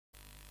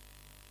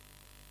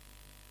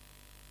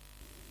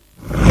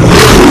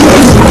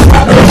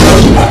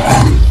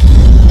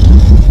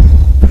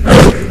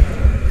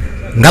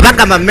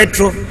bagamba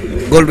Metro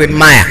Goldwyn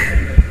Mayer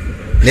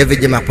ne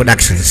Vejema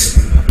Productions.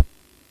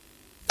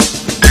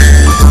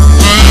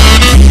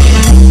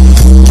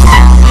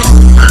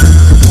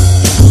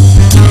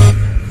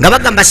 Nga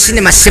bagamba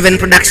Cinema 7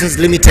 Productions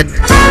Limited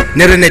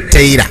ne Rene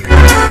Taylor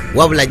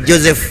wabula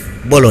Joseph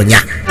Bologna.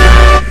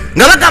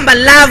 Nga bagamba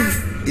Love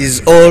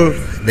is all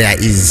there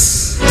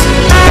is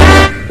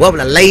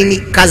wabula Laini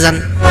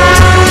Kazan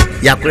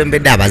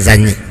yakulembedde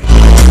abazanyi.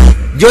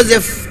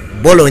 Joseph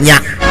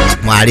Bologna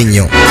mwali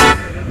nnyo,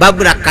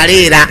 Babula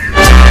Kaleera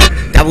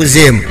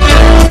tabuzeemu,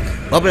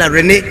 wabula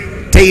Rene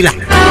Taylor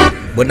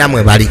bonna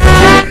mwe bali.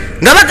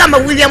 Nga bagamba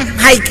William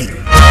Hiki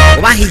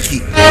oba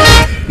Hiki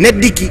ne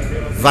Dicky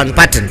Van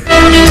Patten,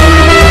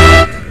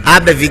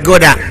 Abe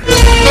Vigoda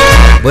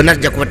bonna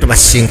tujja kuba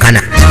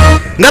tubasinkana.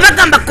 Nga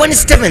bagamba Connie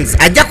Stevens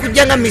ajja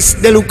kujja nga Miss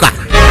Deluca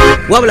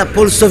wabula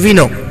Paul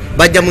Sovino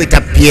bajja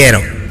muyita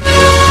Piero.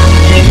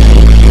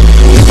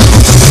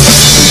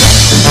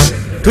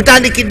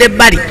 Tutandikidde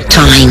bali.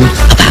 Time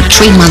about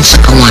 3 months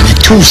ago on a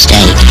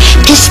Tuesday,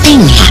 this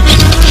thing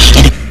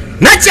happened.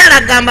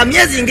 Nakyala gamba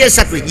myezi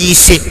ng'esatu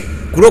egiyise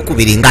ku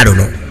Lwokubiri nga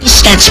luno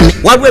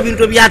waliwo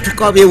ebintu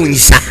ebyatukawo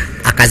byewunyisa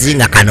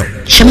akazinga kano.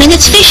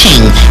 Minutes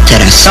fishing to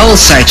the soul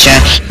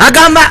searcher.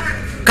 Agamba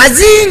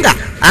kazinga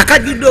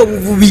akajjudde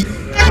obuvubi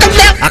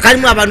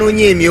akalimu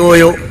abanoonya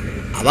emyoyo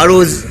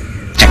abaloozi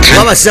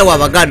oba abasawo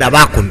Abaganda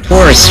abaakuna.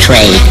 Tourist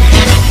trade.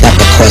 But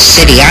because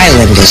City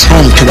Island is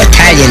home to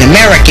Italian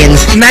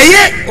Americans,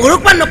 naye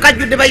olwokuba nno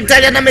kajjudde ba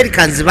Italian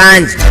Americans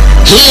bangi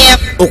here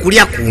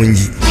okulya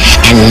kungi,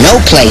 and no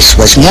place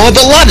was more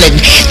beloved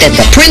than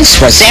the Prince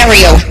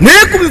Rosario.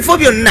 naye ku bifo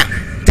byonna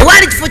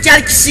tewali kifo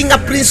kyali kisinga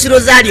Prince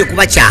Rosario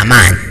kuba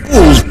kyamaanyi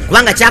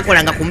kubanga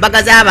kyakolanga ku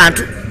mbaga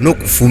z'abantu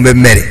n'okufumba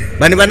emmere.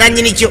 Bano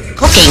bananyini kyo.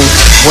 Cooking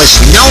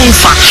was known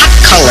for hot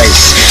colors,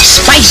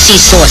 spicy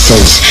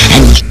sauces,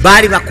 and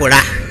baali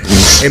bakola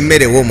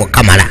emmere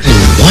w'omukamala.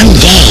 one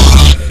day,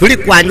 tuli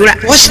kwanjula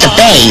across the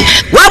bay,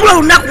 wabula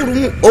olunaku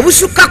lumu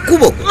obusukka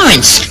kkubo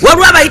Lawrence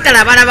waliwo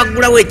abayitala abaala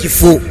baggulawo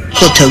ekifo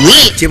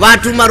Coterie kye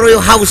baatuuma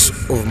Royal House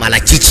of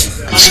Malachichi.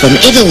 from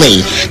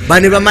Italy,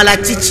 Bano ba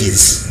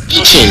Malachichis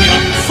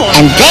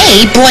and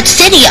they brought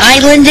City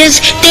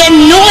Islanders their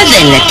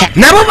northern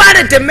nabo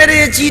baleeta emmere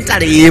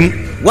y'ekiyitale y'emu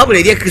wabula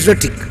eri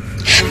exotic.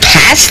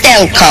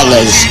 pastel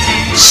colors,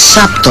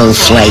 subtle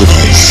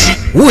flavors.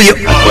 wuuyo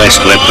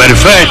Questo è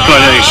perfetto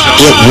adesso.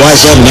 It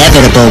was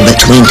inevitable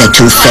between the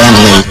two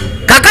families.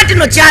 kakati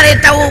no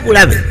kyaleetawo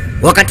obulabe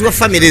wakati wa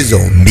famire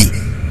zombi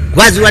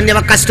baziwa ne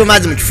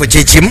bakasitomazi mu kifo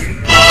kyekimu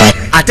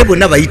ate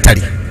bonna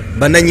bayitali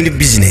bananyini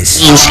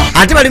bizinesi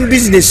ate bali mu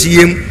bizinesi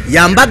yemu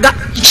yambaga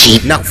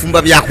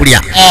nakufumba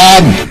byakulya.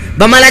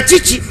 Bamala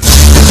kiki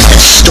The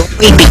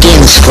story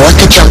begins for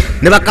the jungle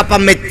ne bakapa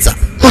metsa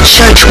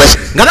church was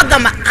nga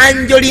bagamba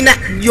Angelina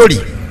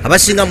Jolie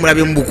abasinga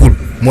mulabye mu bukulu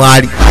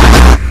mwali,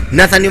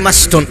 Nathaniel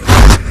Maston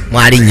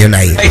mwali nnyo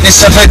naye.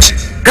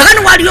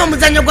 Kakano waliyo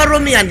omuzannyo gwa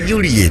Romeo and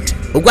Juliet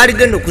ogwali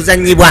genda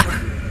okuzannyibwa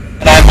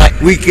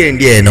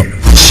weekend eno.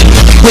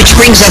 which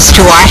brings us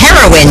to our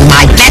heroine,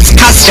 my best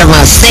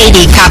customer,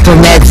 Sadie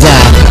Capamezza.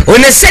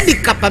 One Sadie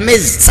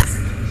Capamezza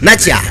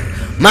nakyala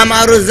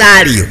mama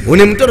Rosario,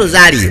 one muto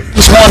Rosario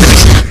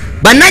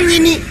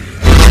bananyini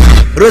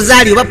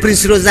Rosario ba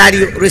Prince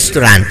Rosario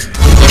Restaurant,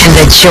 And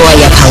the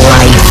joy of her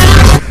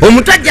life.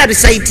 omuntu ajja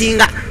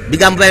recitinga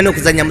bigambo balina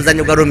okuzanya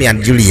muzannyo gwa Romeo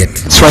and Juliet.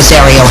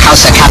 Rosario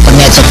House of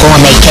Capamezza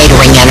gourmet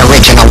catering and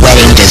original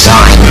wedding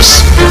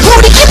designs.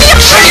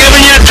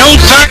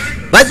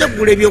 Baze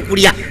okugula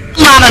ebyokulya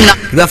Not enough.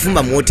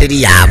 bibafumba mu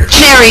hoteri yaabwe.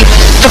 Mary,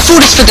 the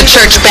food is for the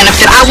church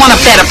benefit. I want a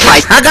better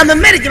price. Agamba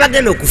emmere gye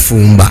bagenda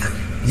okufumba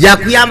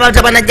yakuyamba abantu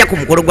abanajja ku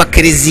mukolo gwa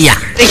kereziya.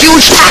 A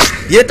huge tax.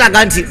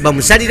 Yeetaaga nti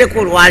bamusalireko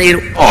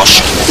olwaleero.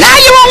 Now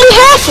you're only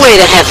halfway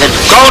to heaven.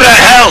 Go to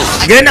hell.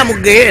 Genda mu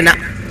geyeena.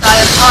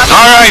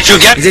 All right, you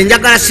get. Nze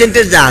njagala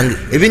ssente zange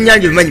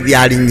ebyennyanja bimanyi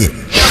byalinnye.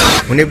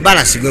 Ono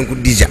ebbalasi gwe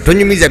nkuddiza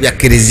tonyumiza bya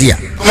kereziya.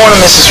 Good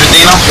morning, Mrs.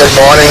 Redino. Good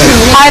morning.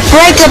 I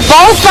break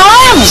both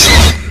arms.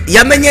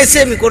 Yamenyese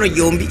emikono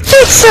gyombi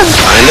Fix him.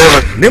 I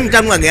never. ne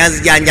mutamu wange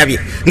yanzijanjabye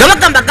nga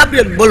bagamba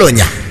Gabriel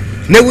Bologna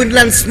ne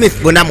Woodland Smith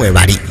bonna mwe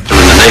bali. In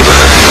the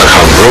neighborhood, but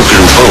how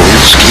broken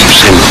bones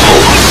keeps him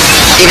whole.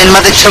 Even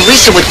Mother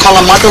Teresa would call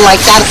a mother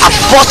like that a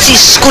bossy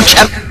scooch.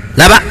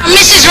 Laba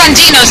Mrs.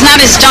 Rondino's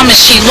not as dumb as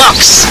she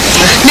looks.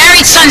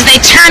 Married sons, they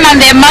turn on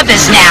their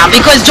mothers now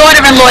because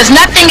daughter-in-laws,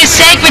 nothing is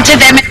sacred to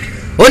them.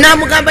 ono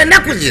amugamba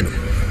ennaku zino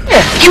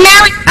You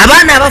marry...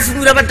 abaana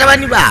abafumira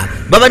batabani baabwe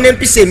baba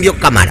n'empisa embi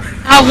okukamala.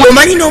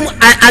 Omanyi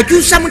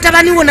akyusa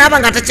mutabani wo naaba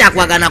nga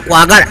takyakwagana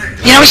kwagala.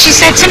 You know what she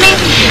said to me?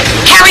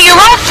 Carry your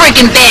own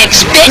friggin'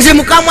 bags, bitch. Nze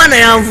mukamwana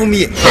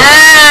yanvumye.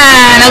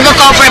 And I look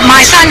over at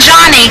my son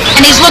Johnny,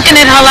 and he's looking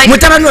at her like...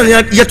 Mutabani wange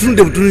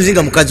yatunudde butunuzi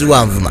nga mukazi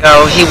wanvuma.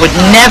 No, he would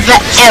never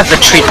ever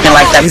treat me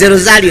like that. Nze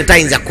Rosario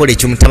tayinza kukola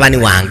ekyo mutabani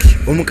wange.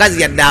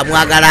 Omukazi yadde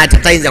amwagala ati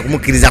tayinza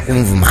kumukkiriza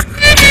kunvuma.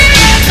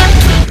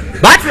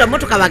 Baatula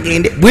motoka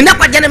bagende bwina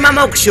kwajja ne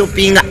maama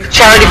okushopinga.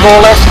 Charity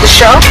ball after the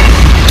show?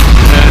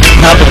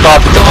 Not the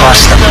Bob with the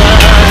pasta.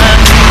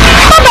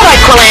 about I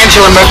call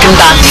Angela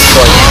Mercandante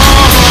for you?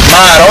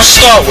 Ma, don't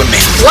start with me.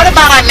 What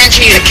about I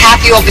mention you to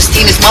Kathy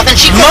Augustina's mother and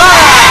she... Ma!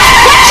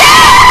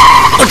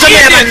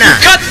 Otomera You bana.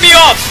 cut me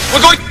off.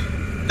 We're going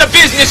to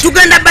business.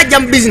 Tugenda bajja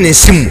mu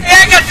business mu.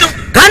 I got to...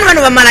 Kandi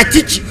bano bamala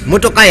kiki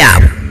motoka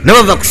yaabwe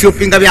nabava ku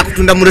shoppinga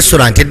byakutunda mu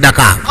restaurant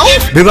eddaka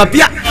be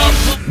bapya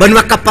bano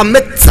bakapa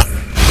metsa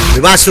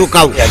be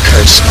basookawo. Yeah,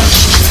 curse.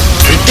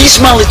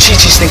 These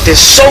malachichis think they're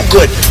so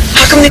good.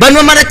 How come they...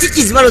 bano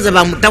malachichis baloza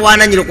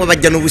bamutawaananyira okuba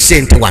bajja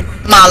n'obusente wano.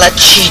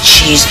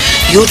 Malachichis,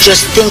 you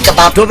just think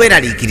about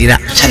Tobeeraliikirira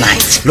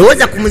tonight.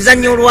 lowooza ku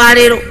muzannyo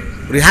olwaleero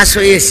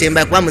rehaso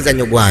yeesembayo kuba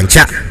muzannyo gwa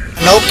nkya.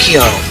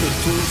 Pinocchio.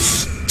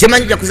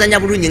 Kyemanyi ja kuzanya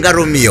bulungi nga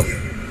Romeo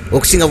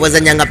okusinga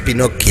bwazanya nga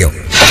Pinocchio.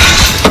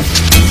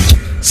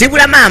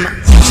 Sibula mama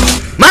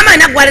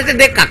alina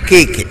gwaleetedde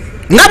kakeeke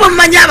nga bwe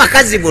mumanyi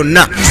abakazi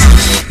bonna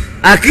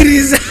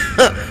akkiriza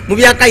mu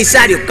bya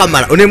Kaisaali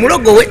okukamala ono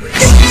emulogo we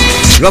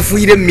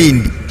bafuuyire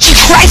emmindi.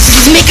 Christ,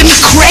 this is making me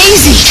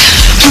crazy.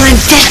 I'm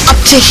dead up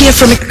to here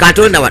from the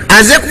Katonda wano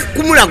aze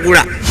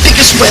kumulagula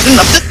biggest wedding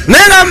of the...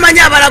 naye nga mumanyi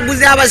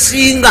abalaguzi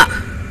abasinga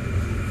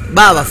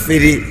baba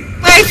bafere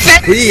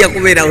kuyiiya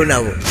kubeerawo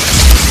nabo.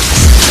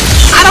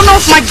 I don't know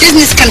if my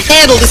business can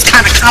handle this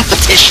kind of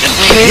competition.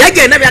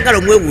 Yagenda byagala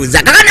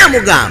omwebuuza kakana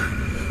amugamba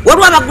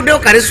waliwo abaguddewo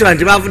ka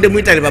restaurant bavudde mu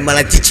Italy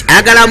bamala kiki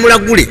ayagala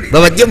amulagule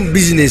babajje mu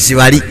bizinesi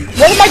bali.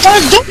 What am I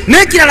going to do?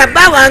 N'ekirala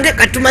bba wange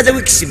katumaze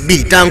wiikisi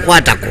 2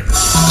 tankwatako.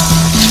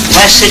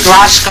 Blessed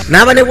Roscoe.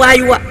 N'aba ne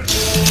bwayiwa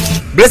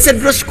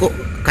Blessed Roscoe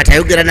kati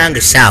ayogera nange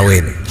essaawa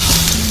eno.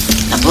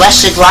 The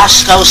Blessed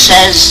Roscoe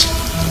says,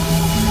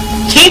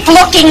 keep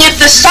looking at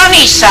the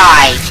sunny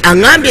side.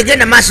 Aŋŋambye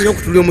genda maaso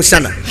n'okutulya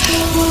omusana.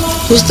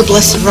 Who's the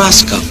Blessed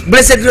Roscoe?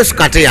 Blessed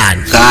Roscoe ate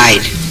yaani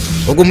Guide.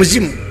 ogwo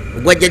muzimu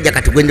ogwa jjajja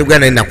kati gwenjogera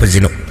n'ennaku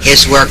zino.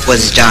 His work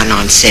was done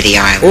on City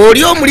Island.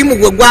 Oli omulimu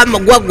gwe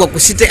gwaggwa ku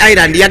City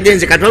Island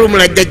yagenze kati waliwo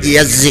omulala jjajja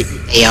yazze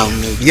They all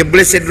knew ye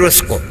Blessed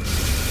Roscoe.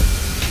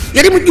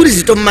 Yali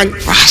mujulizi tomumanyi.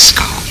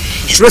 Roscoe.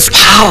 His Roscoe.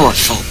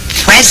 powerful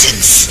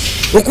presence.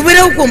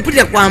 Okubeerawo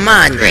kwompulira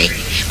kw'amaanyi.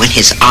 When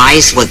his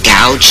eyes were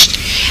gouged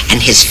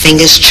and his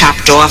fingers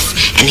chopped off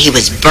and he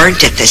was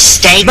burnt at the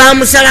stake,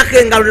 Bamusalako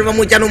engalo ne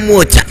bamwokya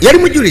n'omwokya. Yali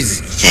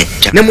mujulizi said,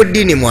 ne mu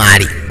ddiini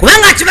mwali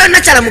kubanga akibayo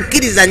nakyala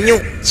mukkiriza nnyo.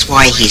 that's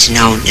why he's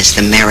known as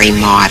the Merry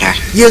Martyr.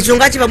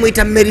 Yensonga ki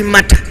bamuyita Mary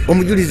Martyr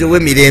omujulizi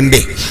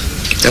ow'emirembe.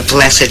 The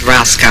Blessed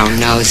Roscoe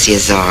knows you,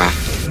 Zora.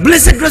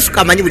 Blessed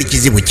Roscoe amanyi buli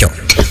kizibu kyo.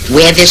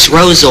 Wear this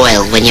rose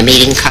oil when you're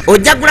meeting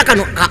Ojja gula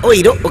kano ka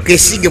oyiro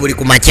okeesiige buli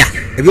ku makya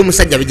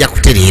eby'omusajja bijja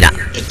kutereera.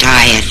 your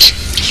diet.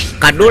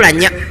 Kadoola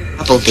nnya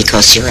Trouble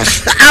because you're a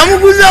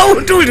amuguza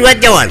obuntuuli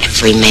wajja wano.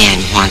 free man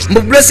wants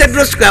Mu Blessed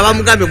Roscoe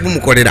abamugambye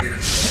gumukolera.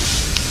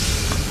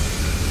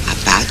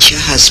 about your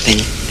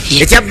husband.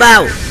 Ekya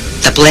bbaawo.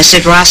 The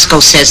Blessed Roscoe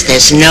says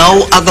there's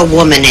no other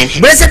woman in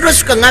him. Blessed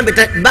Roscoe ngambe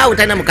bbaawo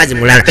talina mukazi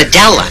mulala.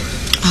 Fidela.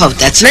 Oh,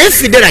 that's Naye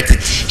Fidela kiti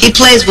he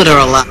plays with her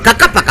a lot.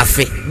 kakapa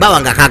kafe bbaawo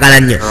nga kaagala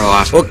nnyo.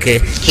 Okay.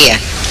 Here,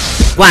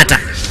 Kwata.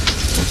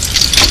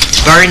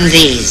 burn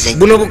these. And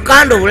Buno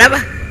bukando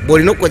bulaba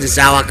bw'olina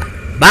okukozesa awaka.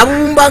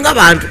 Babubumbanga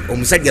bantu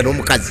omusajja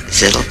n'omukazi.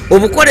 it'll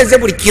Obukoleze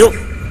buli kiro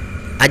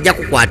ajja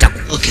kukwatako.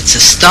 look, it's a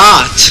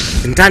start.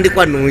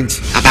 Ntandikwa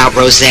nnungi. About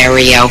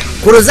Rosario.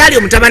 Ku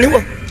Rosario mutabani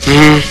wo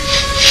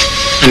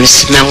I'm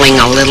smelling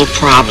a little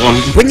problem,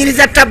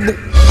 mpunyiriza tabbu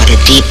but a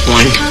deep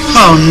one.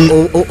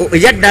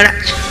 eya ddala.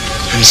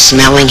 I'm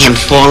smelling him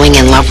falling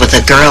in love with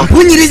a girl.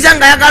 Mpunyiriza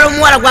ng'ayagala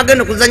omuwala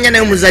gwagenda okuzannya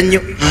naye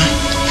omuzannyo.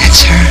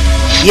 That's her.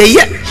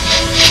 Yeye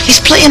He's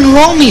playing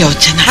Romeo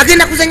tonight.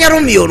 agenda kuzannya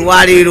Romeo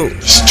olwaleero.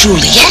 It's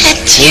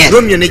Juliet. Yeah.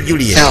 Romeo ne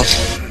Juliet.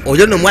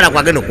 Oyo nno omuwala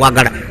gwagenda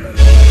okwagala.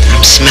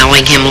 I'm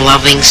smelling him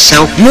loving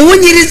so.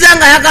 Muwunyiriza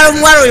ng'ayagala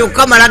omuwala oyo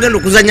Kamala agenda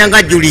okuzannya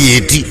nga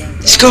Juliet.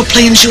 This girl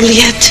playing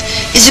Juliet,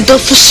 Isabel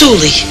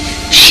Fusuli.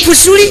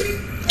 Fusuli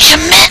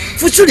Jeanette.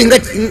 Fusuli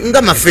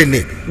nga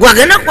mafene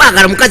gwagenda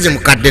kwagala mukazi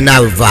mukadde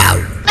naawe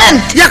vaawo.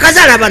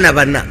 Yakazaala abaana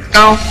bana.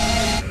 No.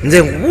 Nze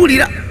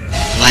nkubuulira.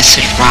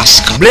 Blessed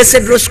Roscoe.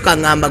 Blessed Roscoe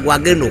ngamba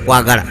gwagenda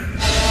okwagala.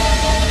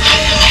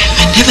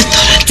 I never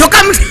thought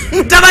Kyokka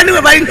mutabani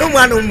we balina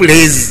omwana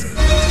omuleezi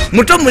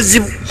muto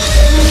muzibu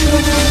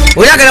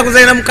oyagala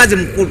kuzalira mukazi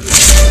mukulu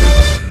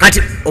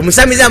kati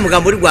omusamiza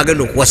amugamba oli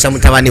gwagenda okuwasa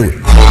mutabani we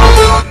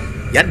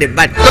yadde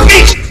bad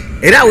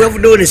era awo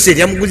yavuddewo ne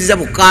sente yamuguziza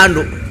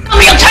bukando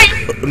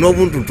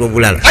n'obuntuntu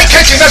obulala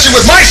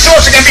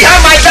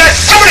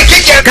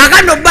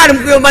kakano bbaali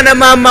mukuyomba na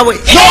maama we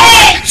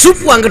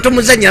supu wange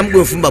tomuzanyira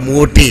mugwe ofumba mu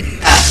woteeri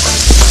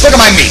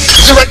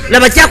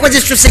laba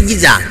kyakoze soseji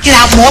zange get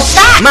out more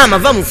fat. maama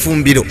va mu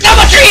fumbiro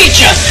Number 3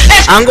 teacher.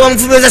 ange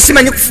bamufumbiro za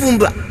simanyi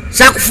kufumba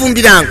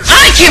sakufumbiranga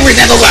I can't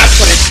remember what I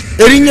put it.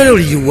 erinnya lyo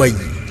liyiwayi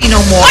You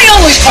know more. I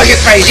always call you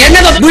crazy. I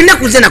never bulina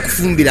kuze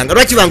nakufumbiranga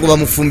lwaki bange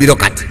bamufumbiro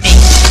kati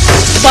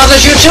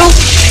bothers you too.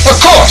 Of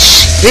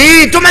course.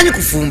 tomanyi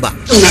kufumba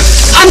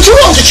I'm too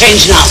old to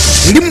change now.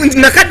 ndi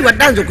nakadi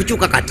waddanza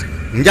okukyuka kati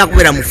nja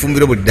kubeera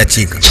mufumbiro buli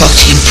ddakiika Talk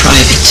to you in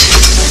private.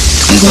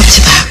 What's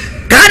about?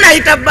 kaana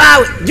ayita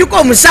bbaawe juka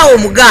omusawo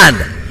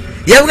omuganda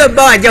yavuga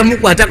bba ajja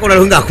mukwatako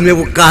lalo ng'akumye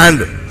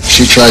bukando.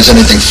 She tries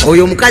anything for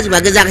Oyo omukazi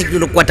bw'agezaako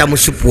ekintu okukwata mu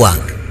supu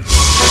wange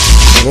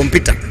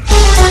ng'ompita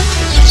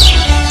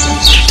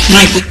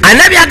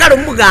alina byagala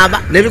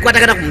omugamba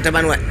nebikwatagana ku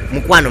mutabani wa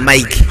mukwano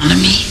Mike.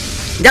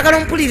 Njagala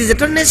ompulirize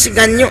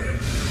tonneesiga nnyo.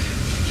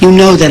 You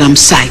know that I'm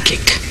psychic.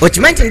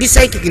 Okimanyi nti ndi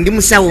psychic, ndi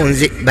musawo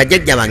nze,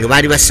 bajjajja bange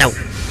baali basawo.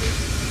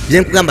 Bye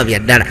nkugamba bya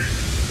ddala.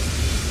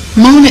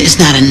 Mona is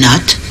not a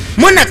nut.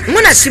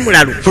 Mona si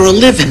mulalu. For a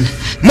living.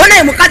 Mona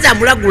ye mukazi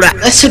amulagula.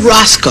 Blessed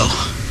Roscoe.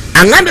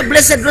 Aŋŋambe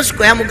Blessed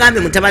Roscoe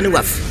yamugambye mutabani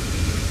waffe.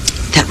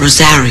 That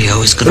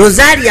Rosario is gonna...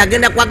 Rosario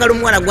agenda kwagala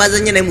omuwala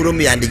gwazanye naye mu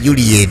Romeo and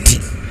Juliet.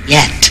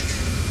 Yet.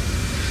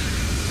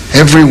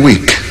 every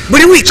week.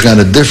 Buli week. It's got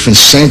a different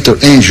saint or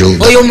angel.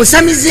 Oyo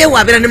omusamize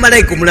wabeera ne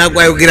malayika omulala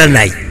gwayogera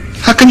naye.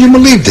 How can you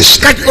believe this?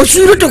 Kati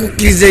osuubira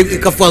okukkiriza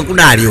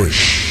ekafuankuna ali oyo.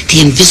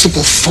 The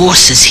invisible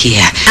forces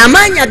here.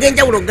 Amaanyi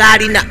ag'enjawulo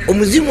g'alina,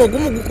 omuzimu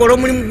ogumu gukola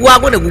omulimu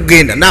gwagwo ne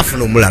gugenda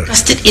n'afuna omulala.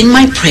 Trusted in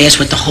my prayers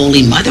with the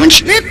Holy Mother and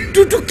she... Ne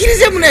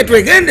tutukkirize mune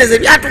twegendeze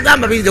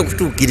byatugamba biyinza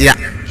okutuukirira.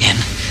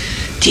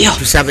 Dio.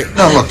 Tusabe.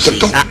 No, look,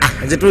 don't...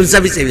 nze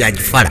tunsabise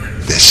byagifala.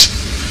 This.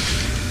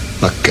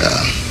 Look,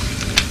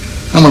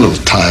 I'm a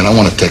little tired. I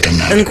want to take a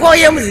nap.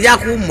 Nkooyemu zijja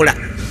kuwummula.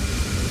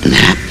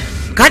 Nap?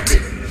 Kati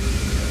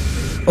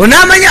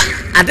onaamanya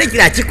ate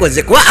kira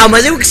kikoze kuba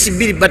amaze wikisi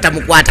bbiri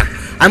batamukwata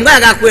amugala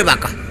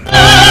gakwebaka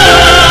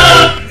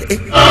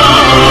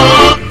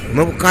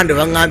mu bukande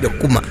baŋŋambye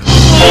kuma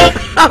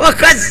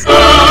abakazi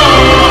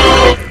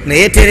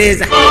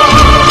neyetereza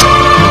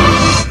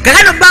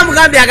kakano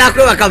bamugambye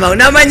agakwebaka mawe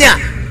namanya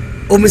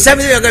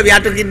omusamize byaga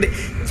byatukidde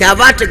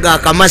kyava atega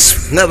akamasu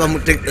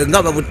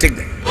nga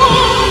bamutega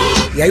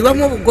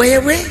yayiwamu obugoye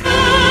bwe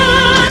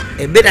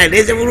ebera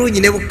aleze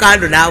bulungi ne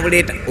bukando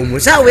n'abuleeta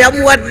omusawo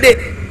yamuwadde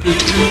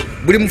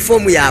buli mu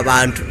foomu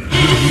y'abantu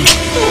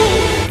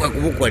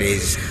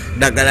wakumukoleza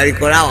ddagala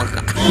likola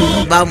awaka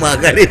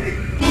bamwagale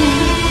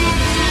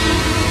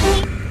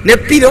ne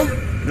piro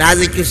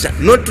n'azikyusa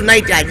not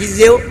tonight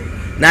agizeewo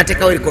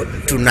n'ateekawo eriko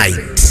tonight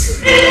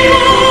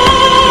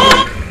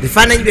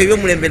bifaananyi bye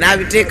ebyomulembe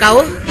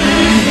n'abiteekawo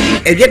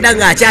ebyedda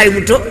ng'akyali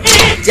muto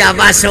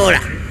kyava asoola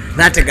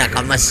n'atega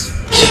akamasu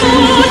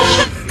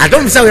ate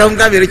omusawo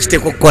yamugambye era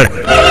kiteeka okukola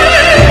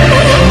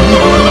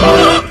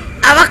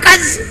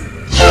abakazi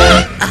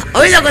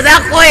oyinza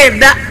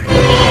kozakoyedda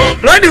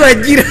lodi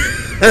wagira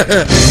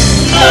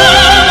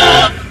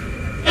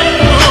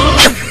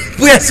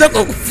bweyasooka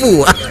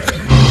okufuuwa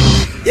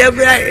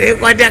yagula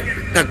ekwata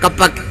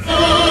kakapake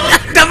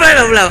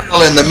tabulala bulaba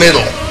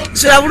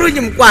sula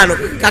bulungi mukwano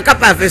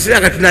kakapa afe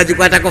sula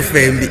katunagikwatako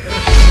fembi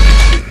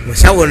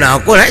musawo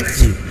nakola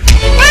ki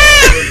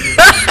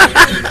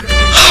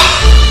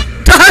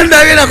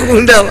tandabira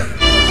kundaba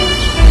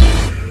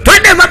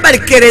twadde mabbali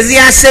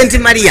kereziya St.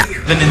 Maria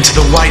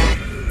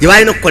gye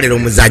balina okukolera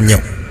omuzannyo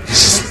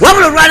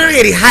wabula olwaliro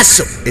ye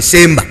rihaso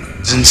esemba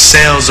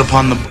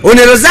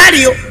ono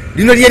Rosario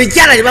lino lye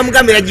likyala lye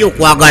bamugambira gye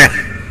okwagala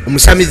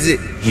omusamize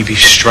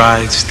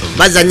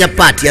bazanya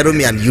paati ya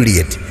Romeo and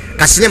Juliet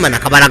kasinema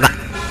nakabalaga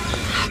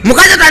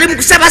mukazi atali mu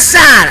kusaba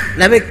saala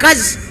nabe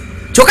kazi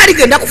kyokka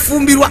ligenda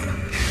kufumbirwa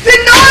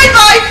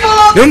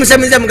naye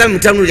omusamize amugambe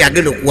mutanuli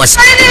agenda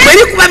okuwasa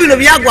bweri kuba bino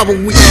byagwa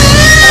bugwi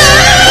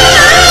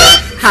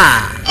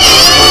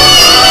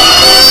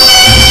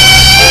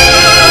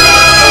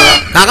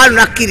kakano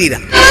nakkirira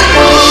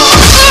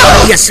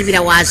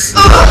yasibira wansi.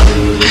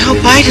 I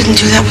hope I didn't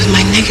do that with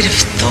my negative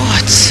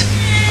thoughts.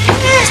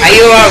 Are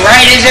you all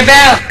right,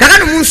 Isabel?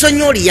 kakano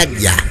munsonyi oli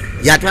yajja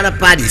yatwala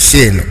Paris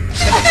eno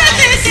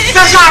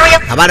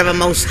abaana ba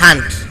mouse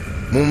hunt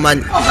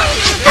mumanyi.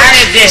 How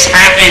did this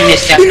happen,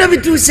 Mr. bino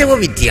bituusewo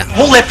bitya?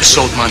 Whole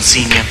episode,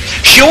 Monsignor.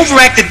 She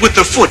overacted with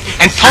her foot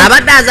and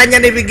abadde azanya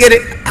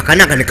n'ebigere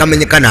akanaka ne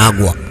kamenyeka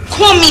n'agwa.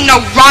 Call me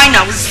no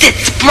rhino,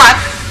 zits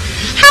breath.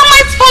 How am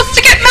I supposed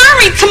to get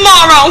married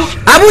tomorrow?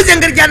 abuuza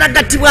engeri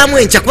gy'anagattibwamu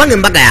enkya kubanga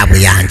embaga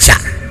yaabwe yankya.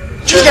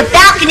 The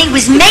balcony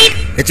was made.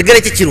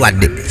 ekigere kye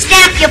kirwadde.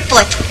 Stamp your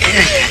foot.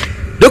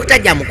 dokita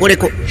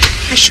gyamukoleko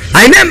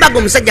alina embaga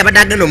omusajja abadde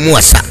agenda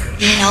omuwasa.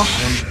 No.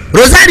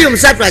 Rosario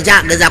omusatu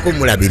akyagezaako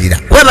omulabirira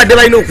kuba badde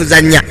balina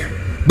okuzannya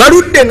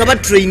baludde nga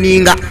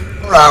batraininga.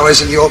 4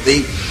 hours and you'll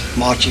be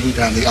marching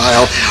down the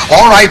aisle.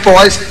 All right,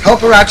 boys,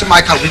 help her out to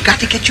my car. We've got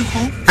to get you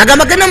home.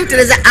 agamba genda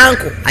mutereza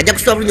anko ajja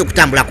kusobola bulungi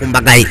okutambula ku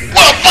mbaga ye.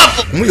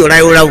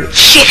 muyolaayolawo.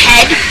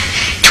 Shithead.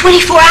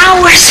 24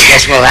 hours.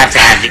 Guess we'll have to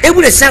have it.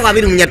 ebula essaawa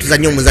 24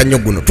 tuzanye omuzannyo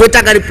guno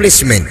twetaaga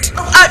replacement.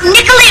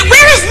 Nicolene,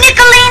 where is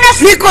Nicolina?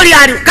 nikoli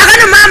ali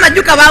kakano maama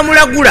jjuka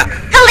baamulagula.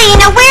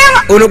 Helena,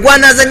 where? ono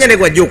gwanaazanya ne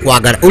gwajja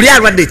okwagala oli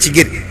alwadde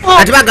ekigere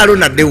ate baagala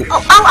onaddewo.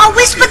 I'll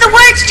whisper the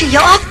words to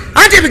you.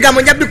 ate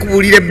ebigambo nja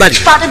bikubuulira ebbali.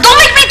 Father, don't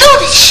make me do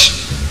this.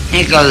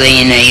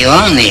 Nicolina, you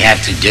only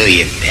have to do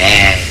your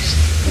best.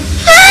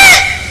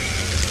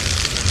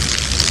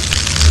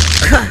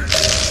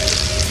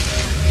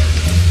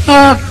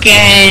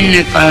 Okay,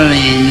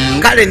 Nicolina.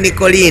 kale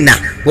nikolina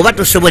bw'oba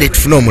tosobole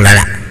tufune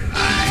omulala.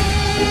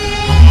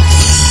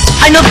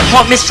 I know the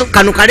part, Mr.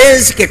 Kano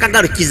kalenzi ke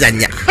kagalo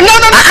kizanya. No.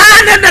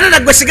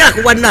 Gwe sigala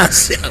kuwa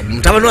nasi.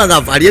 Mutabani wange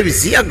avaali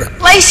ebisiyaga.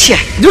 Place you.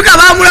 Duka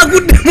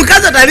bamulagudde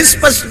mukazi atali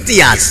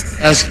superstitious.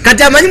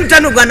 Kati amanyi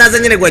mutano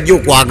gwanazanya ne gwajja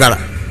okwagala.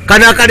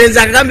 Kano akalenzi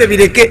akagambe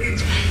bireke.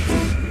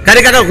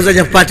 Kale kagala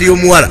kuzanya party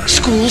y'omuwala.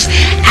 Schools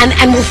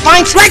and we'll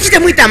find some. Lwaki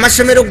temuyita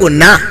amasomero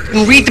gonna?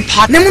 And read the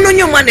part. Ne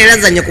munonya omwana era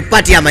azanya ku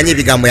party amanyi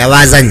ebigambo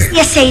yabaazanya.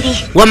 Yes,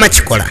 Sadie. Wama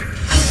kikola.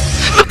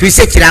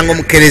 Tuyise ekirango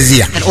mu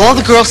kereziya. And all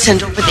the girls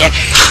send over there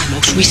the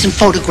most recent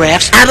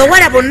photographs.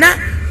 Abawala bonna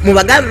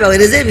mubagambe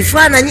baweereze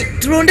ebifaananyi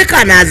tulondeko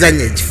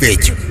anaazanya ekifo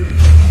ekyo.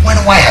 Why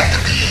do I have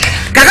to be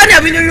here? Kakati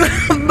abinyonyola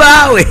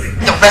baawe.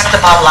 The rest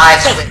of our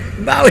lives with.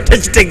 Baawe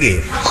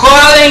takitegeera.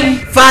 Calling.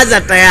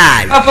 Faaza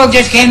tayari. Papa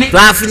just came in.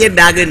 Twafunye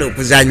edda agenda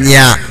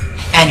okuzanya.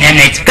 And then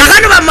it's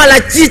Kakati bamala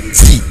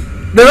kiki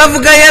be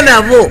bavuganya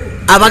nabo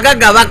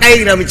abagagga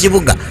abakayirira mu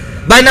kibuga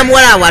balina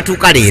muwala we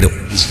atuuka leero.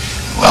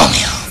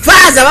 Romeo.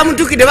 Faaza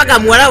bamutuukidde baka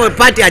muwala we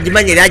paati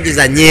agimanye era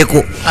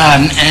agizanyeeko.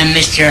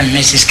 Mr. and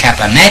Mrs.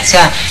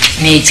 Capametza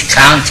needs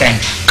Count and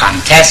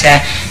Countessa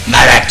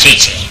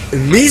Marachichi.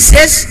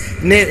 Mrs.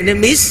 ne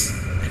Miss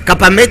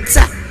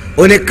Capametza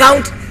one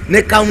Count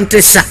ne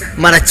Countessa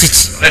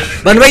Marachichi.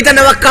 Bano bayita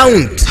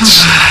n'abakaunt.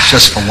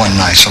 Just for one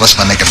night, so let's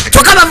not make a big...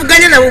 Kyokka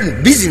bavuganya nabo mu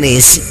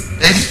bizinensi.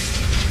 Lady?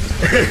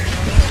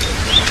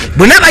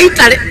 Bonna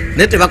bayitale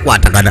naye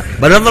tebakwatagana.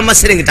 Bano bava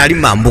Maserengeta ali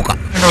mambuka.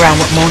 Turn around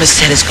what Mona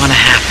said is gonna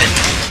happen.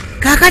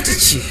 Kaakati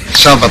ki?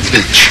 Son of a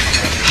bitch.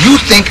 You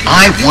think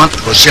I want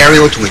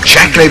Rosario to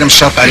ejaculate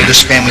himself out of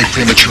this family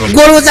prematurely?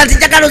 Gwolowooza nti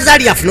njagala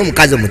ozaali afune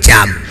omukazi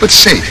omukyamu. But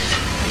say,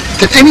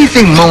 did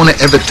anything Mona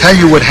ever tell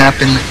you what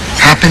happened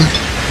happen?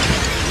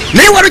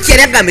 Naye waliwo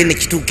yali agambe ne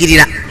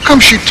kituukirira.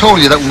 Come she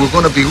told you that we were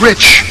going to be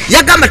rich,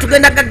 Yagamba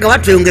tugenda gaggawa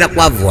tweyongera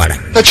kwavuwala.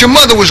 that your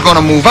mother was going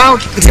to move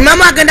out, Nti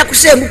maama agenda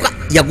kusembuka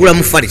yagula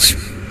mufaliso.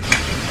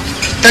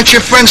 that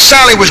your friend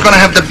Sally was going to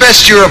have the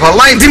best year of her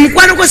life. Nti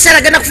mukwano gwe Sarah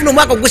agenda kufuna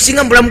omwaka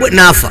ogusinga mu bulamu bwe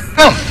n'afa.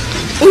 Huh.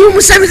 Oyo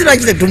musamizi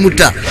lwaki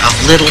tetumuta?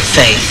 Of little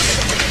faith.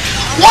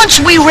 Once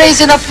we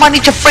raise enough money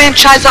to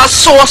franchise our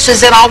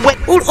sources and our way,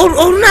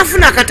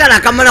 Olunaafuna akatale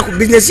akamala ku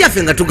bizinesi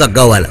yaffe nga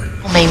tugaggawala.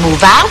 may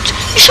move out.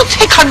 She'll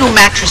take her new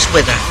mattress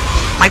with her.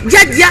 My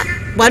Jjajja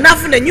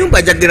bw'anaafuna ennyumba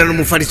ajagenda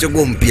n'omufaliso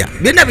gw'omupya.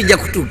 Byonna bijja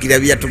kutuukira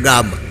bye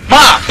yatugamba.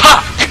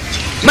 Pop!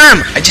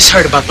 Maama, I just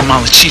heard about the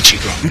Malachichi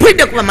girl.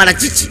 mpulidde ku bamala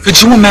kiki?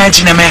 Could you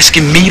imagine them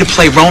asking me to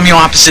play Romeo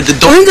opposite the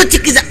door? Oyinza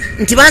okkiriza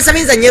nti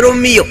bansabye nzanye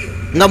Romeo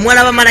nga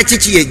muwala bamala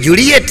kiki ye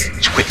Juliet.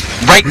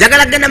 Right?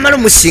 Njagala genda mala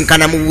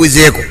musinkana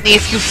mubuuzeeko.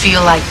 if you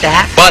feel like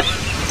that. But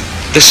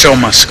the show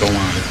must go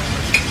on.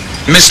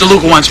 Mr.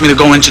 Luca wants me to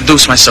go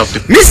introduce myself to...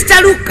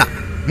 Mr. Luka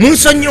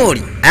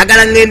munsonyooli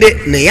ayagala ngende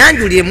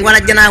neyanjulire muwala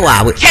jjana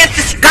waabwe.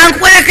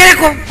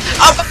 Kankwerekereko.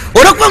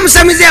 Olwokuba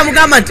musamizi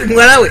yamugamba nti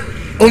muwala we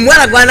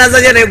omuwala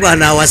gwanazanya naye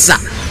gwanawasa.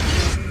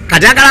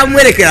 Kati agala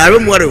amwerekera alwe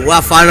muwala we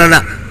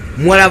wafaanana.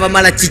 Muwala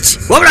bamala kiki.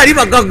 Wabula ali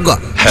bagagga.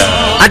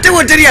 Ate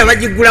woteri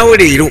abagiggulawo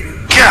leero.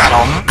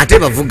 Ate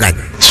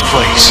bavuganya. This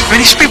place. Man,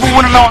 these people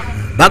wouldn't know.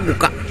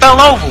 Baguka.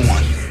 Fell over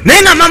one.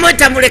 Naye nga maama we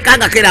tamuleka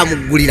agakera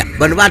amuggulira.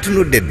 Bano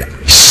batunudde dda.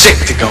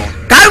 Sick to go.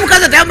 Kale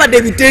mukazi atayambadde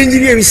ebitengi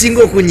bye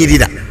ebisinga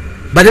okunyirira.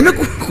 Baleme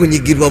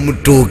kunyigirwa mu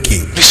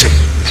ttooke. Listen.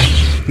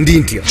 Ndi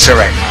ntyo. It's all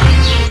right.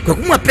 Kwe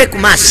kumwa peku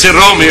maasi. Sir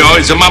Romeo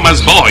is a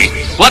mama's boy.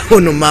 What?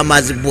 Ono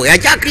mama's boy.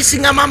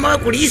 Akyakisinga maama we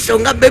ku liiso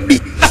nga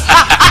bebi.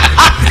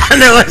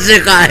 Ne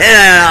baseka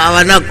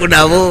abanaku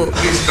nabo.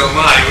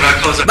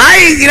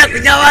 Bayingira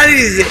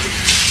kunyawalirize.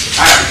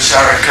 I'm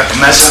sorry,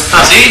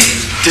 Capametza. See?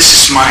 This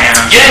is my...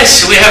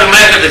 Yes, we have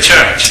met at the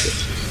church.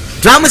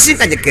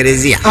 Twamusinkanye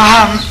kereziya.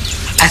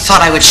 I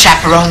thought I would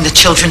chaperone the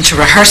children to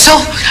rehearsal.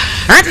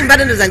 Ati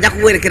mbadde ndoza nja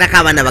kuwerekerako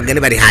abaana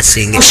bagende bali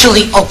hasinge.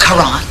 Usually au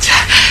courant.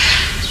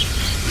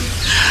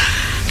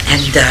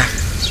 And,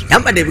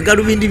 Yambadde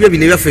ebigalubindi bye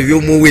bino ebyaffe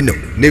eby'omuweno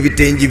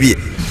n'ebitengi bye.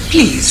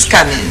 please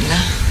come in.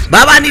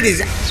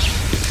 Babaniriza.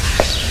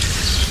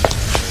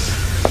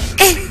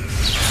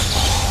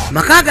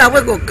 Maka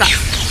gaabwe gokka.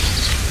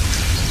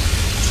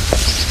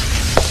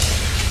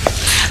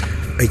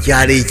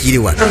 Ekyalo ekiri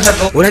wano.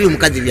 Olabye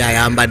omukazi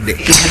byayambadde.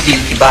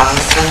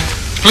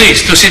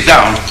 Please, to sit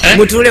down.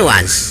 Mutuule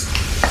wansi.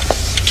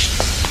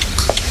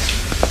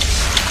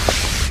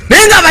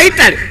 Naye nga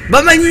abayitale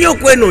bamanyi nnyo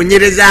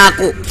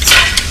okwenoonyerezaako.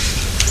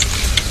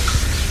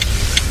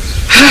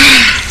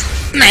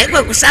 Naye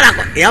kwe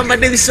kusalako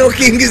yambadde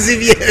ebisookingizi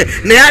bye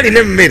naye alina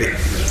emmere.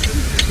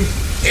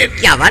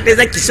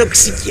 Yabateeza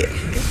kisokisi kye.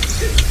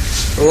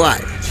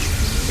 Waayi.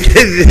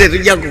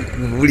 Tujja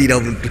kukubulira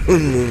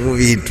mu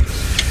bintu.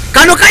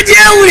 Kano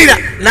kagyewulira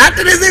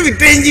n'atereza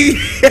ebitengi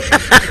bye.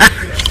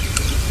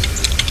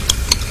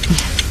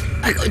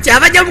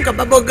 Kyabajja mu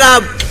kababo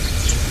gaamu.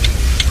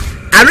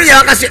 Anonya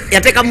wakasi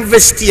yateeka mu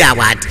vesiti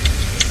yaabwe ati.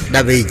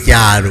 Ndaba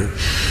ekyalo.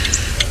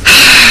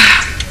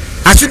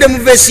 Asudde mu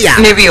vesi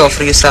yaabwe. Maybe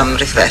offer you some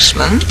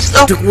refreshment.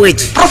 Tukuwe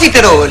ki?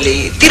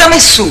 Profiteroli,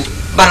 tiramisù,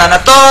 banana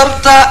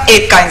torta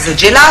e kinds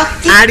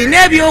gelati.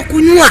 Alina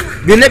ebyokunywa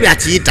byonna bya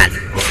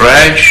Kiyitale.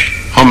 Fresh,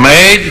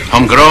 homemade,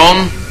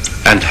 homegrown,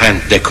 and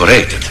hand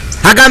decorated.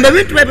 agamba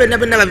ebintu byonna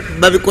byonna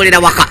babikolera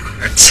waka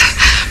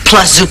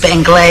Plus soup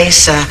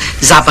anglaise,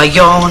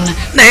 zabayon.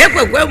 naye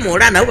kwe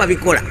kwemuula nabo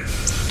babikola.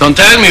 Don't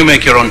tell me you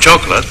make your own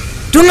chocolate.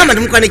 Tungamba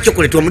tumukola ne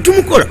chocolate wamu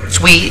tumukola.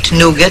 Sweet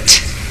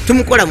nougat.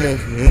 Tumukola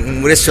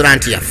mu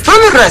restaurant yaffe.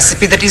 From a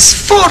recipe that is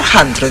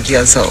 400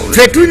 years old.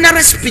 Ffe tulina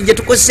recipe gye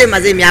tukozesa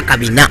emaze emyaka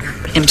 4.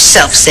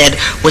 Himself said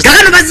was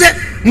kakano baze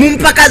mu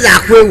mpaka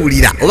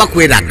zakwewulira oba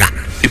kweraga.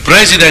 The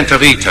president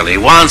of Italy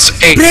once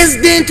ate.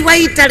 President wa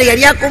Italy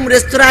yali ako mu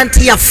restaurant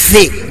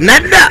yaffe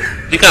nadda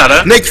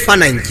Dikara?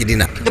 n'ekifaananyi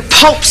kirina. the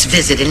Pope's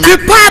visiting. Ffe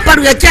paapa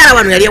luyakyala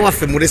wano yali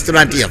awaffe mu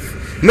restaurant yaffe.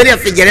 Mmere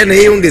yaffe gyali eno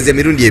yeeyongeza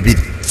emirundi 2.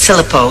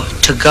 Filippo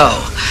to go.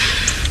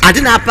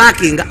 ate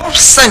n'apaakinga.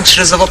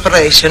 Centuries of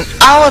operation.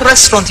 Our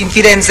restaurant in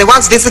Firenze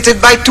was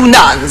visited by 2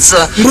 nuns.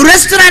 mu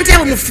restaurant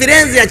yabo mu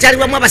Firenze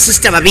yakyalibwamu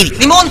abasisita 2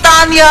 Di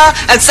Montagna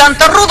and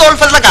Santa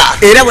Rudolfa Zagata.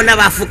 era bonna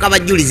baafuuka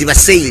bajulizi ba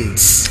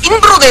saints. In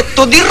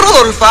Brudetto di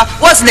Rudolfa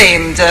was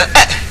named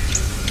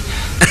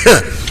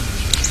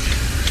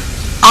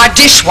Our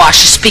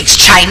dishwasher speaks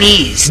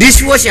Chinese.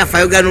 dishwasher yaffe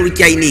ayogera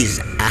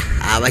n'Oluchinese.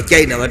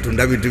 Abachina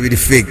batunda bintu biri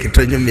fake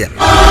tonyumya.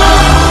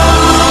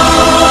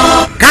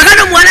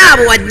 kakano muwala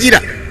abo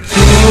wajjira.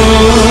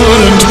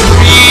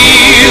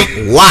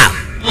 Wow.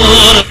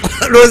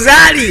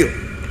 Rosario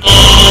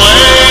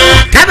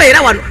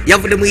tabeera wano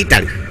yavudde mu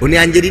Italy. Ono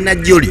Angelina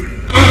Jolie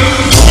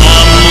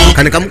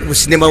kane kamu ku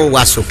sinema bwe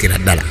bwasookera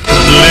ddala.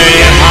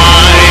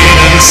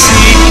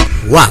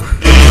 Wow.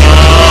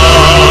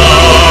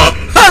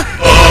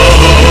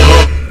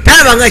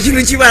 talaba nga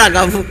kintu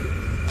kibalagavu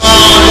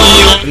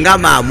nga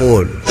maama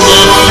ono.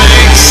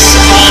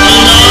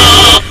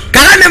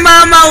 kaka ne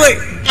maama we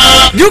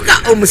juka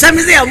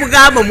omusamize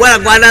yamugamba omuwala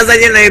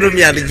gwanazanye naye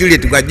Romeo and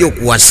Juliet gwajja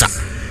okuwasa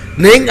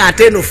naye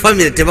ng'ate eno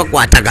famire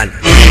tebakwatagana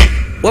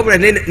wabula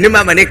ne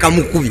maama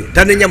nekamukubye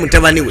tanenya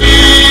mutabani we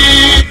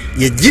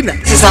ye Gina.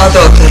 This is our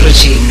daughter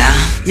Regina.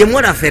 ye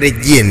muwala waffe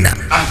Regina.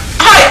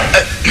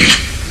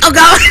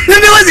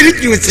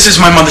 This is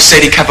my mother,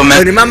 Sadie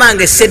Capamezza. Ni mama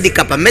ange Sadie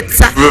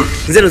Capamezza.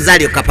 Nze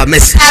Rosario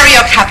Capamezza.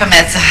 Mario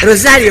Capamezza.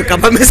 Rosario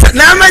Capamezza.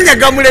 N'amanya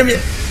gamulemye.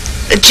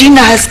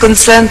 Gina has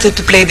consented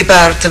to play the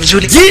part of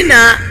Juliet.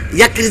 Gina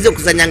yakkiriza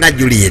okuzanya nga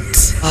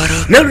Juliet.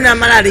 Ne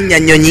lunamala alinnya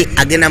Nyonyi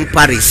agenda mu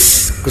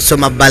Paris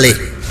kusoma ballet.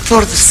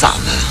 For the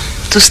summer.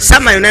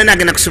 Sama yonna yonna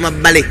agenda kusoma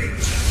ballet.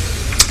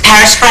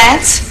 Paris,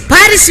 France.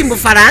 Paris mu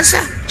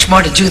Bufaransa. Much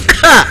more to do.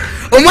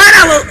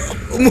 Omwana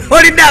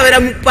muholidde abeera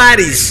mu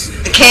Paris.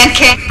 Can.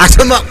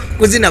 Asoma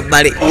kuzina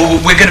ballet. Oh,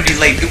 we're gonna be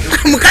late.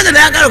 Mukazi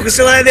nayagala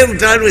okusobola ne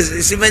mutabani we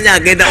simanya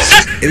agenda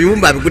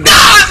ebibumba abigudde.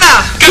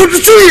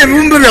 Tututuye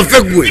ebibumba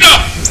byaffe gwe.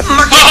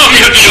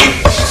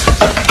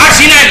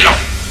 Asinello!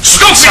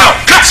 Stupido!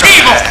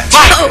 Cattivo!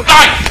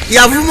 Vai!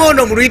 Yavuma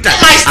ono mu Lwita.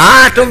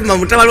 Tovuma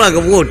mutabani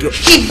wange bwotyo.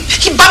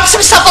 He bumps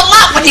himself a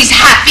lot when he's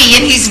happy,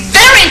 and he's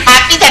very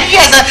happy that he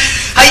has a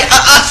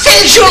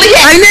thin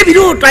Juliet. Alina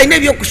ebirooto, alina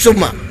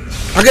ebyokusoma.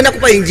 Agenda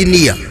kuba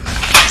engineer.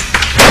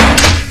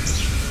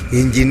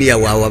 Engineer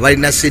waawe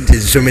balina sente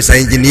zisomesa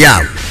engineer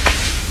abo.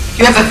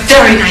 You have a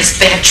very nice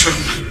bedroom.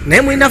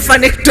 Naye mulina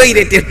fane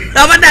toilet.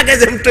 Abadde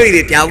ageze mu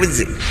toilet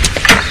abuze.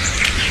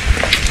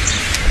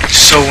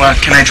 So,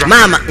 can I drop?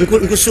 Mama,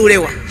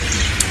 nkusuulewa.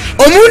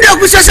 Omuntu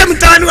okusasa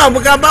mutabani wa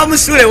mugamba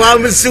amusuule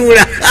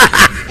wamusuula.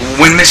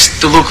 When Miss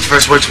DeLuca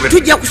first works with...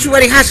 Tujja kusuula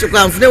rehearsal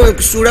kwa nfune we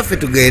nkusuula ffe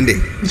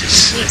tugende.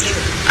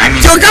 I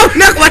mean... Kyokka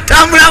olina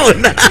kubatambula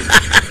bonna.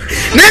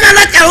 Naye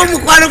nanakyala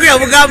omukwano gwe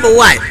yamugamba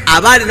waayi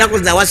abaali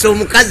nakuza wasa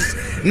omukazi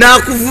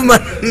n'akuvuma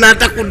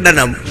n'atakudda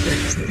namu.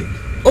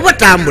 Oba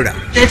tambula.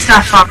 It's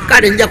not far.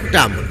 Kale nja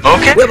kutambula.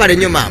 Okay. Webale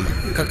nnyo maama.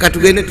 Kaka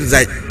tugende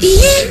tuzanye.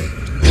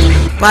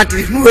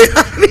 Patrick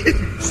muweyamire.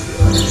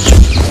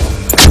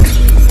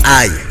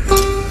 Aya.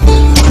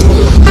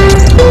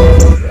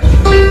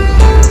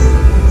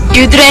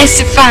 You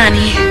dress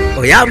funny.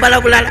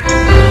 Oyambala bulala.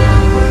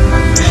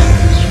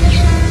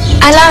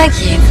 I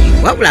like it.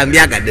 Wabula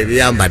mbyagadde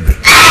byambadde.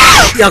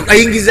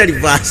 Yakayingiza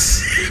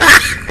reverse.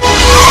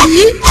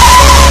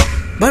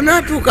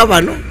 Banaatuuka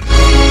bano.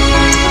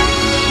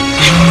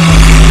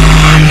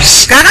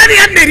 Kakati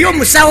yadde eri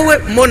omusawo we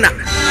Mona.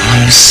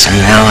 I'm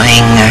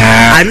smelling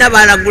her. Alina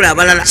balagula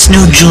abalala. It's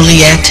no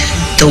Juliet,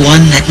 the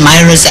one that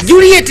Myra's...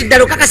 Juliet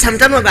ddala okakasa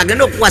mutano wange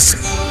agenda okuwasa.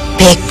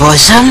 Big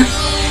bosom,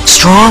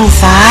 strong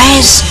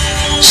thighs,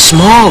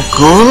 small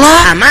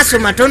gula. Amaaso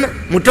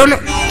mutono.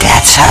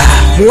 That's her.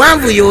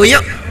 Muwanvu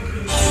yoyo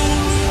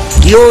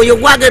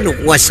gwagenda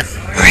okuwasa.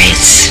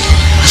 Great.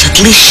 Well, at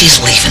least she's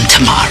leaving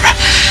tomorrow.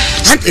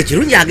 Anti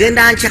ekirungi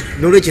agenda nkya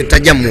n'olwekyo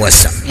tajja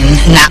muwasa.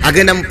 Now,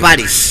 Agenda mu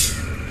Paris.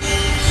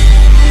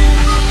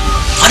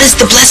 what does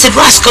the blessed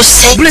Roscoe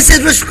say?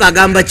 Blessed Roscoe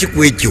agamba ki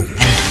ku ekyo?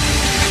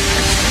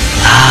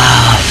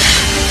 Love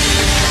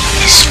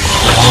is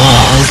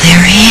all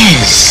there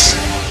is.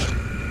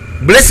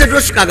 Blessed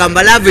Roscoe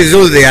agamba love is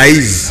all there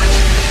is.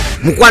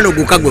 Mukwano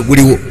gukka gwe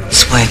guliwo.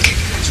 Swig.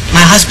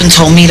 My husband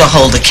told me to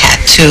hold a cat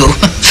too.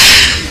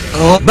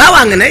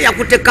 Bawange naye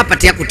yakutte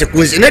kapati yakutte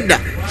ku nze nedda.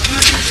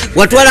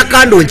 watwala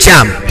kando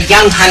nkyama. The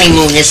young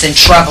honeymoon is in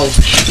trouble.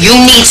 You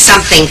need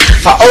something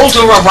for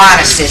older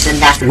eroticism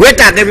that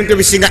Wetaaga ebintu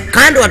ebisinga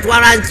kando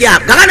watwala nkyama.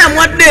 Kakana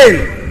mwadde eno.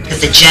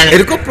 the genital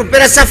Eriko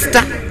propera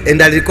safuta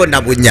endala eriko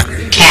nabunya.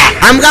 cat.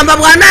 Amugamba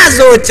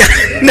bw'anaazookya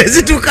ne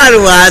zituuka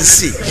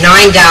lwasi.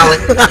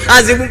 $9.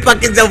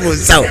 Azimupakiza mu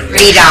nsawo.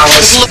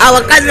 $3.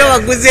 Abakazi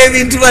babaguza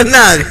ebintu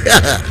bannange.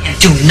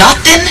 Do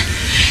nothing?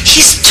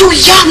 He's too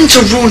young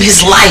to ruin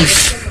his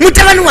life.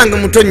 Mutabani wange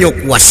muto nnyo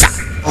okuwasa.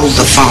 Hold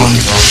the phone.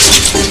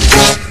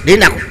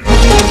 Linako.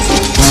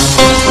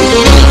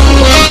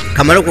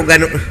 Kamala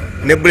okugano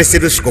ne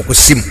Blesserusko ku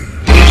simu.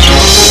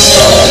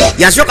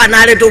 Yasooka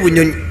n'aleeta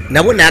obunyonyi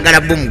nabwo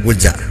nayagala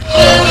bumuguza.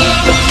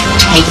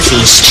 Take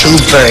these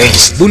 2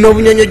 birds. Buno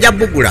obunyonyi ojja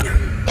bugula.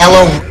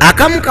 Hello,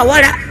 Akamu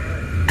kawala,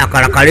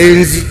 akala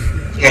kalenzi.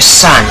 your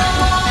son.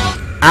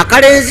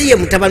 Akalenzi ye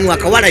mutabani wa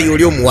kawala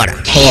y'oli omuwala.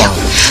 Tail.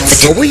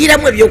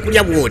 Obuyiramu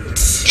ebyokulya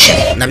bwoti.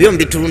 Nabyo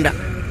mbitunda.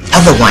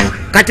 Other one.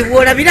 Kati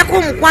bw'olabirako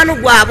omukwano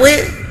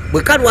gwabwe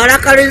bwe kalwala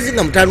akalenzi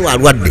nga mutanu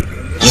alwadde.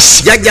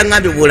 Yes. Jajja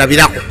ngambye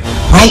bw'olabirako.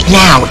 Right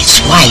now, it's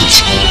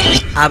white.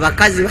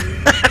 Abakazi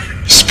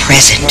It's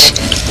present.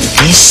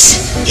 This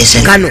is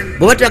an... kano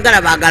bwe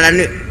batwagala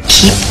baagalane.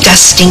 Keep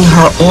dusting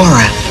her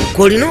aura.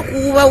 Kolina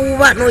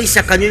okuwubawuba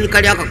n'oyisa kanyonyi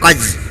kali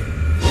akakazi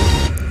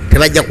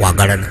tebajja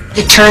kwagalana.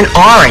 To turn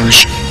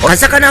orange.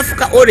 Kasaka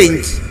n'afuka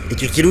orange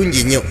ekyo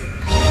kirungi nnyo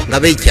nga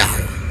beekyawa.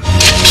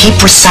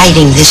 Keep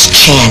reciting this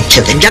chant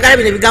to the... Njagala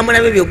bino ebigambo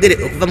nabyo byogere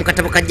okuva mu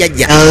katabo ka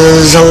jjajja.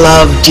 Does a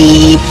love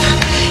deep.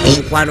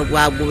 Omukwano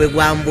gwagube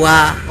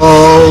gwambwa.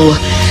 All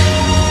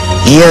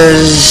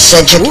years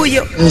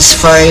education's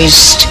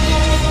first.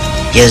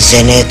 You's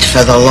in it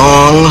for the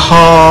long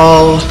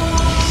haul.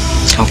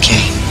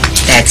 Okay.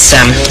 That's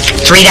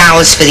 $3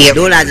 for the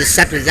 $3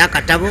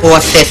 ez'akatabo.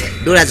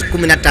 $4.50.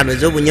 $15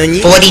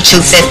 ez'obunyonyi.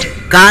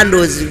 $42.50.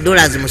 Candles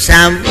 $7.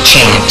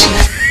 Chant.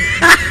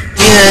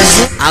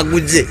 Yes.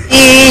 Aguze.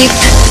 Deep.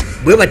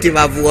 Bwe bati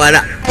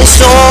bavuwala.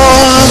 It's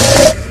all.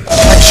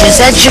 But his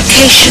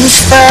education's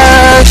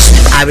first.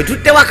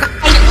 Abitutte waka.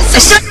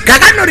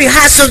 Kakano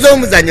rihaso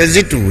z'omuzanyo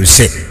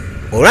zituuse.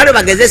 Olwalwe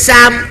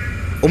bagezesaamu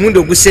omundi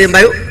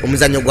ogusembayo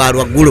omuzanyo gwa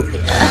lwaggulu.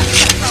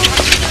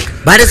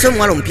 Balese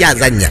omuwala omupya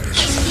azannya.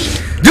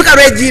 Juka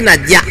Regina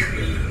ajja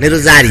ne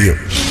Rosario.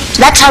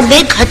 That's how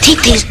big her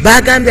teeth is.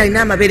 Bagambye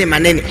alina amabere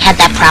manene. Had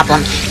that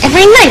problem.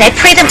 Every night I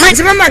pray that my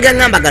Nze mama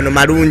gangamba gano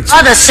malungi.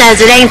 mother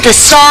says it ain't the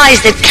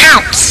size that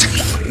counts.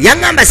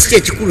 Yangamba si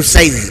kyekikulu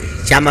size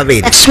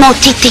ky'amabere. That small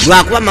teeth.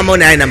 Lwakuba mama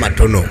ono alina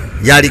matono.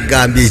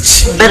 Yaligambye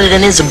ki? Better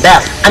than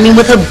Isabel. I mean,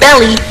 with her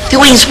belly,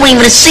 you ain't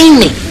even seen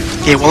me.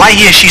 Yeah, well, I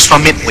hear she's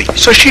from Italy,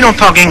 so she don't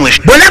talk English.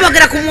 Bonna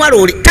bagera ku muwala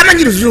oli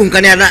tamanyi luzungu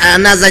kani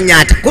anazannya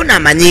ata ko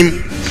n'amanyimu.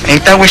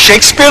 Ain't that where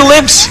Shakespeare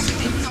lives?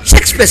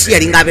 Shakespeare si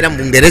yalinga abeera mu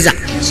Bungereza.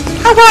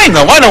 How do I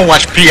know? I don't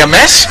watch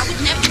PMS.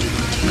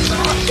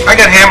 I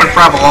got ham and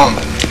provolone.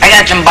 I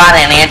got ciabatta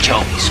and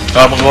anchovies.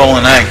 Double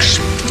rolling eggs.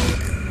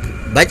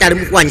 Bakyali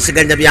mu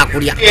kuwanyisiganya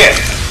byakulya. Yeah.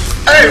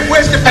 Hey,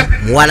 where's the pepper?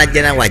 Muwala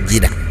jjana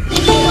wajjira.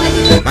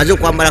 Maze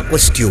okwambala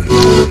costume.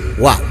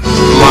 Wow.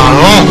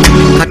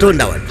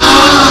 Katonda wano.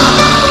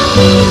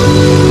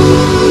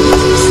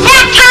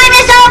 Snack time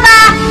is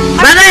over.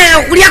 Banaye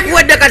okulya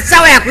kuwedde kati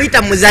ssaawa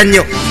yakuyita mu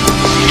muzannyo.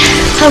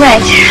 All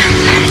right.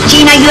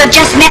 Gina, you have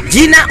just met.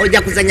 Gina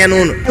ojja kuzannya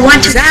n'ono.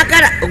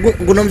 Saagala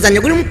guno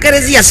omuzannyo guli mu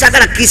kereziya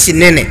saagala kiisi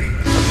nnene.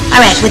 All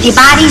right, with your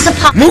bodies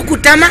apart.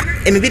 Mukutama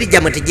emibiri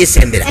gyammwe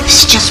tegyesembera.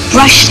 Let's just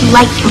brush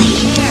lightly,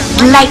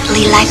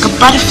 lightly like a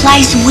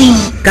butterfly's wing.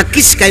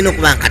 Kakisi kalina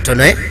okuba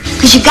nkatono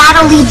Because you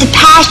gotta leave the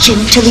passion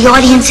to the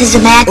audience's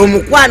imagination.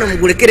 omukwano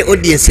mugulekere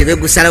audience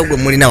ebegusalawo gwe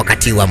mulina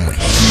wakati wammwe.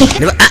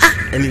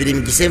 Emibiri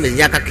mugisembere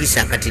gyakakisi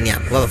akatini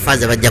kuba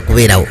abafaaza bajja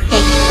kubeerawo.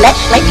 Let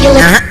your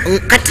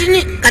lips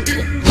Katini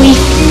brief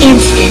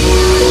instant.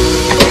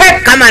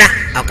 kamala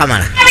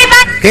kamala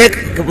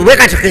bwe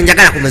kati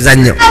kenjagala ku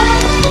muzannyo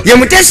ye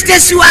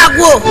mutesitesi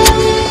waagwo.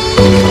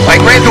 My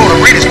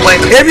granddaughter Rita's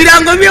playing.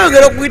 Ebirango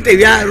byogera okuyita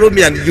ebya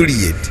Romeo and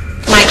Juliet.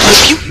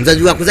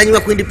 Muzannyo gwa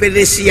kuzannyibwa ku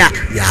independence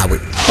yaabwe.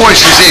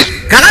 Voice is it.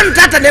 Kakano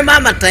taata ne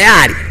maama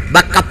tayari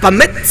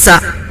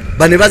bakapametsa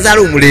bane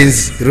bazaala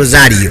omulenzi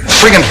Rosario.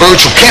 Friggin'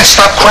 birds who can't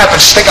stop crapping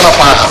sticking up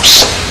our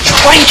house.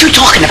 What are you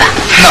talking about?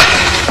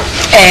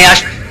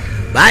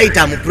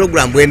 Baayita mu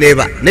program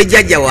bweneeba ne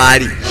jjajja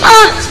waali.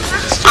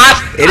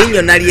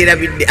 Erinnya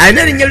nalyerabidde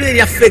alina erinnya lyo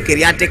erya feke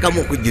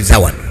eryateekamu okujjuza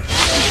wano.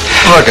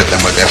 Look at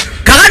them with their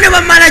Kakano ne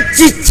bamala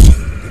kiki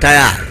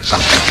tayari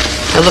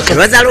ne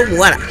bazaala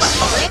omuwala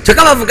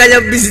kyokka bavuganya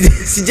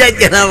bizinesi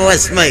jjajja n'abawa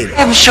smile.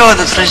 I'm sure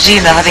that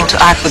Regina having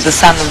to act with the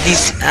son of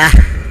this.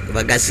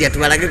 Bagasiya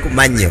tubalage ku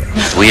mannyo.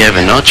 We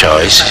have no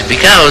choice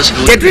because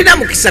Tetulina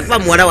mukisa kuba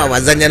muwala waabwe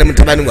azannya ne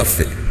mutabani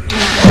waffe.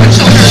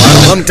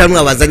 Oba mutabani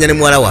waabwe azannya ne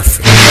muwala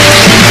waffe.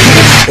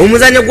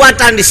 Omuzannyo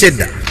gwatandise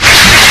dda.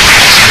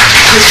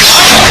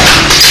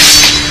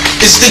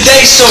 Is the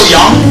day so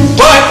young?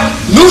 But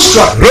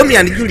Nusra. Romeo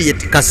and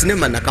Juliet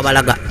kasinema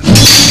nakabalaga.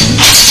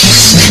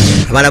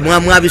 Abala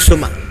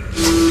mwabisoma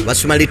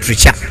basoma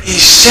literature. He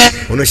said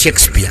Ono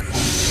Shakespeare.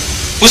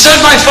 Was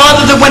that my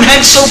father that went head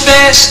so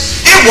fast?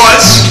 It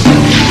was.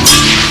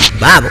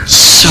 Babo.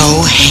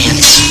 So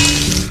handsome.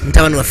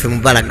 Mtabani waffe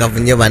mubalagavu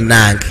nnyo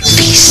bannange.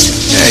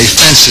 Yeah, he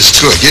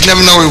fences good. You'd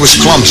never know he was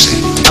clumsy.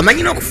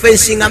 Amanyi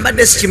n'okufensinga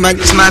mbadde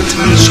sikimanyi.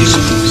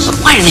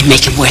 Why do they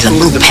make him wear the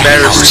blue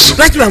pantyhose?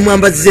 Lwaki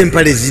bamwambazza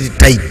empale eziri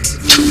tight?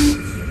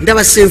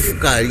 Ndaba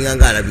seefuka alinga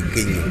ng'alabika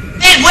ennyo.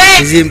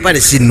 Ezo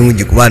empale si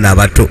nnungi ku baana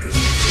abato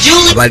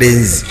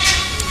abalenzi.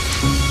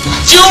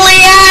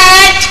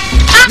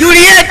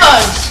 Juliet!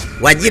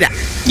 Wajira.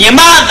 Your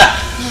mother.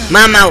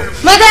 Mama.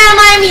 Madam,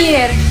 I'm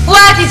here.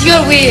 What is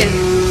your will?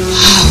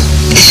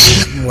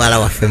 Mwala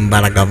waffe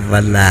mubalagavu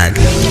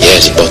bannange.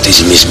 Yes, but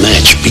it's a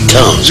mismatch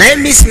because naye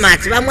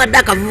mismatch bamwadde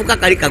akavubuka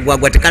kali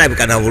kagwagwa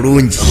tekalabika na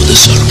bulungi. the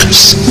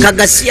circus.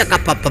 Kagasiya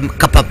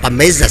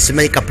kapapameza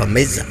simanyi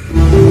kapameza.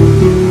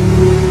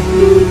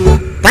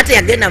 Pate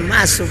yagenda mu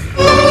maaso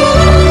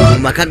mu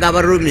maka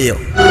g'aba Romeo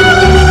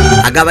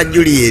agaba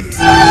Juliet.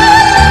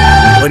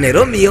 One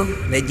Romeo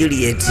ne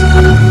Juliet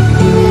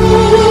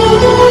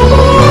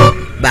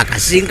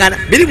bakasinkana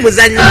biri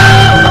muzanyo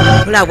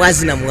ola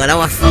bwazina muwala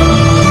waffe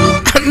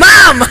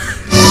mama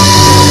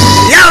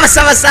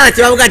yabasaba sala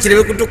kibabuga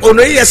kirebe kutuka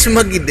ono ye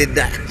yasumagidde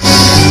ddala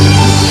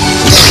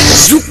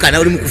zuka na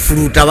oli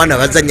mukufuluta abaana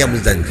bazanya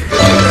muzanyo.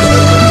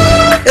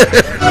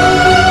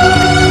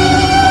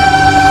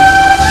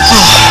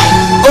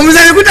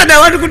 Omuzanyo kutadde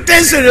abantu ku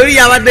tension oli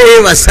yabadde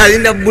yeebasa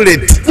alinda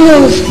bullet.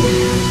 Move.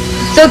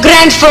 So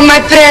grant for my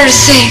prayer's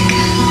sake.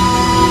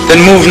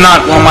 Then move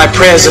not while my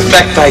prayers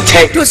effect I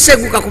take.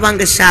 Toseguka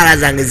kubanga esaala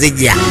zange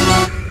zijja.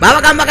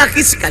 Babagamba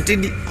kakisi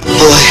katidi.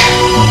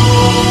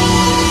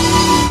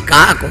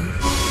 Kaako.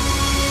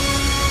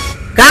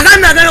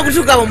 Kaakano agala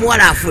okutuuka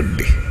omuwala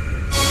afudde.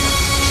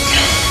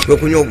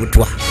 Okunywa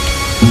obutwa.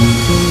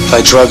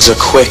 Thy drugs are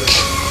quick.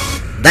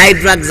 Thy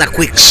drugs are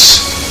quick.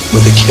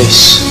 With a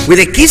kiss. With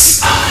a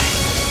kiss,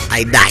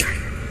 I die.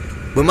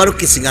 Bwe mala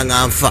okukisinga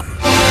nga nfa.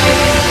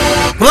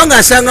 Kubanga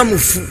asanga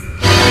mufu.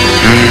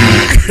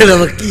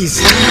 Laba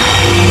kiss.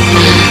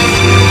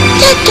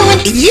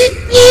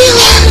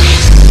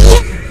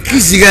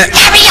 Kisiga.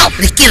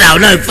 Lekera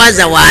ona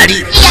faza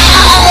wali.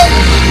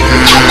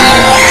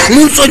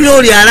 Munsonyo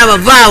oli alaba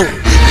vaawo.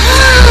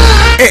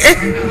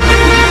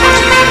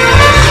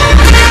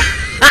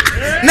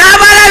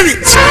 N'abalabi.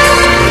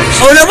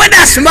 Ono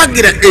bwedda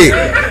asumagira.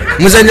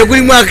 Muzanyo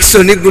gulimu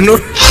akisoni guno.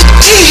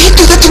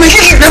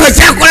 Naba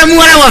kyakola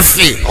muwala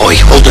waffe. Oi,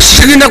 hold the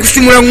Sigenda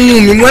kusimula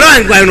ngumi muwala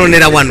wange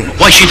gwayononera wano.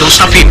 Why she don't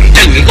stop him?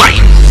 Tell me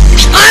why.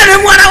 Ne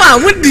muwala wa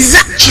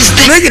muddiza.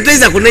 Naye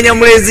tayinza kunenya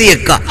mulenzi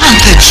yekka.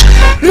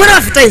 Muwala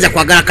waffe tayinza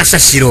kwagala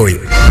kasasiro oyo.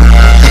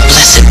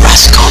 Blessed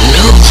Roscoe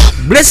knew.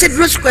 Blessed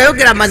Roscoe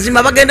ayogera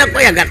mazima bagenda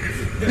kweyagala.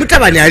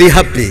 Mutabani ali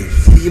happy.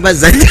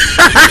 Bazanya.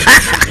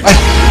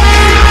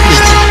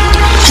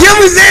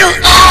 Yemuzeyo.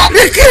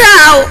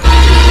 Lekerawo.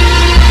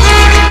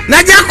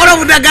 Najakola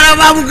budagala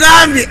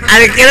babugambye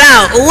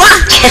alekerawo wa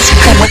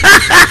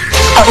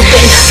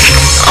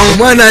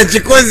omwana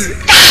akikoze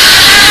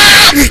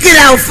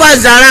lekerawo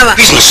faza alaba.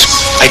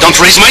 I don't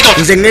raise my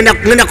daughter. Nze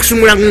ngenda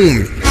kusumula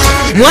ngumi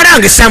muwala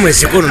wange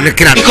samweseko ono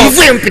lekera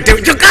nvuye mpite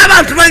kyokka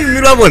abantu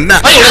banyumirwa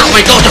bonna. I don't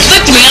my daughter.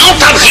 Let me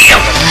out of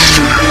here.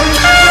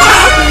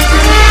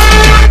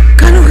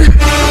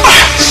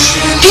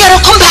 Piero,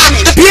 come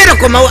back. Piero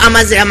komawo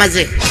amaze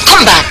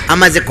Come back.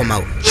 amaze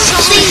komawo.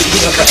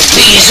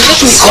 Please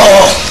let me go.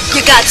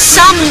 You got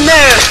some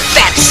nerve,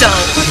 fatso.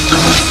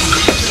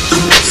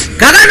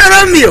 Kakano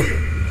Romeo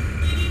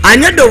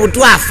anywedde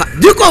obutwafa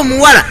diko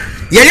omuwala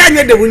yali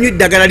anywedde bunywi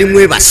ddagala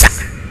limwebasa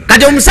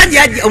kati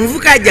omusajja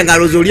omuvuka yajja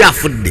ng'alowooza oli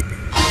afudde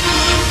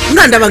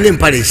nga ndaba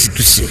ng'empale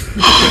esituse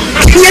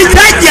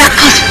yejajja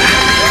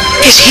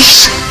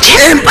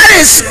empale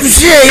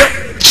esituse eyo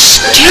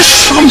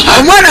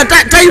omwana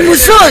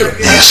tayimuse oyo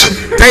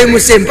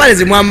tayimuse empale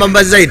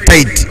zimwambambaza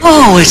etaiti.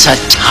 Oh, it's a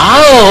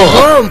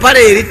towel.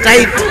 Mpale eri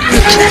taiti.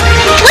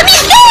 Let me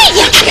see!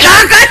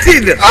 Kakati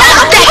no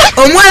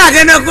omwana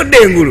agenda kudda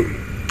engulu.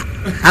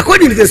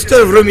 According to the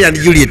story of Romeo and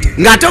Juliet,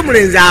 ng'ate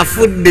omulenzi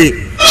afudde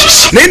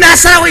naye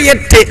n'asalawo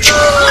yette.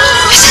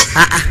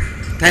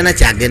 Talina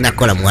kyagenda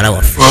kukola muwala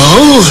waffe.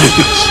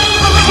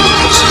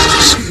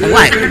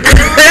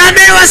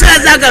 Yaddeyo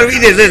wasalaza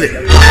akalubire zene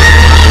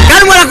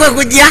kali muwala kwe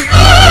kujja.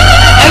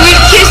 I will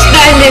kiss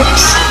thy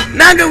lips.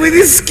 Nange with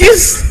this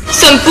kiss.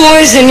 Some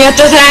poison yet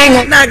to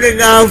hang. Nange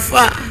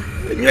ganfa.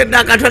 Nywedde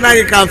akatwa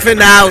nange kanfe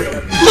naawe.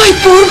 My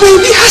poor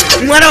baby has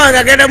to. Mwana wange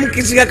agenda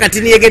mukisinga kati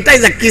niyege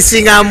tayinza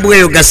kisinga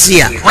mbweyo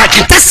Gasiya.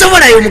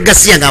 Tasobolayo mu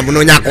Gasiya nga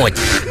munoonyako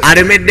ki.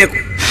 Alemeddeko.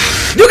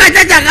 Juga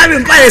kyakya agambye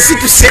empale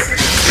esituse.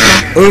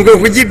 Olwo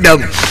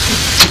kugiddamu.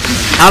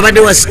 Abadde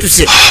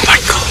wasituse.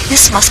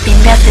 This must be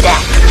method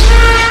acting.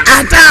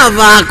 Ate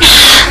avaako.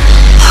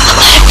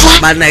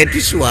 Banaye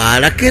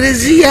tuswala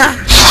Kereziya.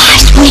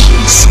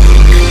 Wings.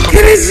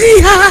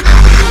 Kereziya.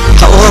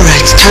 The aura,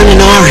 it's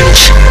turning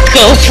orange.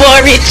 Go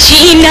for it,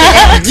 Gina.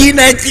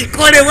 Gina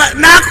kikolebwa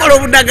n'akola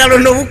obudagalo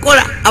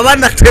n'obukola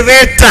abaana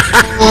tebeeta.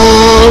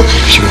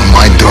 If she were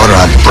my daughter,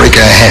 I'd break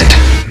her head.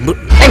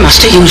 They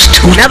must have used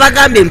two.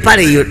 Nabagambye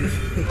empale eyo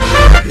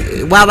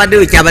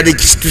bwabaddeyo kyabadde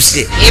kisituse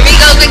Here he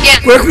goes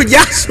again. kwe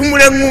kujja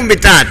asumula eŋŋumbi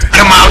taata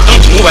Come out,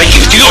 don't move, I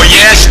give you. Oh,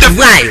 yes.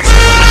 vaayo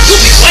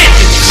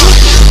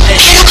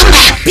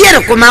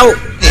Piero komawo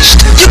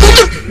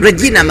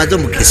Regina amaze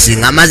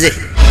omukisinga amaze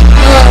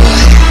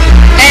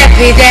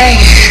Happy day.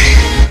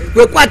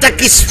 kwekwata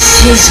kisu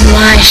She's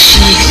my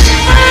sheep.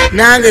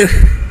 nange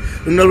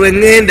luno lwe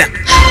ŋŋenda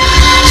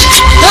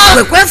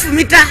kwe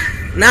kwefumita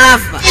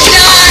n'afa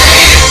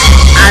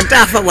ate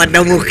afa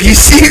wadda mu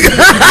kisinga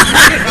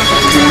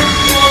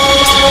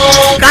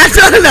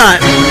katonda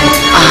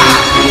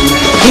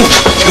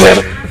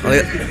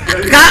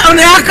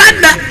ono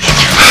yakadda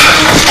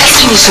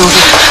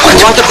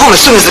We want the phone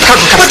as soon as the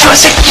curtain comes down.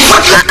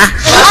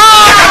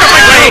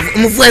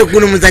 omuvuyo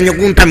guno muzanyo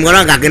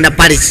guntamigala nga agenda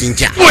Paris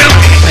nkya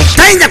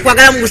tayinza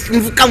kwagala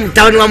muvuka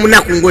mutabani wa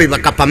munaku ngoyo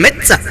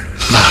bakapametsa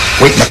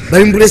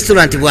bali mu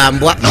restaurant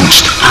bwambwa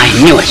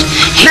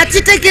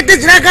nakitekedde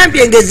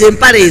ziragambye ngeze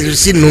empala ezo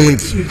si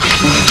nungi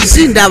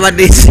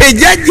sindabadde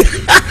sejajja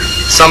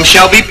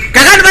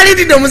kakati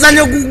balindidde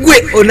omuzanyo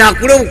gugwe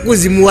onaakule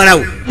obukuzi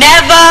muwalawo.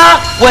 Never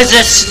was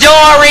a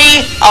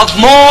story of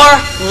more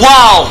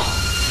woe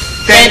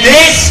than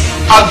this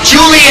of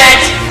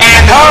Juliet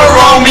and her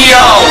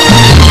Romeo.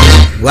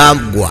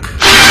 Wambwa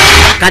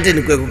kati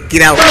nikwe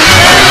kukirawo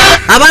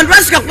abantu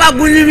basika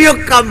kwagunyibyo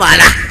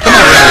kamala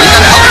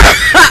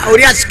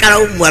oli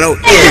asikalawo muwalawo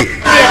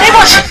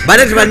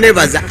bade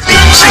tebanebaza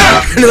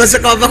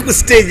nibasaka bava ku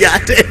stage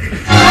ate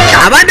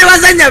abadde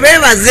bazanya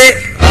bebaze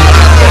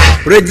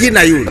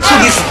Regina yuno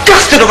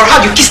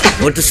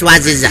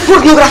otuswaziza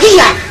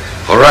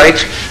All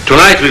right.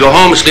 Tonight we go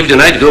home, sleep the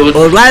night good.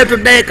 olwayo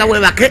tuddayo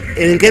kawebake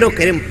enkero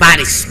kere mu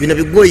Paris bino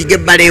bigoyige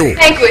balewo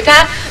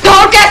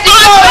Don't get me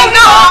going,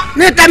 no!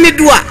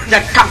 netamidwa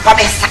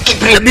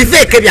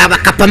bifeeke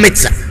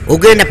byabakapametsa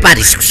ogenda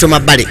Paris kusoma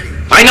bale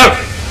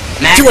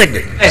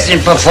kiwedde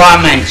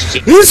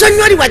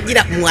munsonyi oli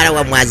wagira muwala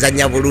wa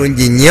mwazanya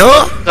bulungi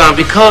nnyo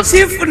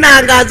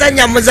sifunanga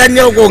azanya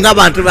muzanyo ogwo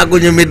ng'abantu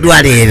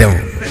bagunyumiddwa leero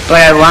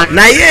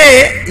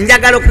naye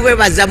njagala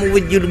okubebaza mu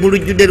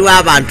lujjudde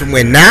lw'abantu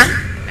mwenna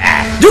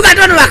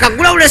jukatono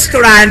bakagulawo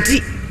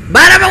restauranti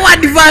balabawo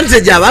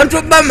advantage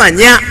abantu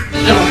bamanya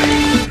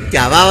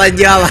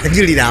kyabawajja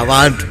abanjulira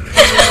abantu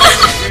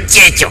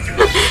kyekyo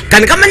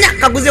kani kamanya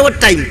kaguzewo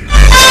time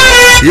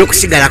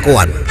ey'okusigalako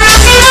wano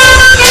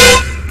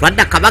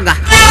twadda kabaga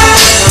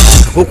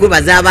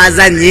akokwebaza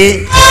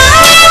abazanye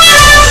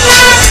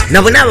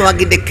nabo naabo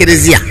bagidde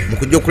Ekereziya mu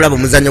kujja okulaba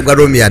omuzanyo gwa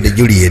Romeo and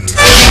Juliet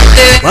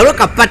waliwo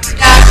kapati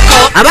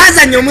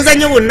abazanya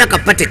omuzanyo bonna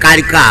kapati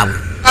kaali kaabwe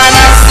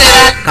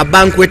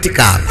kabankweti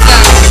kaabwe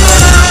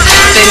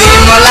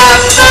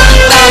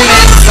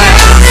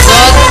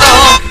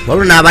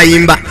waliwo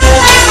n'abayimba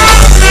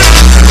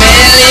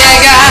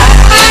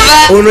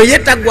ono ye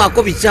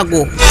tagwako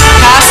bicago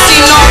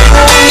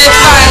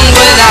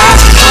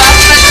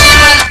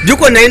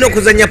juko nalina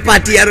okuzanya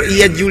paati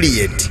ya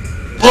Juliet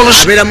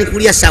abeera mu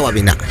kulya saawa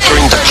 4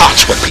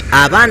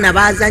 abaana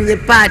bazanye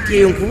paati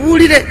eyo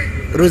nkubuulire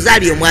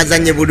Rosario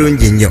mwazanye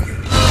bulungi nnyo.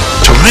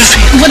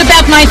 What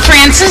about my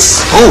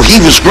Francis? Oh, he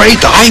was great.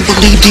 I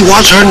believed he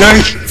was her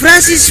nurse.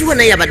 Francis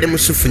wona yabadde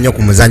musufu nnyo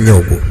ku muzannyo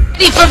ogwo.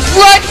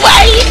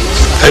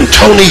 And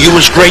Tony, you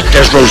was great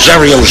as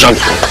Rosario's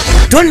uncle.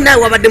 Tony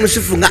nawe wabadde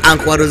musufu nga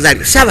uncle wa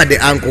Rosario. Saabadde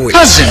uncle we.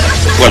 Cousin.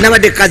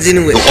 Nabadde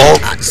cousin we.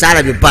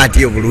 Saalabye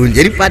paati yo bulungi.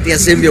 Eri paati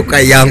yasembye oka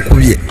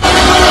yankubye.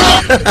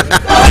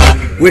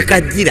 We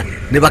kajira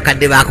ne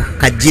bakadde baako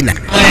kajina.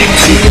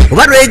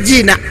 Oba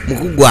Regina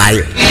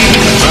mukugwayo.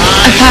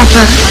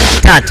 Papa.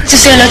 Tata. To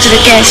say hello to the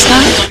guests,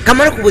 huh?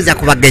 Kamala kubuuza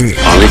ku bagenyi.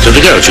 Only to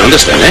the girls, you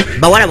understand, eh?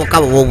 Bawala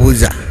bokka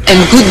b'obuuza.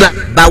 And goodbye.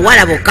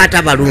 Bawala bokka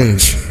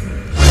atabalungi.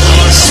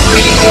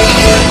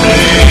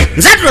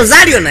 Nzati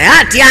Rosario naye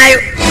atyayo.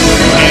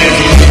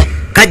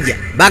 Kajja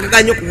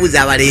bakakanya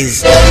okubuuza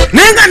abalenzi.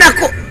 Naye nga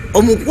nako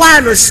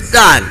omukwano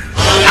Stan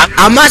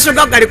amaaso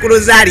gago gali ku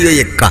Rosario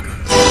yekka.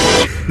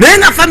 Naye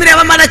nga famire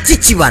abamala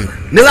kiki bano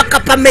ne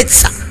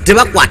bakapametsa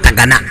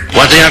tebakwatagana.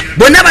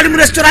 Bonna bali mu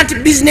restaurant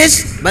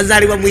business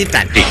bazaalibwa mu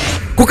Italy.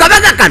 Ku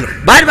kabaga kano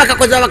baali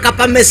bakakoza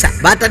bakapamesa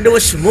bataddewo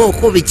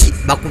smoke biki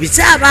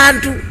bakubise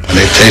abantu.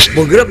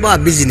 Bogero ba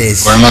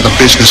business. We're not a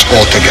business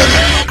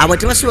altogether. Abo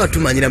tebasobola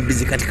tumanyira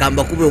business kati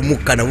kamba kube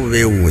omukka nabo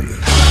beewuunye.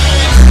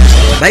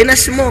 Balina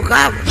smoke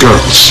abo.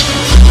 Girls.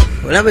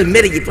 Olaba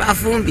emmere gye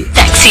twafumbye.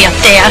 Sexy up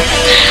there.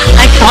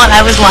 I thought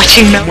I was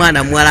watching them.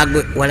 Mwana muwala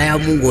gwe wala ya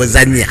Mungu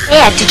ozanya.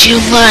 Where did you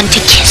learn to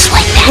kiss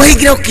like that?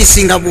 Wayigira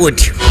okukisinga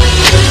bw'otyo.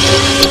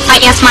 I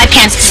asked my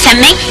parents to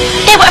send me.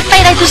 They were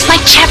afraid I'd lose my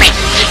cherry.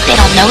 They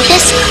don't know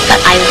this, but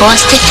I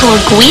lost it to a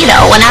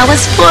Guido when I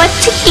was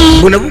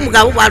 14. Buno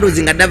bumugabo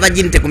bwaluzinga dda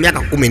virginity ku myaka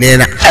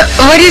 14.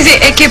 What is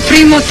it? A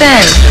Capri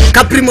Motel?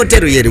 Capri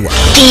Motel yeriwa.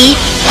 The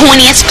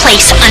horniest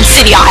place on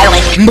City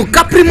Island. Mbu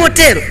Capri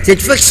Motel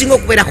kyekifo ekisinga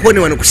okubeera hone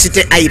wano ku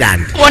City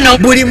Island.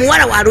 Buli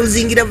muwala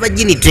waluzingira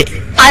virginity.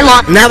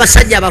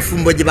 N'abasajja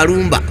abafumbo gye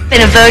balumba.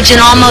 Been a virgin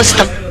almost.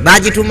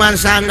 Bagituma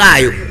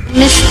nsangaayo.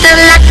 Mr.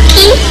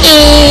 Lucky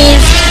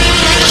is.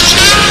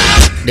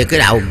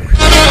 Lekera awo.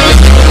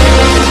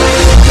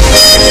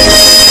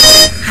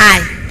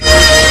 Hi.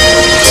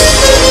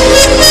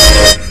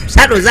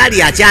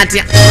 Zali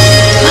akyatya.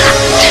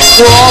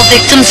 We're all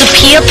victims of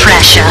peer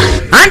pressure.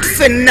 Anti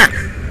fenna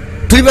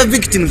tuli ba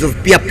victims of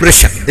peer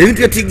pressure.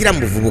 Ebintu byetuyigira mu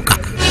buvubuka.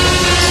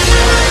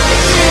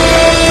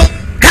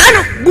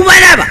 Kano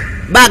gubalaba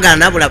bagala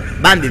nabula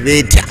bambi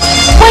beetya.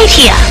 Wait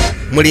here.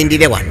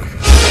 Mulindire wano.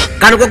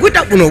 Kano kwe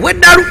kwita kuno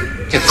bweddalu.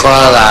 To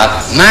call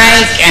up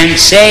Mike and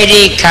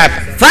Sadie Cap.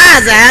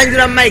 Faza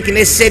yanjula Mike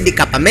ne Sadie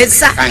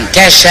Kapamesa.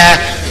 Contessa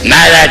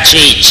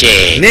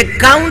Malachichi. Ne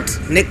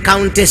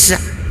Countessa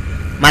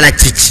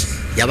Malachichi.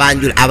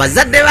 Yabanjula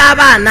abazadde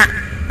b'abaana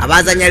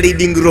abazanya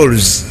leading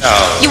roles.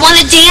 You want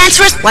to dance?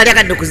 Wali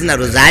akadde okuzina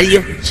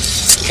Rosario.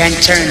 Can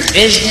turn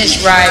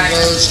business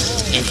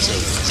rivals into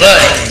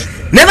good.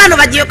 Ne bano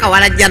bagiyo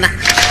kawalajjana.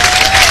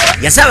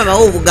 Yasaba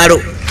bawo obugalo.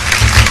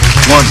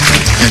 1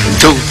 and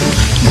 2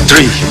 and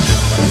 3.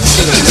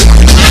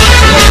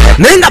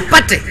 Nenga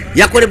pate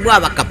yakolebwa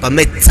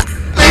abakapametsa.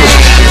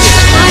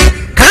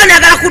 Kana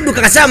agala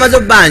kudduka kasaba mazo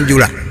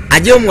banjula.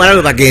 Aje omuwala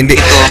we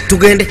bagende.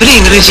 Tugende.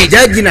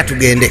 Jajina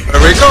tugende.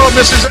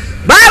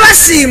 Baba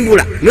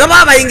simbula. Nibo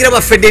baba bayingira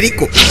ba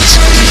Federico.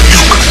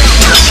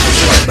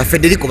 Ba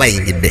Federico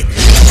bayingidde.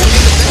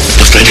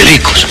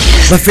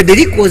 Ba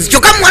Federicos.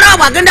 Choka muwala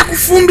we agenda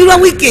kufumbirwa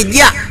wiki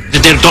ejja.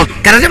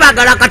 Kana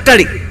bagala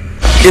akatale.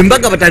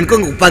 Embaga batandika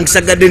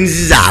okupangisa gardens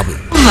zaabwe.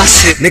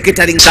 Ne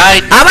catering.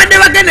 Abadde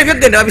bagenda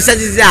byogenda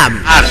babisazizaamu.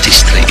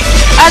 Artistry.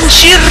 And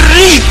she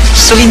reads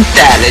so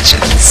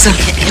intelligence.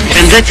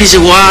 And that is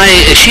why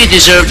she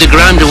deserved the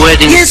grand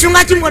wedding.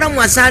 Yensonga ki muwala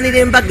mwasaanira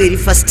embaga eri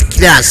first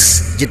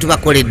class gye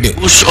tubakoledde.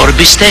 Or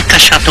bistec à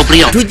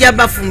Chateaubriand. Tujja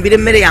bafumbira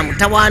emmere ya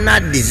mutawaana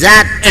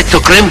dessert. Et au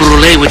crème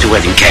brûlée with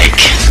wedding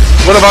cake.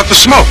 What about the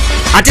smoke?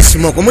 Ate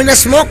smoke. Mulina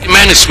smoke?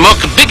 Man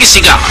smoke a big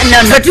cigar.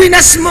 No.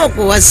 Tulina smoke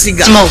wa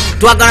siga.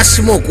 Twagala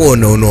smoke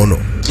no.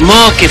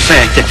 Smoke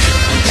effect.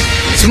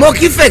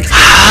 Smoke effect.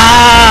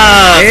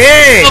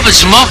 Hey. Of a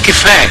smoke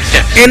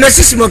effect. No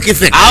si smoke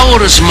effect.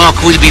 Our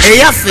smoke will be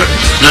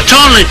not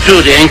only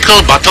to the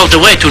ankle but all the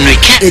way to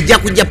kneecap. Ejja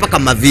kujja paka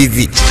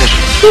mavivi.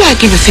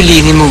 Like in the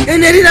Fellini movie.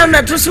 Erina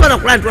na tusiwana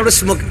kula ntwalo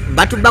smoke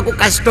batubako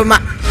customer.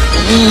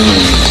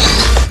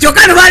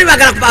 Chokano bali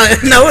bagala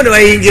naone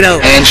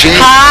bayingirawo.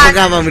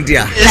 Mugamba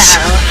mutya.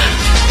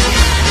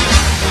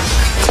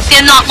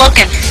 They're not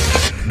looking.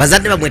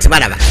 Bazadde bamwe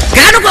tebalaba.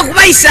 Gano kwa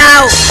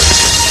kubayisaawo.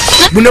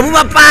 Buno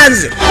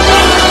bubapanze.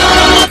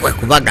 Kwe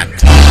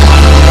kubagatta.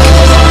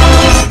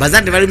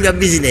 Bazadde bali mu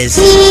business.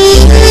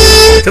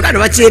 Chokano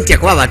bakyetya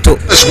kuba bato.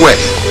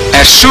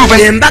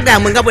 Embaga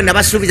yamwe nga bwe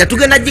nabasuubiza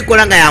tugenda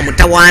gikola nga ya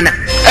mutawaana.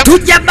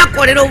 Tujja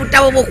bakolera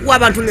obutabo bw'okuwa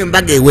abantu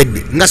ng'embaga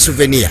ewedde nga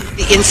souvenir.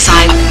 The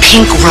inside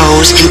pink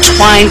rose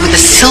entwined with a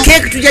silk.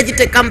 Cake tujja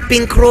giteeka mu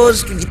pink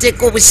rose,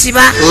 tugiteeka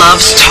obusiba.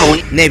 Loves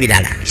Tony.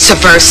 N'ebirala. Vice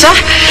versa.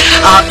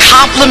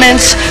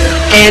 Compliments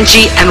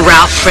Angie and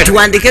Ralph Fritter.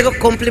 Tuwandikeko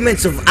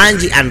compliments of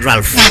Angie and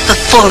Ralph. The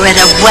forehead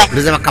of wet.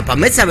 Ndoza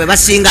bakapametsa be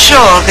basinga.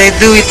 Sure, they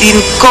do it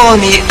in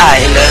Coney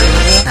Island.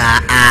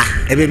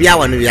 Ebyo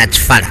byawano bya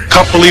kifala.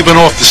 Couple even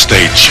off the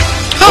stage.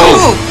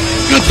 Oh,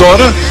 your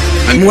daughter?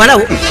 Muwala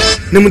wo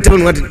ne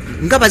mutabani wati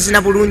nga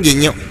bazina bulungi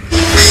ennyo.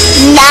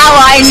 Now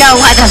I know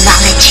why the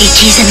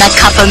Malachichis and the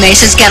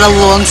Kapamesas get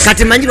along.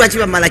 Kati manyi lwaki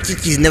ba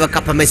Malachichis ne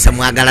bakapamesa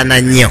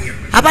mwagalana nnyo.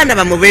 Abaana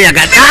bamwe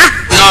beeyagala.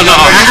 No.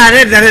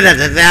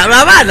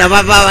 Abaana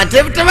baba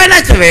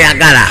tebalina kye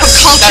beeyagala.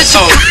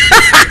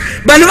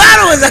 Bano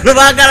balowooza no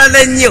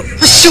baagalana nnyo.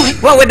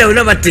 Wawedda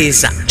wonna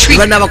bateesa.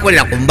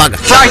 Banaabakolera ku mbaga.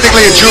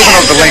 Practically a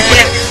juvenile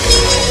delinquent.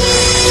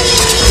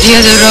 The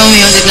other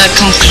Romeo did not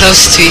come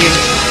close to you.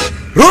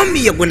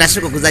 Romeo gwe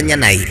nasooka okuzannya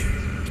naye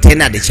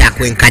tenadde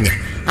kyakwenkanya.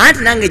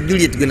 Anti nange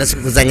Juliet gwe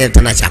nasooka okuzannya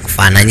tena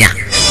kyakufaananya.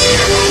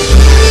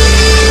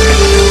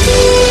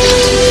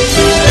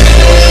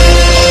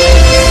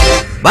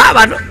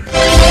 Baabano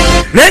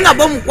naye nga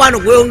b'omukwano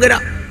gweyongera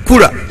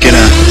kula.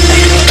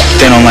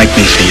 They don't like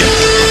me for you.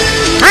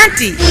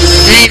 Anti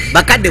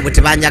bakadde bwe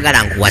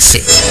tebanjagala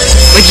nkuwase.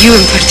 But you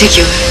in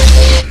particular.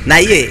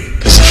 Naye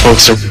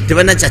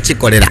tebalina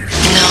kyakikolera.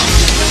 No.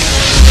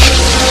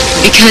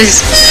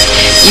 Because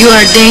you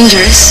are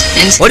dangerous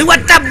and oli wa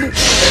tabu.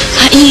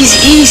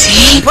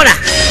 Easy. Mpola.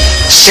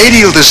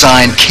 Sadie will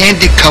design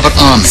candy-covered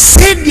almonds.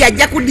 Sadie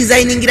ajja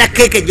kudesigningira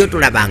keeke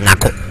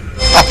gy'otulabangako.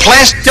 A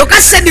plastic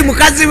kyokka Sadie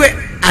mukazi we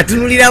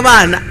atunulira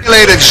baana.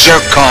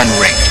 zircon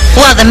ring.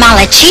 Well, the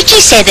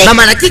Malachichis say they...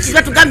 Malachichis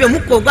batugambye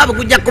omukka ogwabwe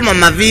gujja kukoma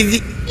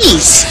mavivi.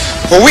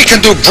 Well, we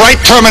can do bright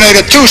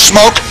Terminator 2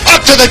 smoke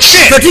up to the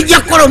chin. Fe tujja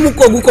kukola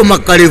omukka ogukoma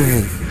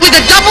kalevu. With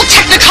a double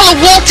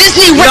Technicolor Walt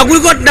Disney. Nga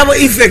guliko double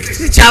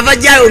effect. Kyava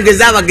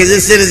gyayongeza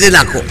abagezesereze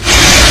nako.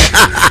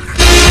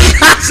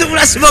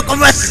 Asobola smoke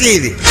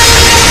machine.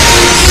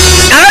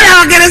 Abali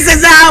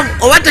abageresezaamu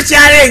oba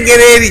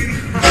tokyalengera eri.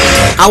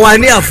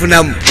 Awani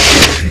afunamu.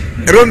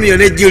 Romeo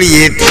ne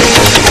Juliet.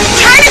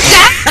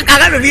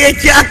 Kakano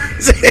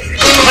byekyanze.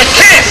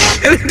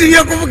 Ebintu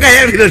by'okuvuga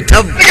bino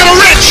tabu.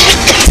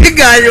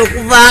 Tiganye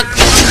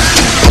okuvaako.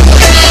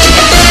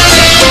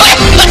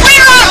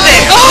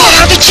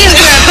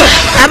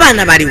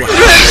 Abaana baliwa.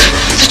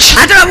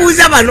 ate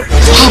babuuza bano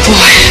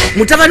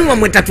mutabani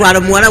wamwe tatwala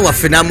muwala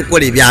waffe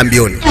n'amukola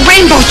ebyambyoni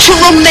Rainbow, too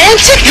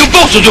romantic. You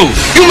both do.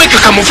 You make a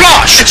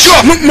camouflage.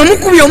 Sure.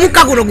 mwemukubye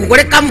omukka guno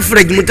gukole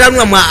camouflage mutabani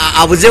wamwe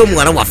abuzeewo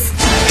muwala waffe.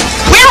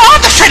 Where are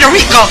the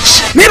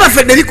Federicos? naye ba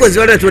Federicos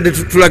bana tubadde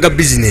tulaga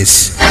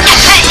business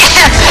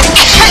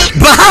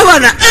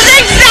bahabana.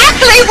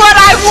 Exactly what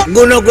I want.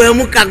 Guno gwe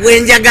mukka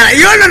gwenjagala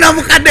yono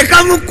namukadde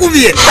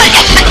kamukubye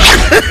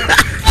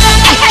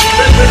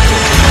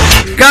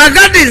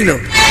kakati nno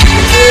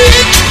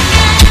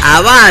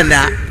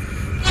abaana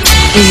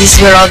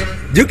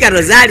jukya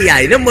Rosalia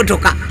alina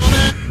emmotoka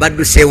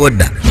badduseewo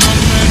dda.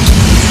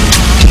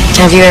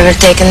 Have you ever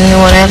taken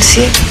anyone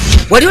else here?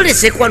 wali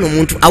oleseeko wano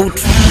omuntu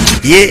out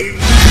ye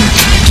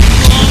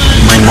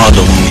My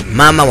mother.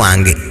 maama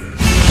wange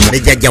ne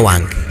jjajja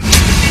wange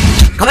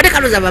kabadde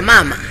kaloza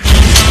bamaama.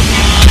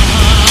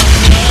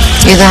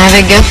 You don't have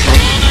a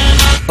girlfriend?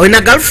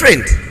 olina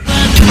girlfriend?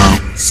 No.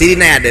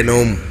 sirina yadde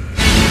n'omu.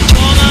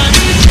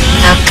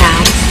 How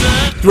come?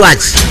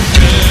 lwaki?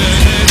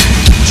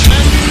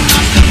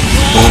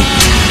 Well,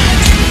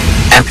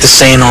 after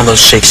saying all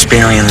those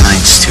Shakespearean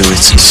lines too,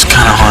 it's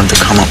kind of hard to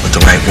come up with the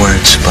right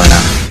words, but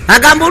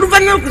agamba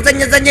oluvannyuma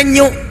okuzanyazanya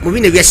nnyo mu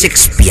bino ebya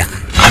Shakespeare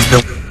I've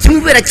been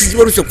kimubeera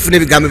kizibu oluusi okufuna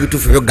ebigambo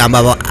ebituufu ebyokugamba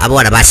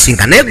abawala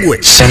basinka naye gwe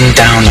sent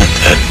down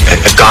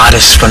a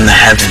goddess from the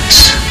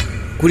heavens.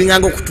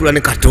 kulinganga okutula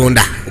ne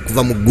Katonda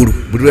okuva mu ggulu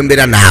buli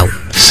lwembeera naawe.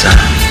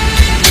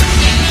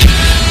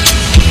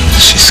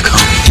 She's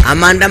come.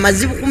 amanda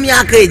mazibu ku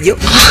myaka egyo.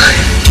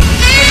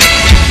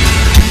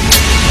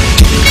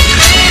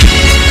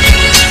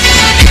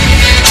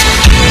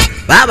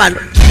 baabano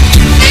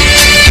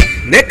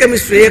ne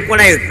kemisitule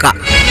yeekola yekka.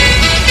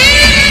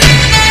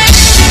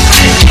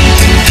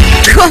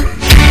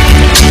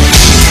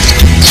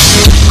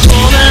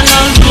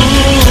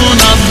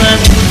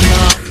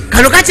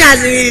 kano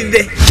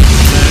kakyazibiridde.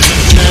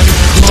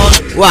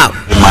 Wow.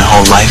 My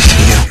whole life to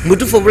you.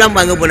 mutuufu obulamu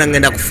bwange bwona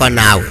ngenda kufa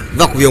naawe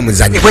va ku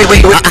by'omuzannyo.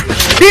 Wait.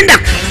 linda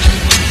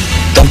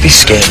Don't be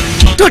scared.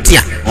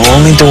 totya.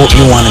 Only do what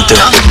you want to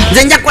do.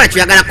 nze nja kukola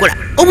kyoyagala kukola.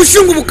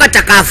 obusungu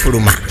bukatta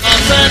kaafuluma.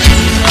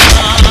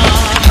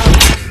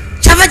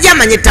 kyava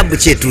gyamanya ettabu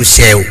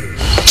kyetuuseewo.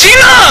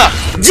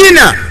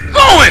 Gina!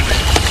 Going!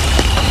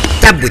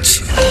 Tabu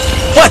ki?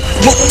 What?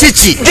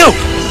 Kiki? Do.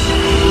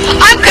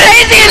 I'm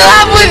crazy in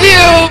love with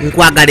you!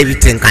 nkwagala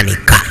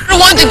ebitenkanika. I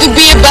wanted to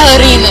be a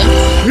ballerina.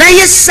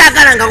 naye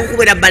saagala nga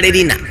kukubera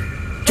balerina.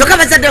 kyokka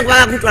bazadde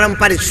bakubaga kutwala mu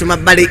pale kusoma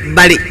bale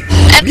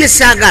bye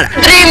saagala.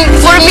 Dream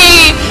for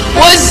me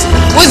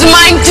was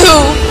mine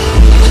too.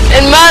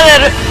 And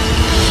mother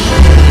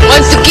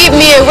wants to keep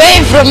me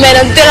away from it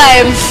until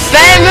I am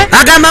famous.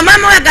 agamba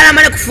maama oyagala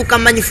amale kufuuka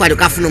mumanyifu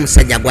alyoka afuna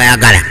omusajja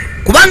gwayagala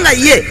kubanga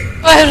ye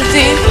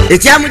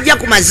ekyamujja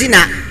ku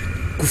mazina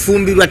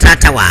kufumbirwa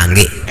taata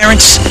wange.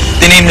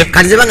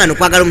 kati ze banga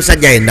nokwagala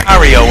omusajja yenna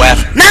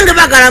nange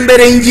bagala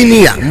mbeera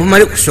enjiniya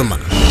mumale kusoma.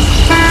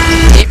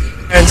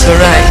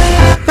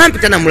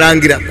 pampita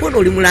namulangira kwona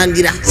oli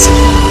mulangira.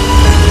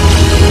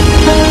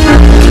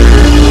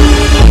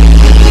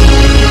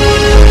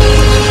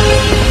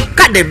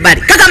 kadde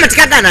ebbali kagamba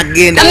tikagana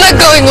genda.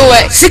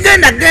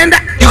 sigenda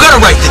genda.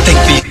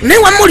 naye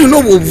wamma olina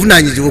obwo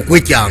obuvunanyizibwa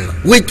okwekyanga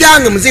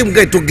wekyanga muzeyi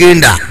mugaye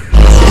togenda.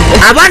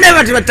 abaana be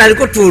bati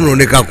bataliko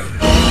twononekako.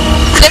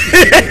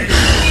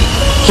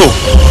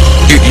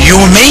 You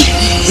and me?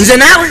 nze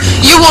naawe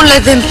You won't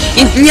let them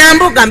in.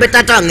 nyamba ogambe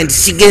taata wange nti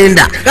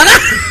sigenda.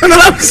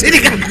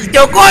 nobakusirika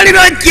kyokka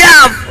olina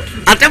okyafu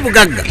ate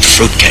bugagga.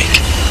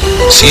 Fruitcake.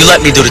 So you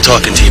let me do the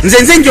talking to you.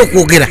 nze nja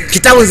okwogera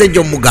kitawo nze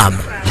nja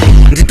omugamba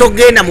nti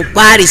togenda mu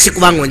Paris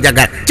kubanga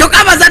onjagala. kyokka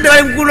abazadde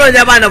bali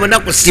mukunoonya abaana bonna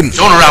ku simu.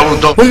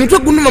 omutwe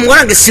gunuma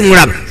muwalange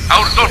simulaba.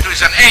 Our daughter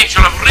is an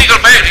angel of regal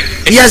bearing.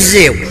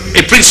 yazzeewo.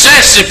 A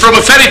princess from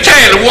a fairy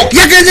tale.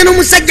 yagenze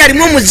n'omusajja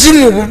alimu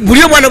omuzimu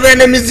buli obwana beera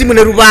n'emizimu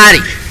ne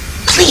lubaali.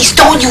 Please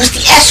don't use the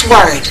S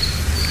word.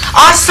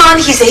 Our son,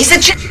 he's a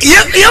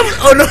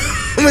ono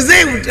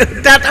omuzeeyi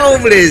taata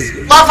w'omulenzi.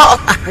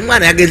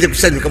 omwana yagenze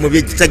kusanyuka mu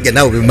byekisajja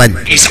naawe bimanyi.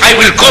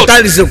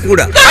 tandise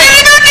okula.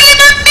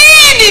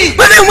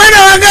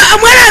 omwana wange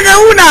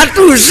wuno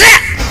atuuse.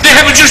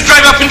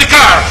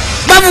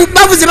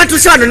 bavuze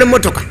batuuse wano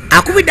n'emmotoka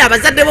akubidde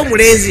abazadde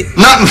b'omulenzi.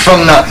 Nothing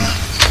from nothing.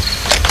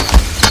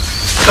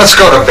 Let's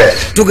go to bed.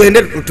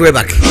 tugende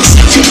twebake.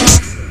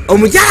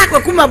 omukyala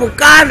kwekuma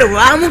bukando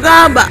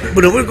bwamugamba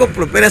buno buliko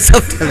propera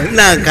safutana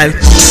nankali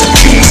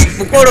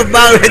mukolo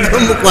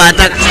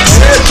bawemukwata.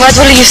 What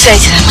will you say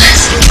to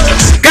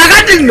them?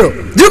 kakati nno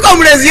juka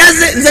omulenzi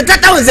yaze nze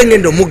tatawe nze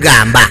ngenda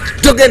omugamba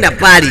togenda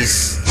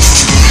Paris.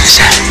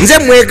 nze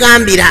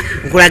mwegambira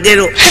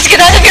nkulagero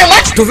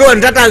tuve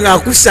wano tata nga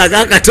akusse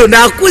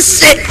agakatonda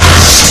akusse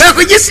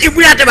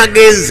ekugisiibula ate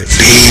bagenze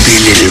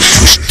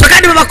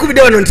kakati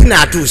babakubidde wano nti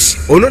naatuuse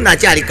ono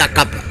nakyali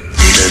kakapa.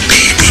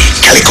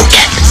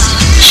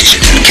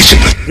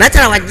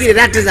 nakyala wajjire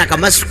era ateza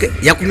akamasuke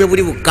yakumye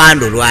buli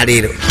bukando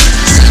olwaleero.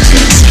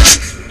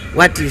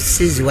 what you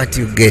see is what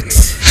you get.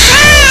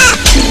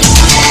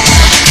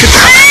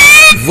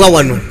 vwa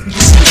wano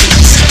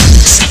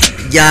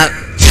bajja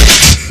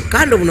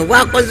kando buno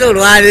bwakoze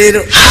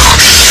olwaleero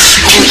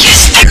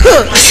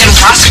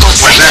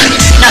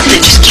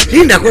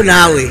lindako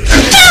naawe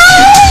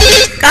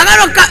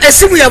kakano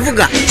esimu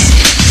yavuga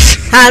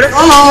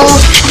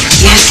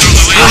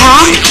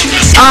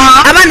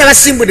abaana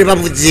basimbudde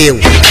bavuzeewo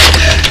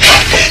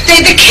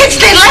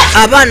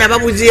abaana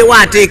babuzeewo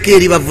ateeka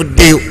eri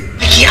bavuddeyo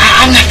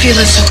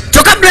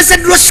kyokka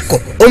blessed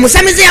rosco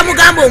omusamize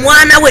yamugamba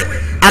omwana we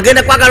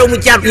agenda kwagala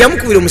omukyalo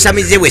yamukubira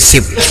omusamize we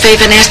essimu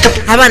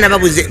abaana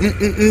babuze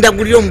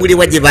ndagulira omubuli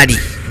wa gye bali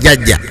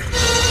jajja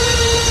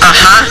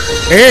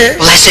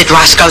Blessed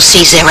Roscoe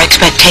sees their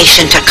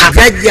expectation to come.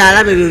 Jajja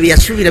alaba ebyo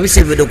byasuubira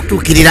bisemedde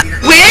okutuukirira.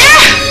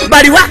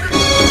 Baliwa?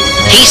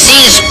 He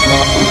sees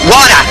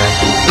water.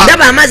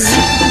 Ndaba amazzi.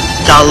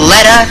 The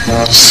letter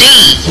C.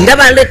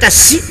 Ndaba letter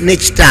C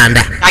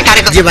n'ekitanda.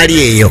 Gye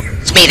bali eyo.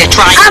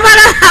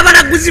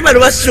 Abalaguzi bano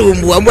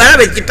basumbuwa mbwe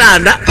alaba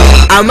ekitanda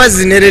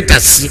amazzi ne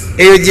letter C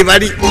eyo gye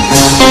bali.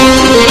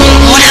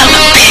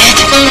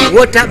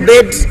 Water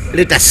bed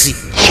letter C.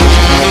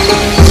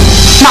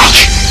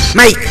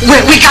 Mike,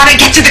 we gotta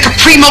get to the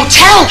Capri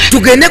Motel.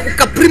 Tugende ku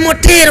Capri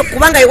Motel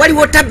kubanga wali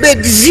water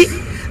beds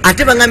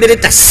ate bangambe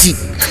letter C.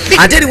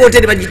 Ate eri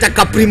hotel bagita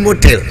Capri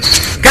Motel.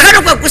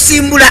 Kakano kwa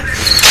kusimbula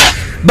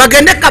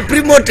bagende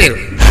Capri Motel.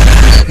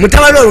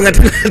 Mutabalo olwo nga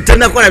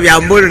tanakola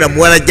byambono na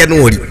muwala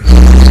Januari.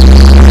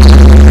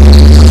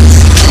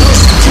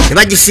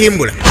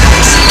 Nebagisimbula.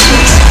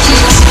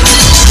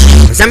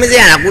 Musamize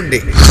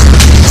yalagudde.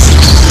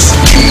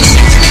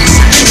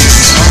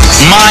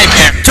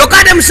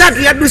 Chokade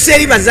musatu yadduse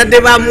eri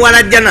bazadde ba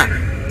muwala Jana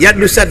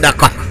yaddusa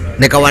Daka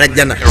ne kawala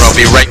Jana.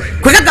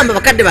 Kwegagamba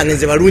bakadde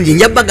bangenze balungi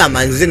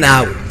njabagamba nze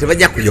naawe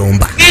tebajja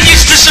kuyomba.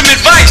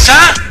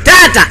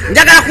 Tata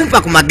njagala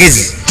kumpa ku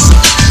magezi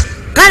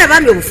kale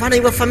bambi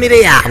obufaananyi bwa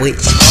famire yaabwe.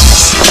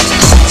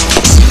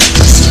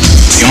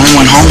 The only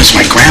one home is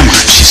my grandma.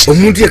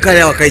 Omuntu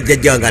yekale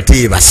wakajjajja nga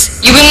teebase.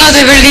 You will not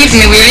ever leave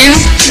me, will you?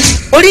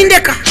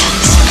 Olindeka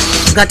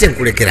ngate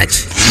nkulekera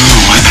ki? No,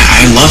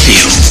 I love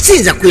you.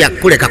 Sinza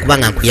kuleka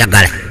kubanga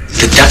nkuyagala.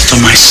 The depth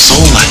of my soul,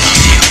 I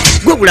love you.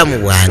 Gwe bulamu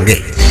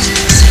bwange.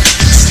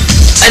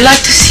 I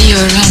like to see you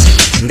around.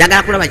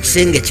 Ndagala kulaba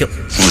kisenge kyo.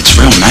 Well, it's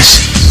real messy.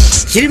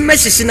 Kiri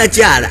messy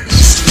sinakyala.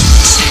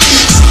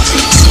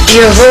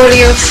 You're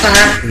holy of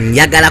fire.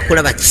 Njagala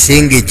kulaba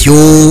kisenge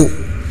kyo.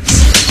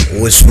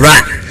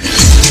 Osura.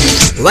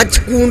 Oba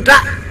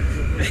kikunta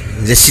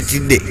nze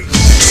sitidde.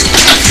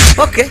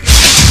 Okay.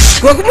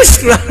 Kwa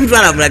kumusitula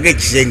mtwala mulage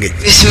ekisenge.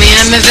 With me,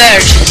 I'm a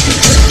virgin.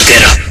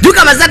 Get up.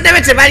 Duka bazadde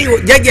be tebaliwo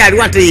jjajja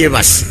aliwo ate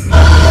yeebase.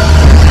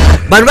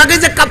 Bano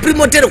bagenze Capri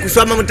Motel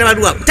kuswama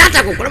mutabani waabwe.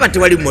 Taata kokulaba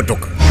tewali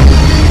mmotoka.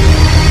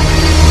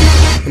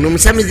 Ono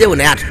musamizeewo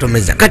naye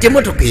atutomeza. Kati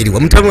emmotoka eriwa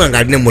mutabani wange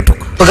alina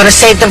emmotoka. We're gonna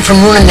save them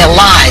from ruining their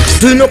lives.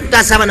 Tulina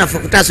okutaasa abaana ffe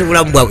okutaasa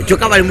obulamu bwabwe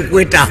kyokka bali mu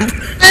kwetambula.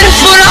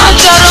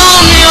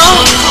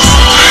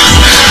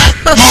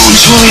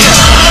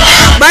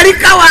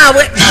 Balika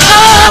waabwe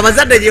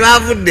abazadde gye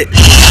baavudde.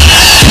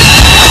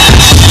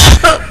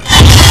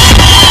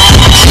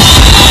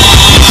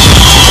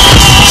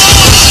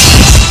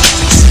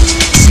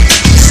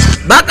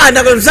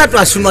 Bakanda bwe musatu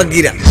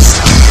asumagira.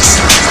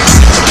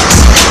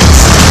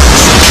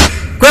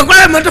 Kwe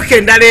kulaba emmotoka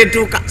endala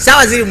etuuka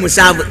saawa ziri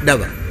 7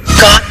 ddaba.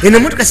 Eno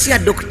emmotoka si ya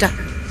dokita.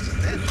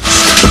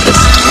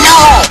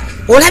 No.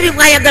 Olabye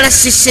bw'ayagala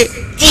sise.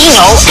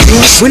 Dino.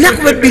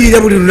 Bunaku bebbirira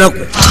buli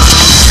lunaku.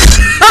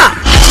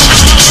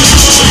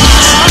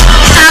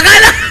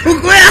 Agala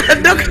kukwera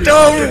dokita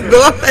omu gwe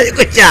wafali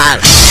ku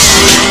kyalo.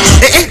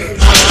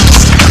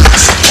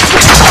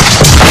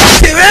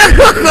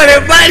 Tebakokole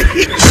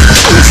bali.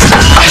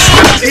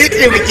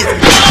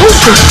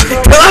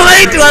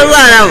 Tewamanyi tiwaliwo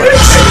alaba.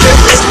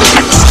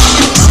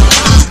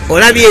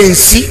 Olabye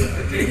ensi.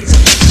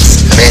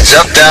 Means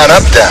up, down,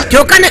 up, down.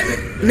 Kyokka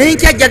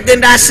n'enkya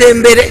genda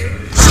asembere.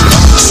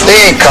 They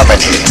ain't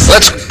coming here.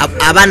 Let's.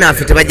 Abaana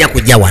baffe tebajja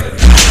kujja wano.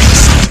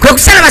 Kwe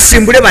kusala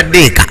basimbule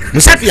baddeeka.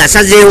 Musatu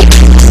yasazeewo.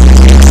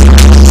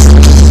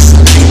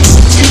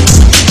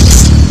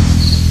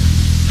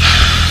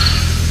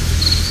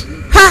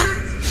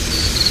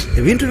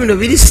 Ebintu bino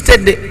biri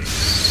stede.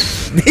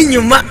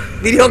 Binyuma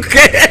biri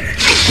okay.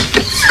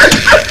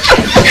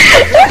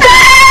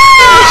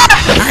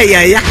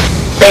 Ayaya.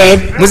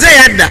 Mzee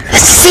yadda.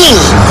 C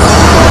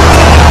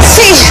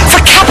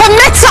for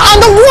Capametza on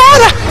the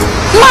water.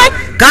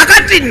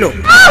 Kakati nno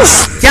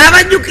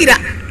kyabajjukira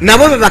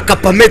nabo be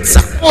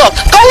bakapametsa.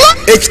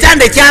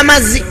 Ekitanda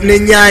eky'amazzi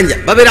n'ennyanja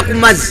babeera ku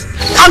mazzi.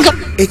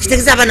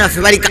 Ekitegeeza abaana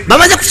baffe balika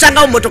bamaze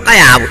kusangawo mmotoka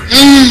yaabwe.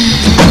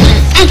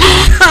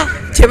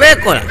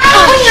 Kyebeekola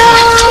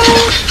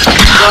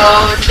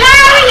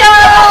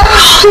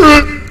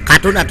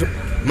katonda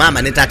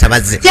maama ne taata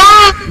bazze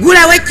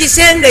gulawo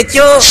ekisenge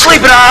kyo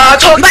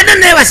mbadde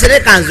naye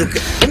basereka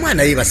nzuke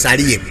omwana yeebase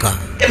ali yekka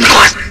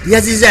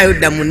yazizaayo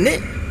dda munne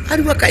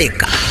ali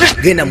wakaeka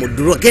genda mu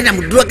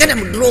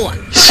drawer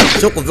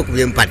sokuve ku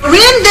byempale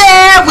in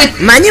there with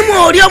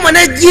manyimu oli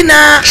omwana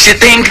Gina. You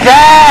think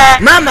that?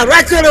 Mama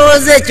lwaki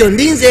olowooza ekyo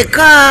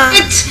ndinzeka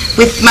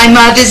with my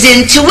mother's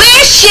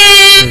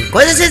intuition.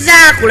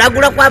 Kozeseza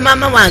kulagula kwa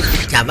mama wange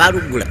kyava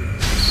alugula.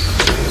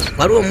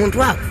 Waliwo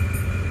omuntu ako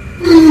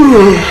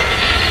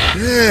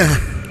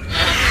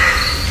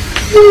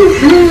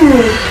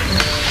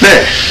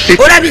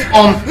olabye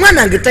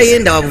mwana wange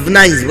tayenda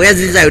wabuvunanyizibwa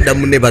yazizaayo dda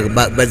munne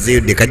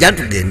bazzeeyo ddeka jja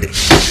tugende.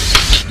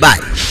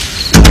 Bye.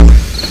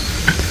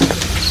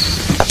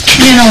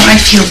 You know, I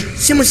feel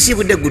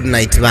simusibudde good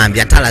night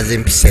bambi atalaze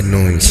empisa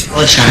ennungi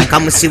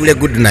kamusibule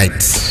good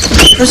night.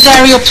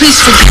 Rosario,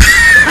 please forgive.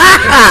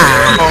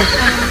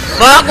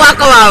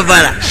 Bawakwako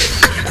bavala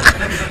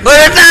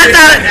oyo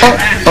taata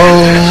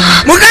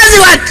mukazi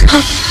wati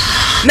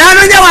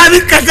nanonya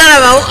wabikka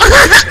talabawo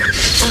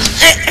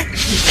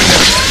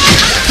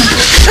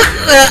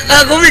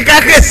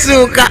akubikako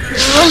essuuka.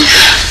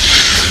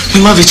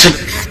 We love each other.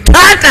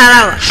 Taata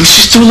alaba We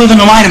should still live in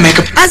a lie to make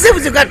up. ase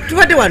buziga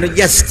tubadde wano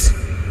just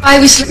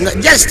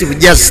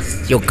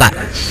yokka.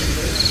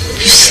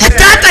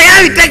 Taata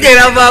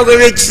yabitegeera bwangu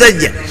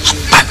byekisajja.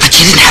 But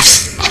you didn't have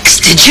sex,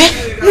 did you?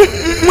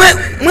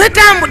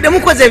 Mwetambudde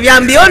mukoze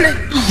ebyambyone.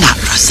 Not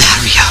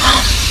Rosario.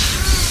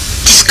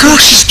 This girl,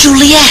 she's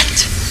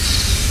Juliet.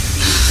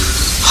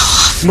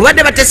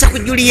 Mubadde bateesa ku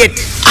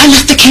Juliet. I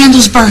left the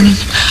candles burning.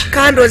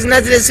 Candles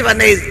nazirese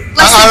banaizi.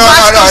 No.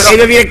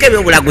 Ebyo bireke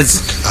ebyobulaguzi.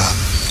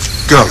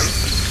 Girlie,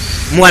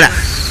 Muwala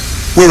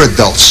we're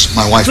adults,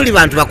 my wife. tuli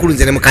bantu bakulu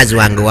nze ne mukazi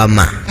wange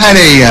wamma. Had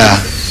a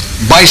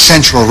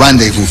bicentennial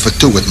rendezvous for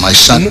two with my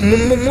son.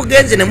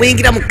 Mugenze ne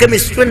muyingira mu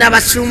chemistry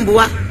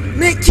n'abasumbuwa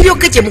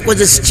nekiryoke kye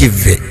mukoze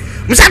sikive.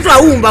 Musatu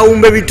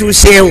awumba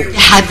ebituuseewo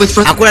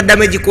akola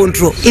damage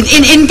control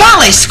In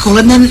ballet school,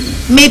 and then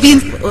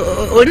maybe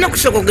olina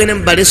kusooka ogende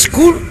mu ballet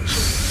school.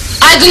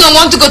 I do not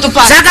want to go to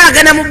Paris. Saagala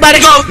agenda mu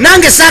ballet.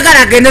 Nange saagala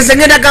agende nze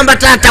ngenda gamba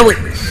taata we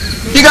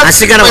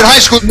asigala in high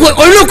school.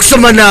 olina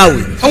okusoma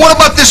naawe. And what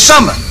about this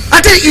summer?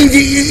 Ate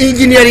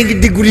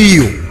engineering degree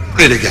yo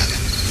Put it together.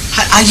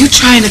 are you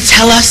trying to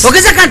tell us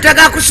ogeza kantu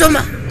aga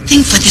kusoma.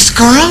 thing for this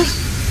girl?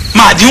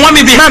 Ma, do you want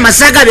me to be? Mama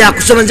saagala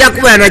byakusoma nja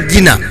kubeera na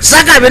Gina.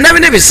 Saagala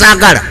byonna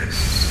byesaagala.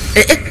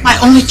 My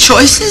only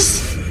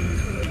choices?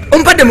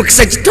 Ompadde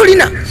mukisa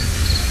kitolina.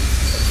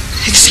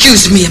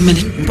 Excuse me a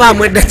minute.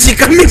 Mpaamu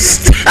eddakiika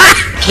minisita.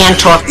 Can't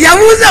talk.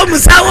 Yabuuza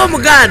omusawo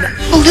omuganda.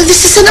 Oh, no,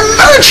 this is an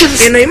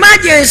emergency. Eno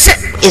emergency.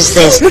 Is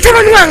this?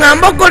 Mutabani wange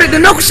amboggolede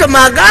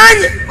n'okusoma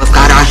agaanye. We've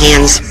got our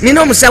hands.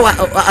 Nina omusawo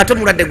ate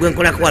omulwadde gwe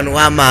nkolako wano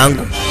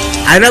w'amangu.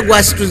 Alina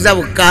gwasituza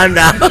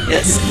bukanda.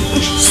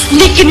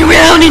 Sneaking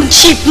around in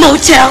cheap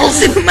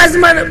motels and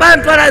mazima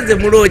bantwala nze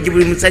muloogi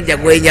buli musajja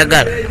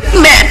gwenyagala.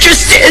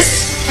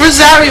 mattresses.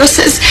 Rosario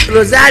says,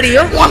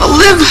 Rosario want to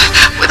live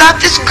without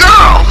this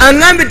girl.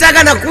 aŋŋambye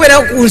tagana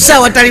kubeerawo ku nsi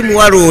awatali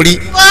muwala oli.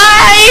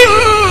 Why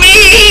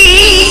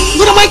me?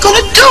 What am I going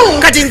to do?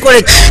 Kati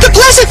nkole ki? The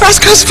blessed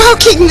Roscoe's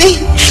poking me.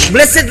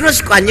 Blessed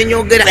Roscoe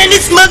anyonyogera. When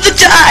his mother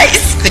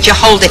dies. Could you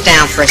hold it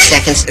down for a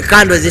second?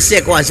 Kando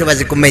ziseeko wansi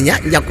bazikumenya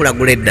nja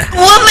kulagula edda.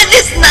 Woman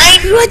is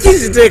night. Lwaki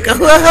nziteeka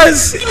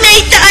wansi?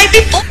 May die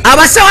before.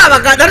 Abasawo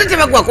abaganda ate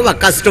tebagwako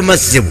bakasitoma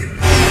ssibu.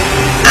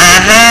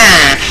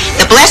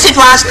 The Blessed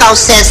Roscoe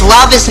says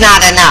love is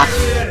not enough.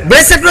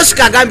 Blessed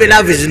Roscoe agambye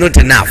love is not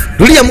enough.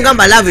 Luli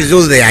yamugamba love is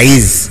all there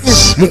is.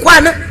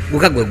 Mukwano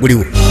guka gwe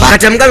guliwo.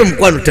 Kati amugambe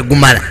mukwano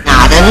tegumala.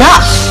 Not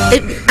enough.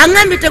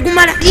 Aŋŋambye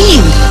tegumala.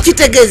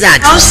 Kitegeeza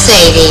ati. Oh,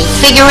 Sadie,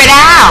 figure it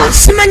out.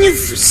 Simanyi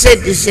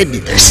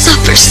Sadie.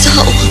 Suffer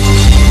so.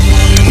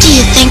 Do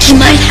you think he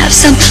might have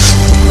some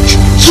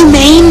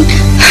humane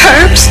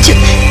herbs to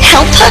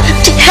help her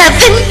to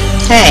heaven?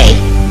 Hey,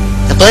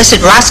 the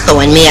Blessed Roscoe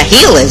and me are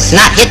healers,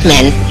 not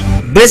hitmen.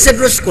 Blessed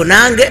Roscoe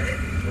nange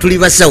tuli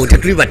basawo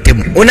tetuli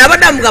batemu. Ono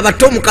abadde amuga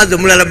bato omukazi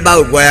omulala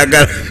bbaawe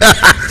gwayagala.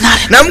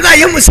 Namuga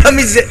ye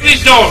musamize.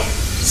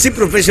 Si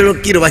professional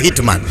killer wa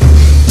hitman.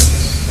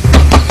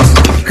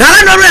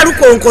 Kala nolwe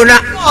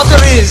lukonkona.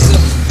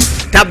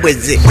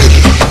 Tabweze.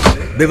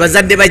 Be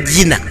bazadde ba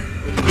Gina.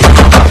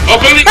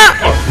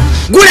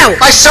 Gulawo.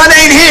 My son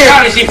ain't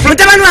here.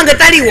 Mutabani wange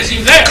taliwo.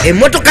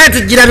 Emmotoka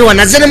yetu girabye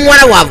naze ne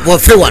muwala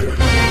waffe wano.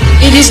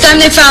 It is time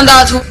they found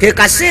out who. Ke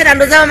kaseera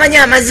ndoza bamanyi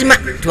amazima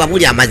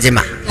tubabuli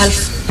amazima.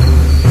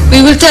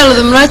 We will tell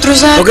them, right,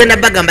 Rosario? Ogenda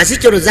bagamba si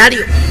kyo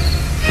Rosario.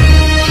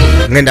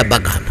 Ngenda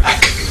bagamba.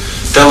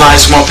 There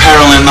lies more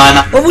peril in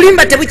mine.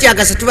 Obulimba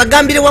tebukyagasa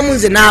tubagambire wamu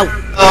nze naawe.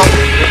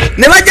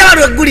 Ne bajja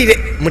balweggulire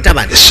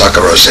mutabani.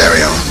 Sucker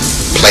Rosario.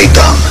 Play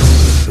dumb.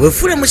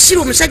 Weefule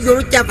musiru omusajja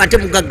olujjava ate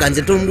mugagga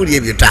nze tombuli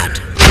ebyo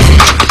taata.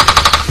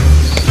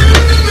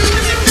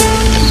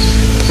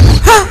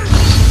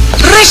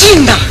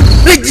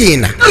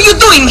 Regina. What are you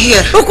doing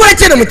here? Okola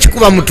kyeno mu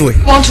kikuba mutwe.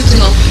 I want you to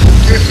know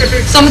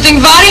something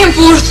very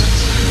important.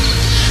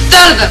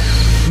 Tell them.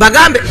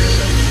 Bagambe.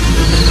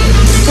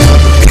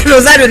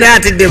 Rosario naye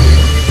atiddemu.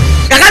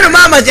 Kakano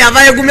maama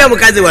kyava yegumya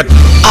mukazi wattu.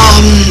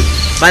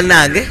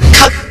 Bannange.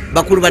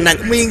 bakulu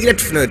banange muyingire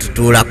tufune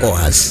tutuulako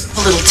hasi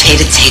A little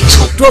tete-a-tete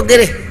talk.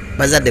 twogere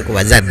bazadde ku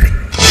bazadde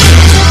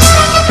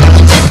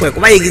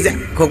kubayigiza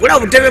kokula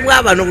obutebe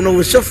bw'abantu buno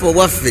busofu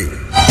obwaffe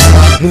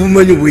mu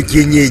bumanyi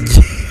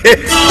bw'ekyenyeji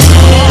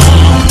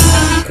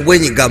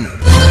kubwenyigamu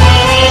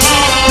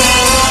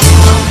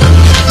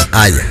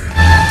aya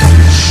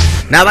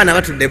n'abaana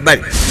batudde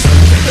ebbali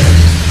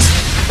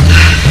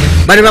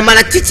bali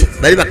bamala kiki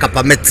bali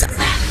bakapametsa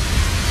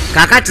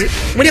kakati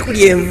muli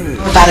kulya envu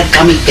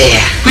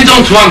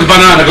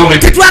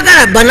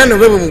tetwagala banana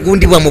bwe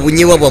bugundibwa mu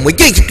bunyeebwa bwamwe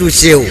ekyo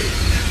ekituuseewo.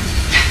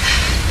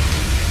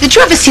 Did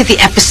you ever see the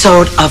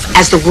episode of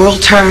As the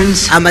World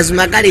Turns?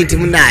 Amazima gali nti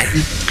munaye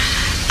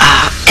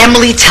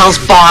Emily tells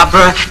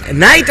Barbara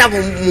naayita mu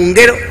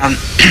ngero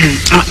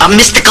a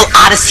mystical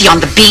odyssey on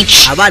the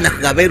beach. abaana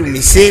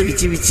gabeerumise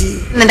biki biki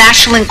The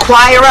National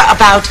Enquirer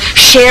about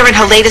Cher and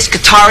her latest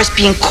guitarist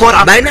being caught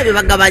up. balina bye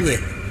bagabanye.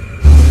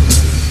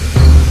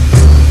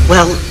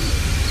 Well,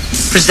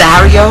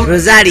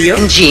 Rosario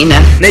and Gina,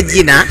 ne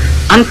Gina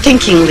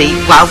unthinkingly,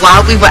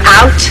 while we were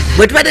out,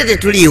 bwe tubadde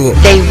tetuliiwo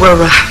they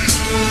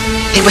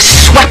were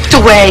swept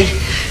away.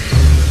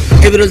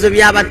 ebirozo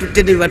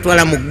byabatutte ne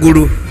bibatwala mu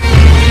ggulu.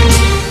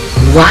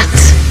 What?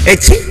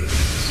 Eki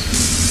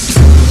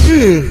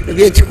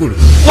ebyekikulu.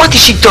 What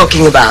is she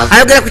talking about?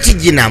 ayogera ku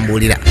Gina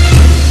mbuulira.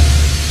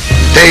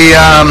 They,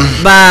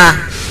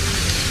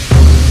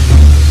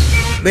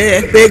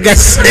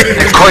 begase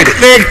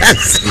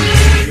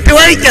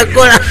tewali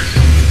kyakola.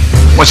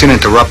 What's an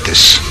interrupt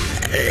this?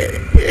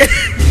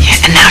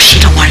 Yeah, and now she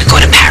don't want to go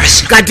to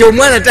Paris. kati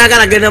omwana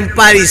taagala genda mu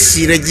Paris.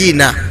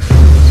 Regina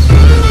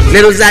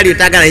ne Rosario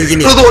taagala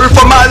engineer.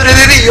 Rodolfo, madre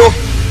de Dio.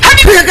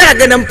 toyagala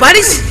genda mu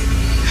Paris.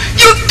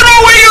 You throw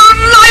away your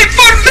life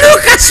for me.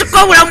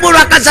 lukasuka obulamu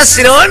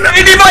olwakasasira ono.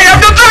 And if I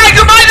have to drag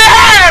you by the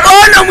hair.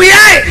 ono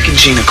muyaye. Making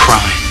Gina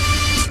cry.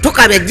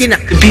 tokabya Gina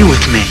To be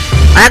with me.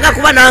 ayagala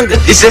kuba nange.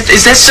 Is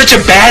that such a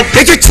bad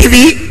thing? ekyo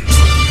kibi.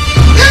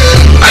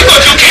 I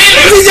thought you killed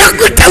him.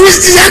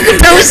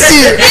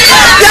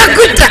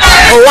 yakutta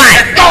owaye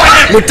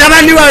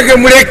mutabani wange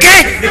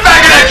muleke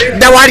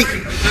dawali.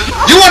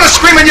 You want to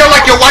scream and yell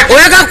like your wife?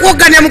 oyagala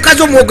kwoganya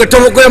mukazi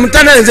omwogetobogole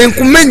mutana nze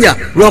nkumenya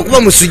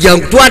lwakuba musujja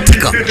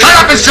nkutwatika.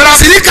 Shut up and sit up.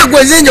 sirika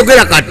gwenze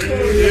njogera kati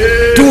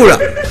tuula.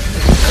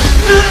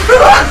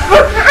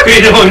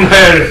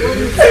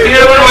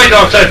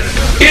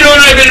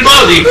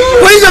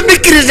 oyinza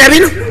obikkiriza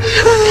bino.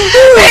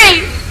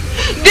 Hey,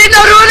 did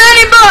not ruin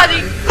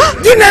anybody.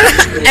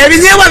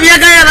 ebinyeebwa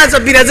byagayalazo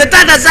bira ze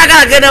taata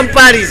saagala genda mu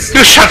Paris.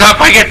 You shut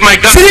up, I get my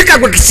gun. sirika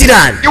gwe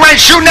kisiraani. You ain't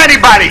shooting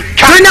anybody.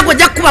 tolina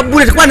kujja kukuba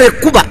bbule tekwana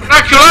ekkuba.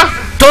 Dracula,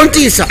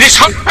 tontiisa. this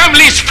whole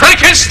family's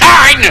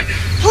Frankenstein.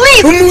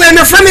 Please,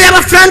 eno family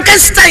y'aba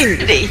Frankenstein.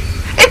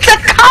 it's a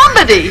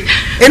comedy.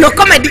 eno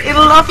comedy. They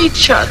love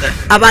each other.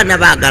 abaana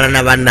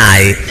baagalana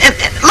bannaaye.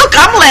 Look,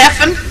 I'm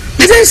laughing.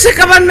 nze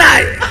nseka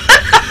bannaaye.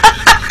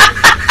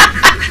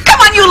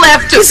 Come on, you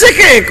laugh too.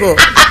 tusekeeko.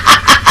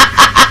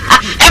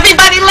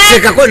 Everybody laugh.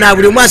 sekako na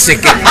buli omu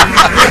aseke.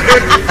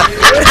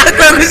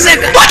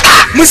 kuseka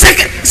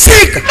museke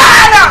sirika.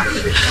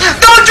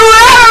 Don't you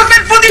ever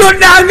meant for the...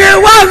 todanga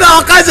ewange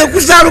wakaze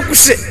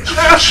kuzaalukuse.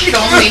 She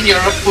don't mean you're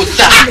a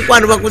puta.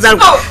 mukwano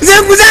bakuzaalukuse. nze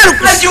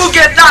nkuzaalukuse. You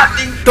get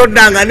nothing.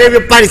 todanga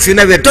n'ebyo Paris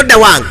nabyo todda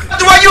wange.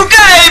 That's what you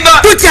gave.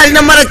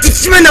 tukyalina mala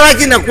kikimena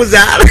wakina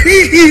kuzaala.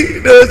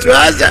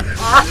 noswaza.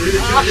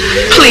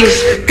 Please.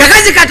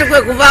 kakazi kati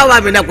kwe kuvaawo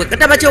bambi nakwe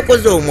kataba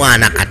kyokoze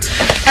omwana kati.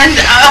 And,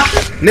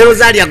 ne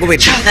Rosario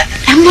agobedde.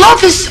 and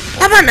love is...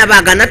 abaana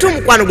baagana te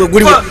omukwano gwe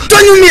guliwo.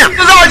 tonyumya.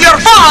 It's all your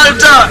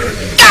fault.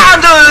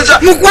 Candles.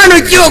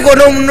 mukwano kyogo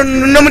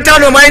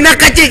n'omutawano omwalina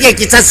kakyeko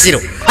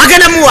ekisasiro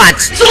agenda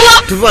muwaati.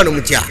 tuva wano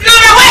mukyalo.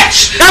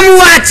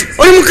 amuwaati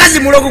oli mukazi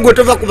mulogo gwe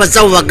tova ku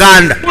basawo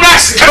baganda.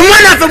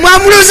 omwana waffe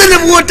mwamuloze ne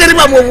buwoteri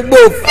bwamwe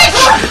obuboofu.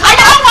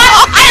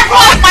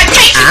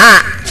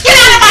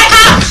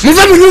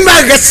 muve mu nyumba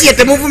yange gasiye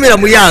temuvumira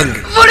mu yange.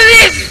 What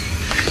it is?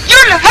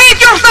 You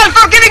hate yourself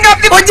for giving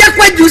up the... ojja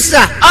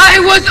kwejjusa. I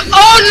was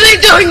only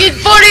doing it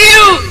for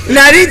you.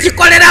 nali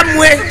nkikolera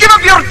mmwe. Give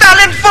up your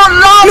talent for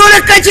love.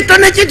 noleka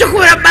ekitone kyo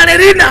kyokubera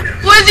balerina.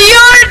 Was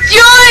your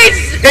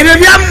choice. ebyo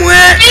byammwe.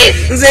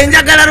 nze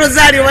njagala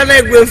Rosario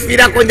banaye gwe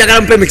nfiirako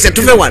njagala mpa emikisa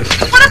tuve wano.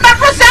 What about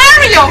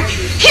Rosario?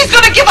 He's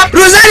gonna give up.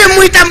 Rosario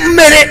muyita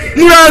mmere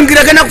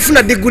mulangira genda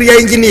kufuna diguri ya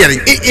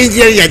engineering.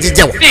 engineering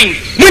yagijawa.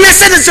 mwina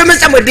sente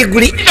somesa mwe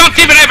diguri. You don't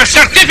even have a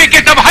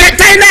certificate of high...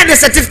 talina ne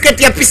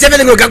certificate ya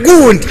P7 ngo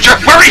gagundi.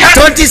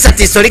 tontiisa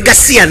tiisa oli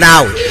gasiya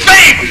naawe.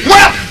 Fame,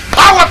 wealth,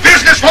 our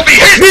business will be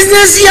his.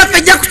 bizinesi yaffe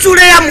ejja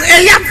kukyula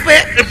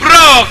eyaffe.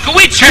 Broke,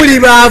 which... tuli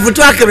baavu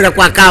twakebera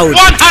ku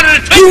akawunti.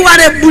 120.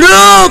 tuwale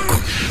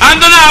bulooko. And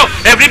now,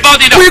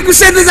 everybody knows. kuli ku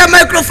sente za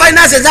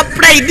microfinance eza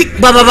pride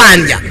baba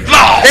banja.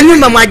 Blow.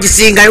 ennyumba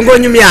mwagisingayo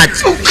ng'onyumya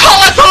ati. You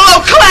call us a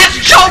low-class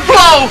Joe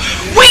Blow.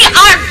 We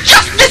are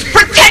just as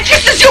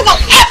pretentious as you will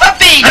ever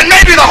be. And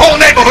maybe the whole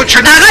neighborhood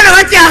should... abaana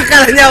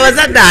bakyakalanya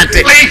abazadde ate.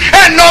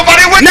 And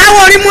nobody would... naawe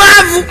oli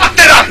mwavu. Fucked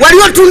it up. wali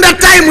otunda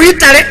time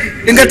yitale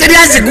nga teri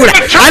azigula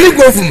ani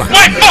gwovuma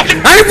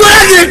ani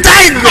gwolagire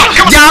tayi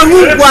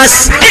jangu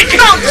kwasi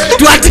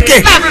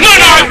twatike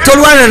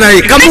tolwana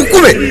naye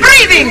kamukube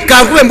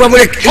kankube mbwa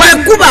muleke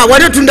wekuba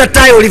wali otunda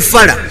tayi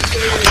olifala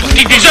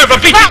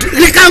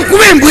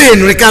lekankube embwa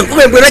eno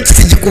lekankube embwa era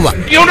kisigikuba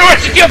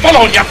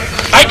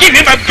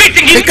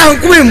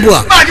lekankube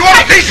embwa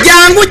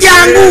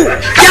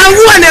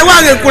jangu wane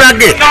wange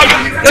nkulage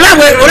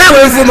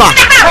olabwe nvuma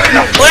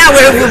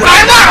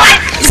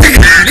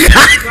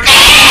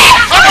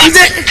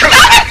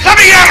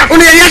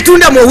ono yali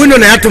atunda muwino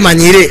naye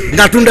atumanyire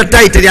ngaatunda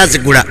tayi teri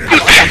azigula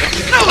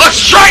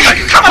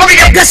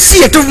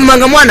gasiye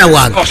tovumanga mwana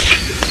wange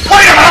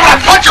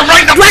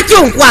lwaki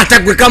onkwata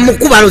gwe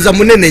kamukuba aloza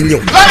munene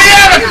nnyo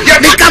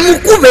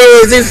nekamukube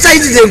ezo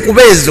ensaizi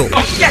zenkuba ezo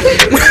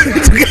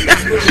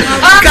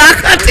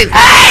kakati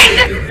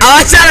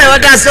abakyala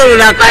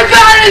batasololako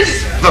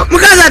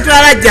mukazi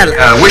atwala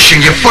jjala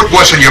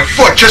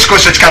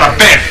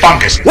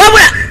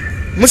wabula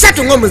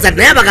musatu ng'omuzadde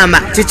naye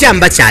abagamba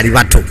kikyamba kyali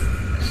bato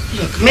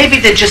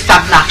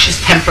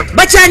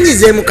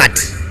bakyanyizeemu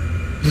kati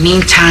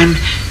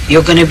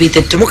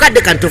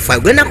mukadde kantofa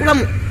gwenda kuba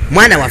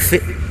mwana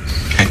waffe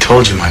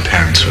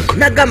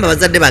nagamba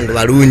bazadde bange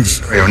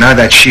balungi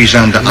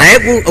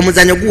naye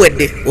omuzanyo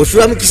guwedde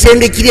osula mu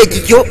kisenge kiri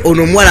ekikyo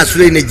ono omuwala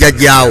asula ine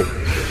jjajjaawo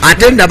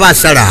ate ndaba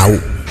asalaawo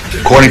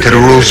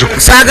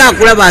saaga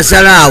akulaba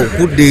asalaawo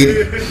kudda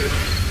eri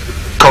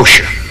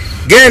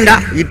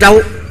genda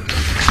yitawo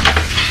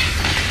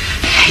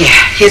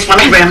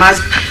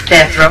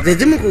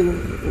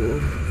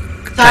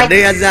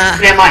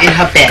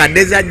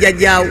kadde za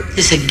jjajjaawo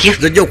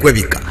zojja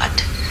okwebika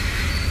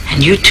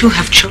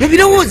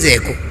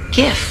mubirowoozeeko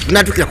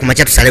tunatukira ku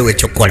makya tusalewo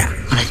ekyokukola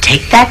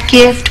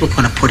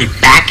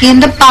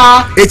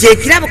ekyo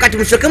ekirabo kati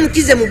musooke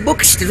mukize mu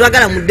bokisi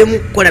tetwagala muddemu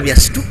kukola bya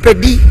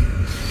stupedi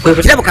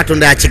kirabo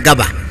katonda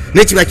yakigaba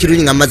nekiba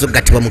kirungi nga mmaze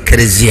okugatibwa mu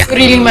kereziya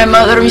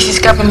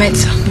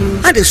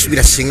ate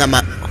nsubira singa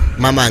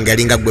mama wange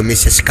alinga gwe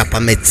Mrs.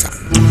 Kapametsa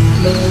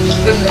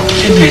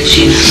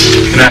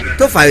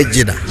tofaayo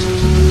jina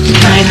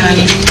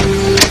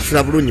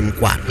sula bulungi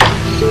mukwano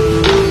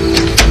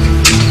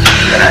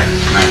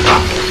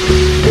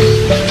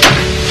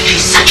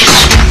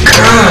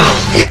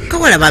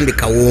kawala bambi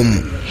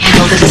kawoomu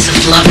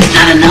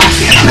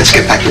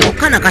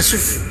kana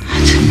kasufu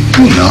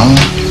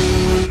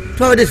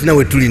twabadde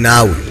tunawe tuli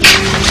naawe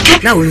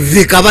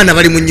nveeka abaana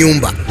bali mu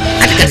nyumba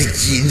ate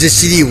kati nze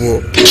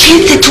siriiwo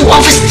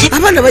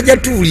abaana bajja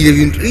tuwulira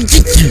ebintu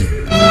kiki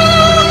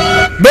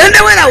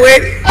bendewerawe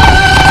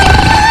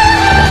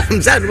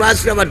omusaatu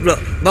basula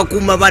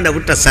bakuuma abaana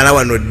butasala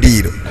wano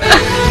ddiiro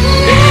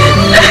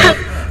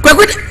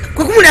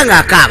kwekumulya nga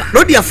akaaba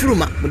lodi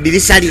yafuluma mu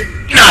ddirisa lye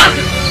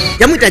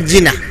yamwita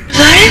jina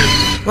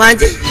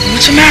wanje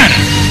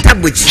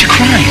tabweki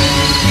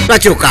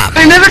lwaki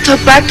okaaba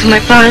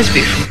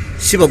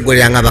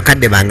siboggoleranga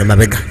abakadde bange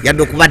mabega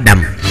yadde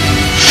okubaddamu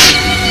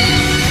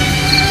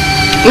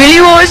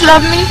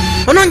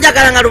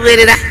ononjagalanga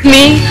lubeerera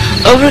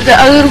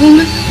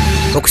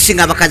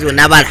okusinga abakazi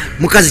bonna abala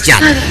mukazi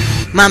kyala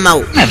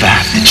mamawo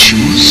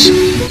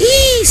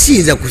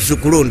siyinza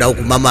kulondawo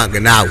ku mama wange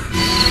naawe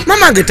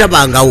mama wange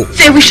tabangawo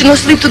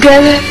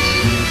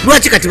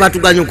lwaki kati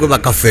batuganya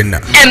okwebaka ffenna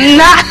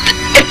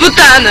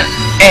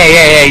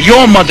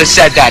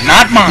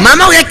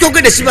mama we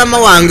yakyogedde si mama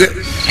wange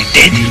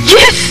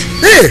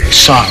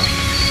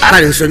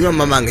kale nsonyiwa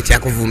mama wange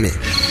kyakuvumye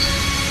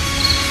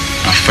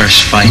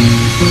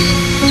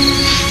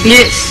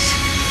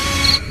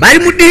bali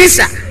mu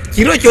ddirisa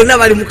kiro kyonna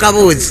bali mu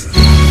kaboozi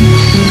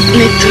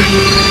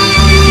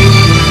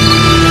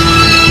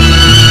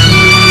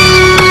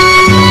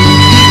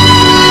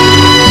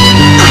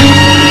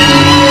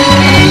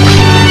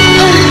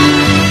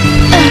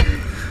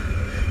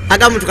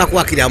agamu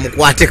tukakwakira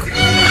mukwateko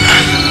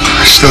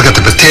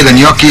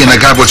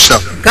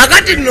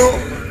kakati nno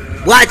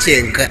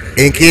bwakyenka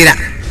enkeera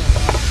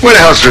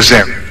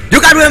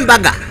juka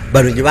lw'embaga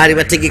bano gye baali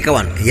bategeka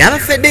wano yaba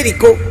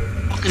Federico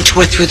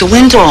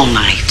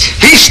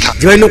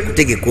gye balina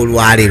okutegeka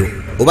olwaleero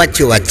oba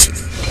kyowaki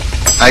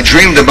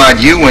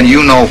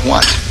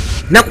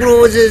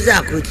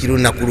nakulowoozezaako ekiro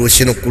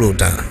nakuloose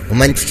n'okuloota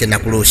omanyi kikye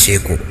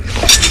nakulooseeko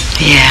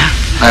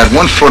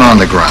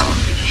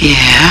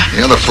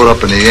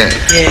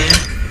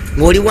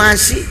ng'oli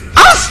wansi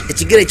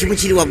ekigere ekimu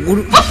kiri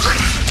waggulu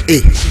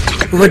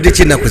obadde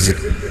kyenaku zino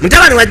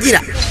mutabani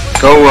wajjira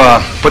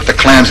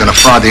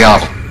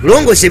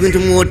longoosa ebintu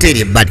mu woteeri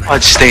ebbali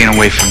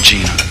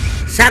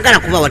saagala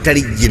kuba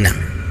watali jina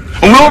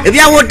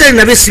ebya woteeri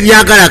nabyo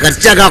sibyagala kati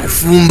kyagala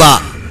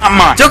kufumba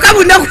kyokka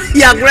bunaku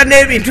yagula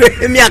n'ebintu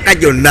emyaka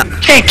gyonna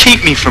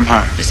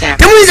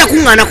temuyinza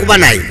kuŋŋaana kuba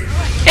naye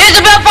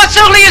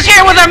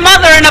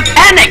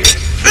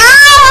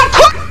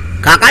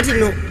kakati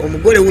no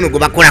omugole wuno gwe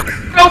bakolako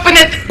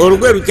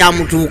olugoye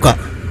lukyamutuuka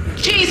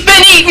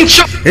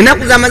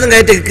ennaku z'amaze nga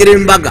yetegekera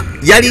embaga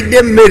yalidde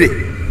emmere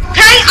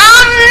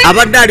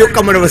abadde ali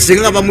okukamala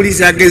basenga nga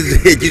bamuliisa ageze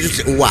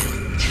ekisuse wa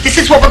This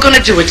is what we're going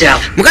to do, Adele.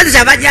 Mukazi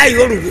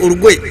chabajayo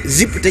olugwe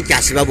zipu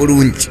tekyasiba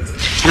bulungi.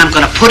 And I'm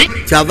going to put it.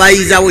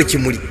 Chabayizawo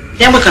ekimuli.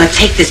 Then we're going to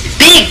take this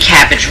big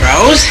cabbage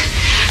rose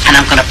and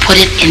I'm going to put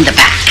it in the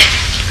back.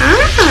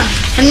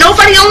 And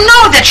nobody will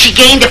know that she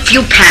gained a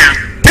few pounds.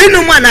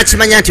 Tino mwana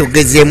akimanya nti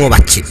ogezeemu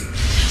baki.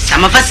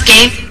 Some of us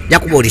gain.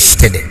 Jakuba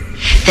olisitede.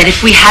 That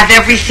if we have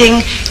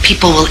everything,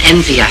 people will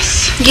envy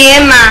us.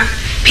 Yeah, ma.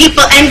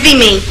 People envy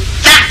me.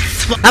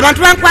 That's what.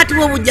 Abantu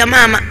bankwatibwa obujja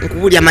maama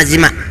nkubulya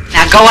mazima.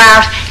 Now go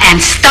out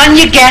and stun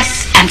your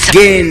guests and.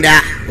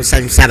 Genda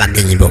osanyusa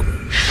abagenyi bo.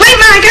 Wait,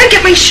 ma, I gotta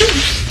get my shoes.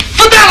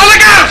 Put that on the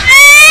ground!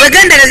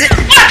 Wegendereze.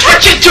 Watch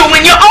what you're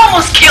doing. You're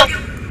almost killed.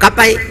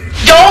 Kapai.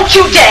 Don't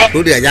you dare.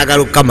 Ludi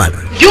ajagala okukamala.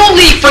 You'll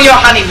leave for your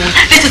honeymoon.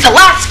 This is the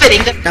last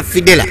fitting.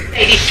 Tafidela.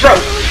 Lady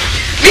throat.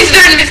 Mr.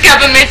 and Miss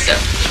Kabamitsa,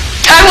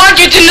 I want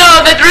you to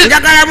know that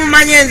njagala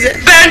mumanye nze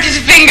burnt his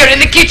finger in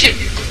the kitchen.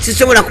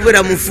 sisobola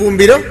kubeera mu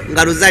ffumbiro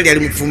nga Rosalie ali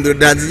mu ffumbiro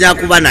ddala nzija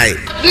kuba naye.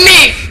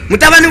 Me.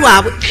 Mutabani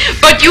waabwe.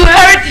 But you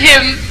hurt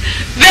him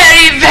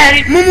very,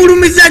 very.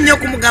 Mumulumiza nnyo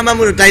okumugamba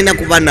muno talina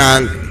kuba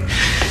nange.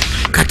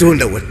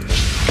 Katonda we.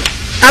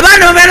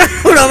 Abaana babeera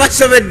olwo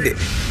basobedde.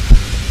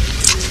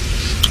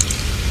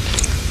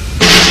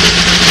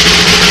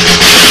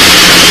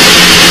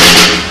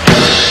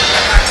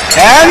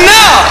 And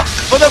now,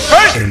 for the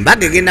first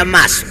embaga egenda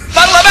maaso.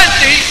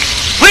 Parliamenti,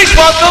 please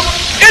welcome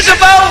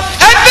Isabel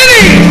and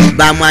Vinny.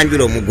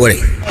 Bamwanjula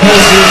omugole.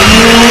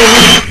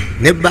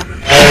 Nebba.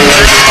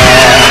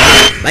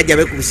 Bajja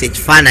beekubisa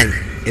ekifaananyi.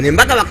 Eno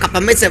embaga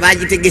bakapamese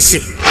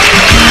bagitegese.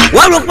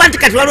 Waliwo okuba nti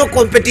kati waliwo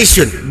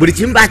competition. Buli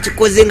kimu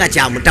bakikoze nga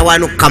kya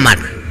mutawaana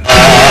okukamala.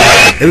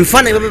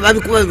 Ebifaananyi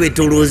babikuba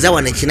beetolooza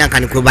wano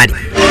ekinankani kwe bali.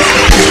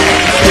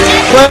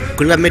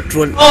 Kuli ba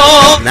metron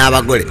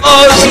n'abagole.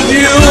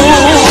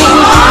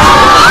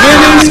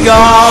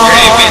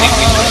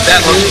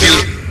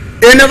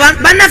 Eno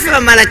bannaffe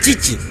bamala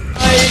kiki?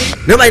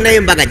 No balinayo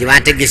embaga gye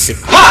baategese.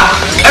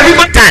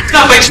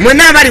 Taata,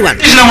 mwenna abali wano.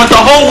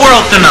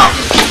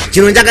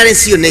 Kino njagala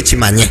ensi yonna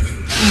ekimanye.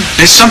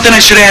 There's something I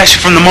should ask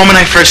you from the moment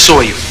I first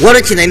saw you.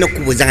 Waliwo kye nalina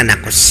okubuuza nga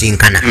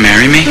nakusinkana.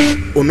 Marry me?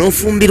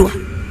 Onoofumbirwa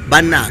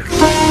bannange.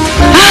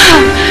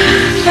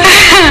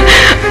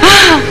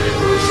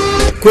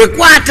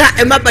 Kwekwata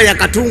emabbali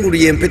akatungulu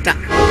yempeta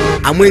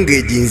amwenga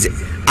ejinze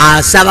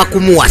asaba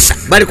kumuwasa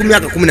bali ku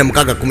myaka 16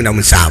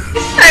 17.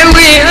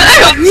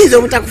 Nyiza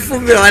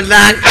obutakufumbira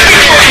bannange.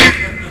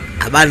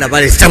 Abaana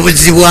baleta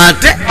buzibwa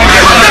ate.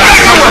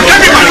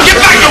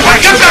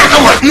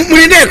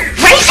 Mulindeko.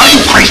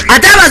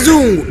 Ate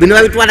abazungu bino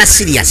babitwala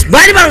serious.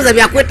 Bali balooza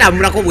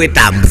byakwetambulako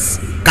bwetambuzi.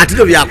 Kati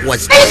no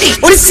byakuwasa.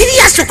 Oli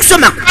serious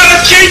okusoma.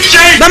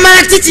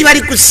 Bamala kiki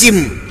bali ku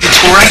simu.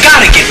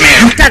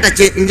 Tata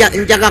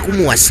njaga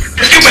kumuwasa.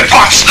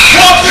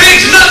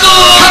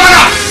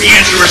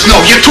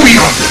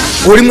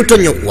 Oli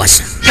mutonyo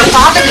okuwasa.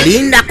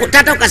 Linda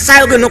tata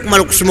okasaayo gena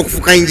okumala okusoma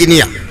okufuuka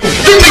engineer.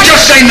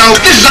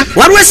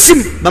 Waliwo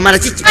essimu bamala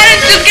kiki.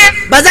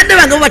 Bazadde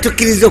bange bo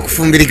batukkiriza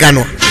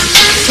okufumbiriganwa.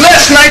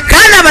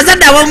 Kana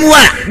abazadde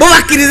ab'omuwala bo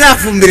bakkiriza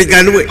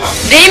afumbiriganwe.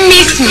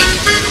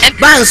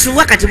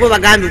 Bansuwa kati bo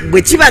bagambye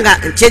bwe kiba nga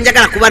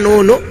kyenjagala kuba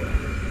n'ono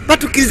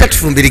batukkiriza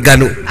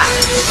tufumbirigano.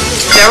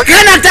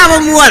 Kana ate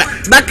ab'omuwala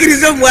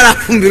bakkiriza omuwala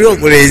afumbire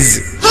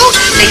omulenzi.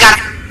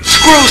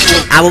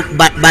 Abo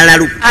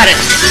balalu.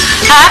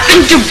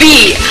 Happen to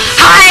be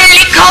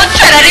highly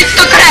cultured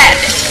aristocrat.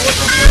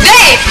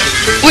 They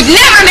would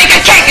never make a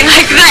cake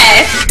like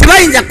that.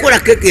 Tebayinza kukola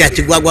keeke ya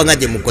kigwagwa nga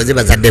gye mukoze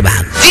bazadde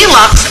bange.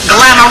 Deluxe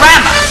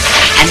Glamorama.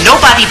 And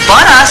nobody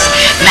but us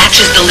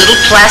matches the little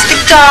plastic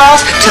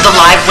dolls to the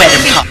live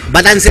wedding cup.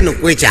 Batandise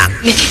n'okwekyanga.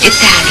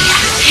 Italia.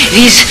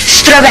 These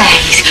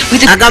strawberries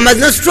with agamba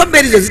zino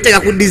strawberries oziteeka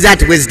ku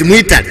dessert bwe ziti mu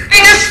Italy.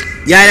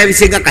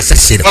 Yalabise nga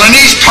kasasiro.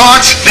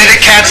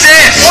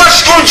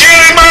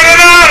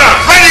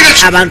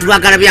 Abantu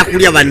baagala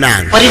byakulya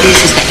bannange.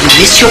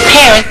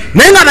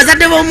 Naye nga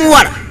abazadde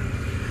b'omuwala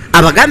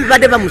abagambi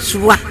badde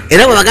bamusubwa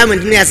era bwe bagambe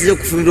nti yasize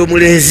okufumbira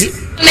omulenzi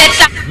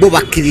bo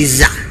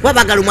bakkiriza. Bwe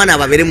baagala omwana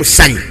ababeere mu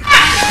ssanyu.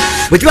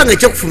 Bwe kiba nga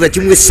ekyokufumbira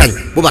kimuwa essanyu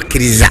bo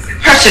bakkiriza.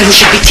 Person who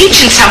should be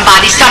teaching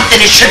somebody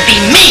something, it should be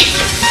me.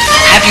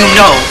 Have you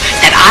know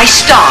that I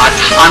starred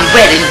on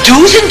wedding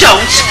do's and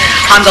don'ts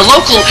on the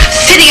local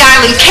City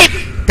Island cake?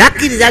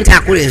 Takkiriza nti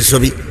akola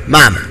ensobi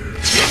maama.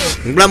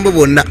 Obulamu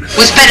bwonna.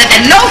 Was better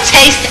than no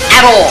taste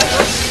at all.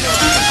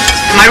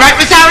 Am I right,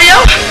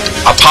 Rosario?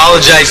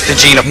 Apologize to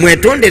Gina.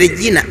 Mwetondere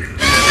Gina.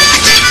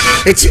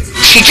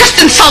 She just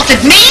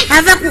insulted me.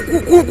 Ava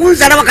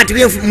kunzala wakati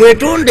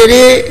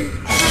mwetondere.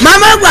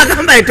 Mama gwe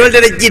agamba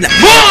etondere Gina.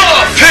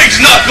 More pig's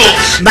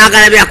knuckles.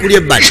 Baagala byakulya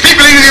ebbali.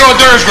 People eating the hors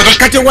d'oeuvres with us.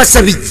 Kati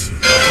owassa biki.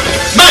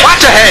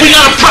 Watch ahead. We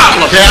got a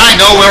problem. Yeah, I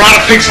know. We're out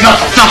of pig's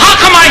knuckles. Now how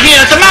come I hear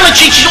that the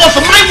Malachichis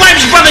offer my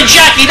wife's brother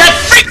Jackie that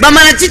freak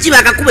Bamalachichi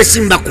bakakuba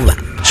esimu bakuba.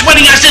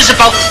 wedding as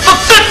Isabel for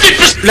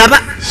 50%?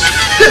 Laba.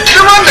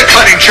 They're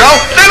undercutting, Joe.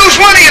 They lose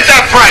money at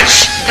that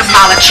price. The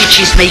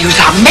Malachichis may use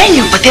our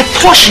menu, but their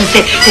portions,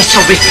 they're so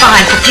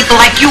refined for people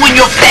like you and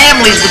your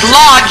families with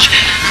large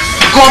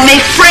gourmet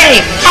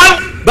frames.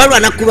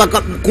 balwana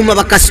kuma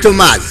ba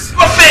customers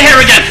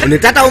ne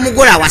tata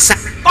omugole awasa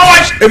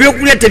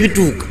ebyokulya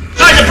tebituuka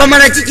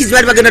bamala kikizi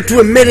bali bagenda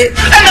tuwa emmere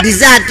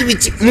dessert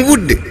biki mu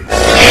budde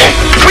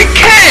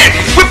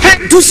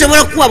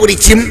tusobola kuwa buli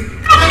kimu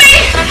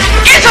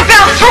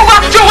Isabel threw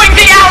up doing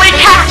the alley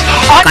cat.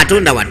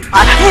 Katonda watu.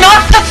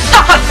 Not the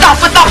stuff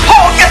itself with the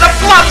pork and the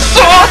blood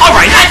sauce. All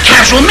right, that's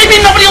casual.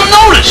 Maybe nobody will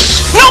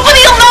notice.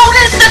 Nobody will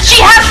notice that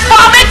she has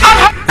vomit on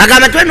her.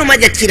 Agamba tweno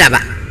maja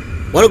kiraba.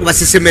 Waliwo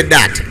kubasesemedde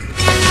ate.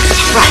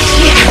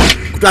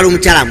 Kutwala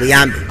omukyala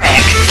muyambe.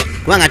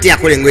 Kubanga ate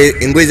yakola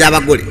engoye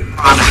z'abagole.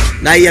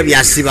 Naye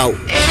byasibawo.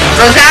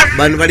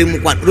 Bano bali mu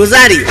kwano.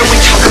 Rosario. We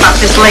talk about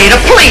this later,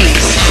 please.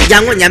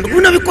 Jango nyambe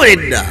kuno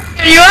bikoledda.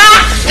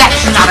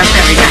 That's not a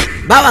very nice.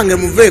 Bawange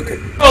muveeko.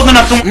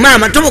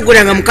 Mama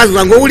tobogolanga mukazi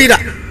wange owulira.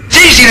 It's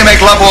easy to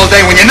make love all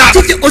day when you're not.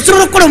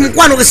 Osobola okukola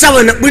omukwano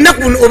gesaawa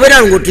bulinaku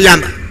obeera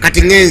ng'otuyamba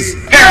kati ngenze.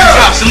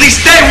 At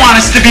least they want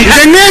us to be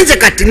happy. Ngenze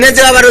kati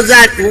ngenze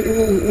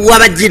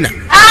wabajina.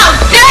 How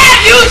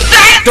dare you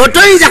say?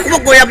 Totoyinza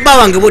kubogoya bba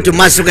wange bwotyo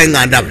maaso ge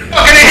nga ndaba.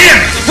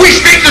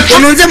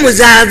 Ono nze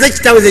muzaaze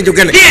kitawe ze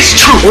njogera.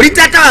 Oli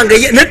taata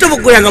wange naye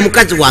tobogoyanga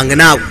mukazi wange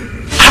naawe.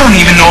 I don't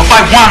even know if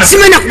I want to.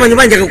 Simenya kumanya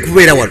banjaga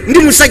kubeera wano. Ndi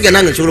musajja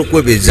nange nsobola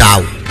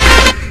okwebezaawo.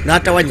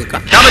 N'atawanyika.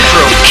 Coming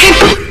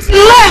through.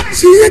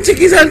 Sinza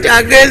kikiza nti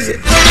ageze.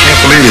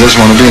 Can't believe he doesn't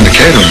want to be in the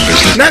catering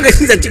business. Nange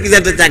sinza kikiza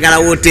nti akyagala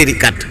wooteri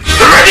kata.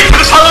 They're ready for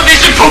this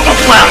television poop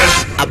flowers.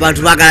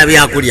 Abantu baagala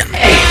byakulya.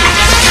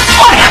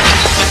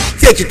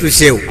 Si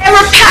ekituuseewo.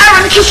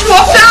 Karen just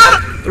walked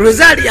out.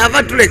 Rosario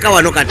ava tuleka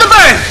wano kati. The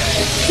bird.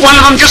 One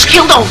of them just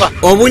killed over.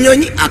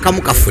 Obunyonyi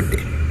akamu kafudde.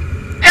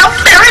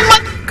 Very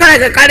much.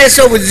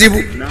 Kaleese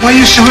obuzibu. Why are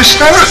you so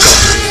hysterical?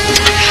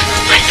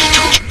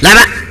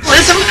 Laba.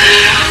 Listen,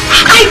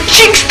 I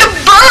jinxed the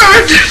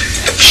bird.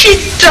 If she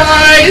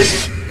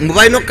dies, Mbu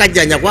balina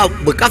okukajjanja kuba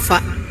bwe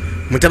kafa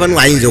mutabani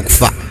we ayinza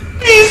okufa.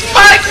 please,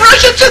 Mike,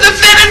 rush her to the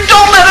vet and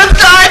don't let her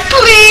die,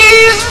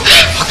 please.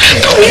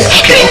 Please,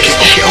 Okay.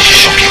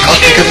 I'll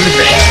take her to the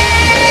vet.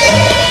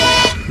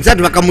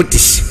 Nzadu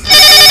bakamutise.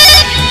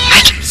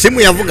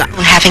 Simu yavuga.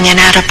 Having an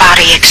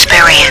out-of-body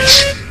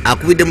experience.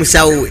 Akubidde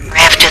musawo we.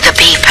 After the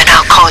beep, and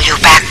I'll call you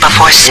back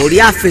before.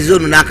 Oli afeze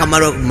ono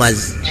n'akamala ku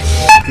mazzi.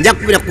 Nja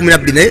kubira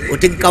 12 naye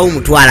otegekawo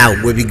omutwala awo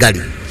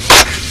gwebigali.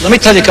 Let me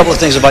tell you a couple of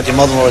things about your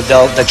mother-in-law,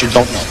 Adele, that you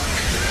don't know.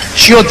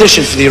 She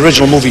auditioned for the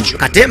original movie.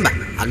 Katemba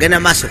agenda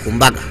maaso ku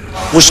mbaga.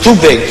 Was too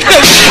big.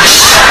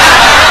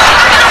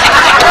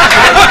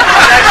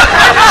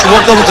 She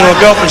walked over to her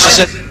girlfriend. She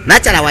said,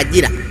 Nakyala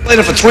wajjira.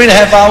 later for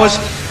 3.5 hours.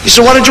 He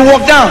said, why did you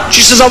walk down?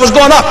 She says, I was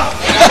going up.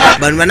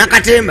 Bano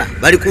bannakatemba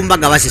bali ku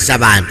mbaga basesa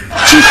bantu.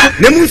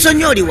 Ne mu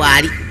nsonyi oli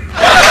waali.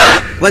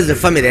 Wazi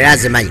family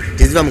yazimanyi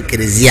teziva mu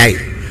kereziya ye.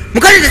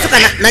 Mukazi tesoka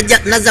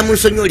nazza mu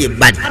nsonyi oli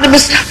ebbali.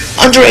 Anonymous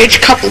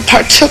underage couple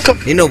partook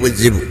of Nina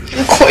obuzibu.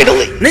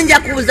 coitally. Nenja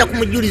kubuuza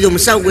kumujuliza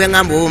omusawo gwe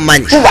yangamba oba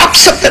omumanyi. Drop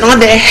something on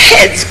their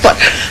heads, but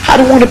I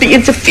don't want to be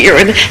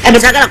interfering. And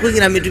if Sagala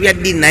kuyingira mu bintu bya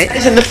ddiini naye.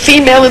 and the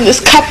female in this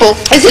couple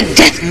is a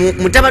death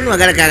Mutabani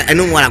wagala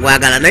alina omuwala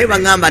gwagala naye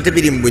bagamba ate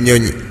biri mu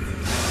bunyonyi.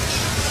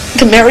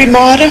 to Mary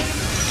Martyr.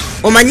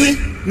 Omanyi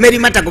Mary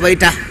Martyr gwe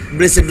bayita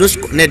Blessed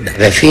Roscoe nedda.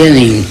 The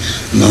feeling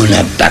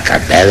Mona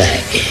Bacabella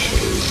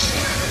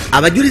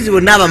Abajulizi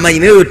bonna abamanyi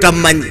naye oyo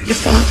tamumanyi. Your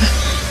father.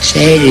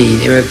 Sadie,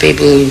 there are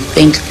people who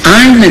think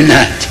I'm a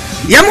nut.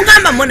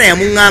 Yamugamba Mona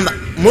yamuŋŋamba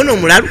Mona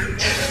omulalu.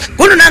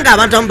 Kono nange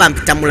abantu abamu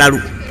bampita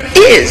mulalu.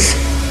 Is.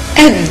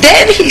 And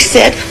then he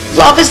said,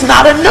 love is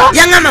not enough.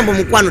 Yaŋŋamba mbu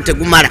omukwano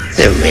tegumala.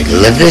 The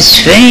riddle of the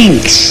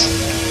Sphinx.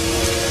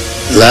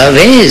 Love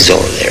is all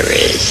there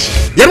is.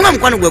 Yamuga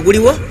omukwano gwe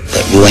guliwo.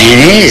 But when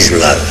is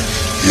love?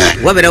 Not.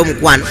 Wabeerawo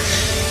omukwano.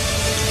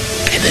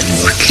 I've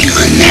been working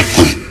on that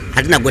one.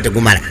 Ate nagwe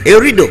tegumala. Eyo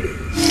rido.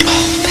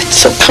 Oh, that's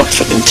so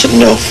comforting to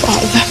know,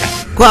 Father.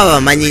 Ko aba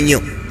bamanyi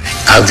nnyo.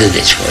 I'll do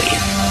this for you.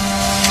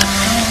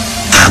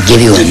 I'll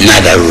give you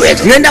another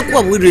riddle. Ngenda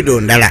kuwa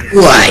bwirido ndala.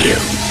 Who are you?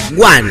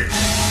 Gwani.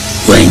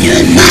 When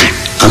you're not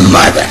a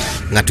mother.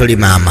 Nga toli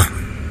maama.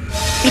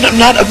 And I'm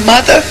not a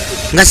mother.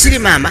 Nga siri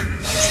maama.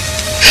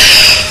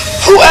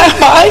 Who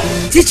am I?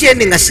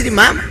 Kikyendi nga siri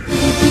maama.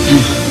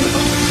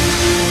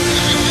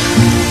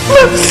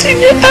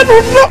 Monsignor, I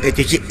don't know.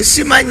 Ekyo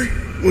simanyi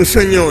mu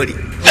nsonyi oli.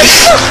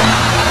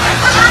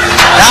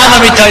 Now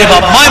let me tell you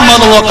about my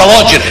mother-in-law,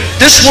 Kalogin.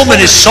 This woman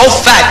is so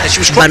fat that she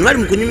was Bano bali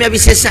mu kunyumya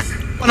bisesa.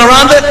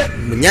 around it.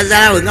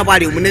 Munyazaala we nga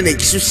bwali omunene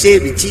ekisusse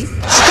ebiki.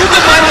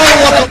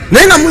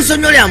 Naye nga mu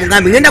nsonyi oli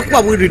amugambe ngenda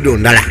kuwa bwirido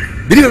ndala.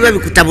 Biri biba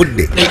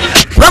bikutabudde.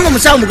 Kubanga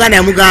omusawo Muganda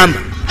yamugamba.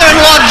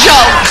 In-law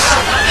jokes.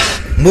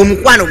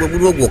 Omukwano gwe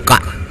guliwo gwokka.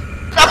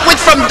 Up with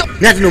from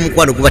Naye ate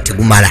n'omukwano guba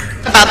tegumala.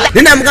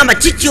 Naye namugamba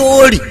kiki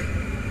oli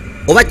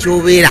oba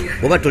kyobeera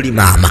oba toli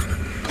maama.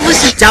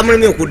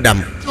 Kyamulemye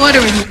okuddamu.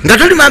 Nga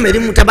toli maama eri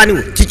mutabani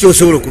we kiki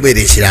osobola okubeera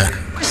ekirala.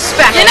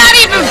 You're not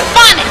even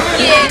funny.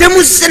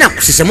 Temusise na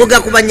kusisa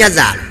mwogera ku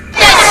bannyazaala.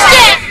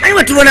 Naye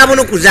bwe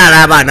tubonaabona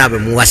okuzaala abaana abwe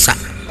muwasa.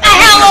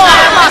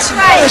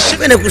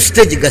 Bene ku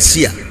stage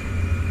gasiya.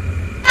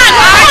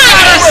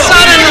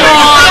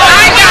 Son-in-law.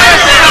 I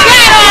got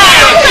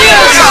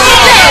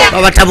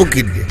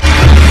babatabukidde.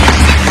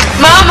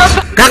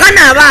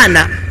 Kakana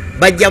abaana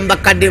bajja mu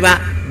bakadde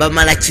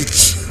bamala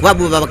kiki kuba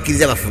bo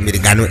babakkiriza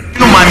bafumbiriganwe.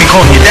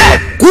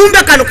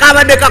 Kumbe kano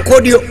kabadde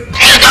kakodyo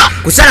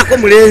kusalako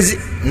mulenzi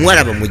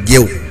muwala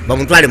bamugyewo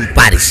bamutwale mu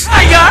Paris.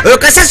 Oyo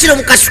kasasiro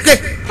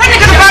mukasuke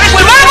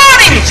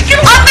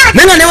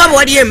nenga ne waba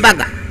waliyo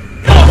embaga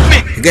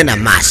genda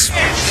maaso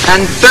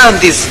And burn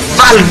this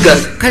vulgar.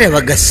 Kale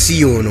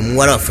bagasi ono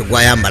muwala waffe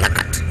gwayambala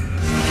kati.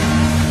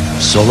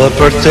 Solo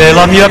per te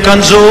la mia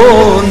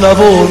canzone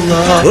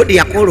vola. Lodi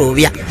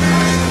yakolobya.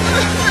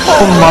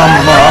 Oh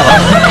mamma.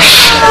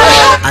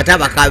 Ate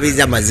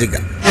abakabiza maziga.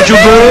 Giù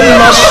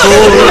bella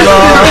sola.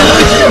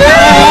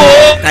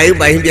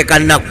 Kayimba himbye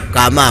kanaku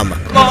ka mama.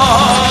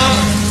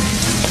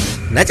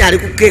 Nakyali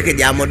ku keke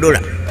gya modola.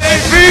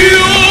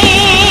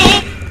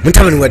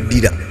 Mutabani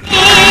waddira.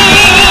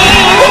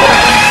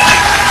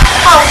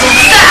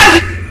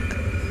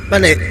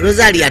 Bane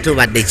Rosalie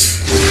atobadde ki?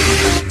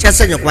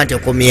 Kyasanya okuba nti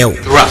okomyewo.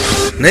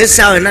 Naye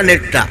essaawa ena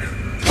netta.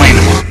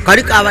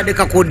 Kali kabadde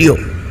kakodyo.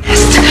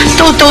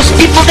 Those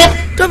people that...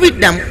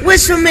 Tobiddamu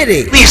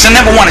weesomere. Please, I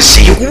never want to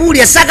see you.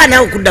 Kubuulya saaga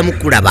naawe okuddamu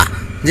kulaba.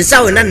 Nze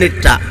essaawa ena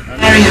netta.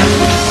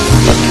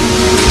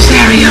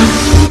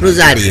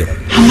 Rosario.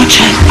 How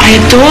much I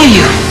adore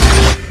you.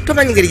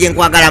 Tomanyi ngeri gye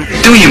nkwagalamu.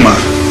 Do you, Ma?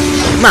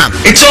 Mama.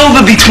 It's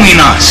over between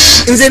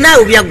us. Nze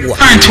naawe byaggwa.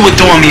 Learn to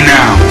adore me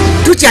now.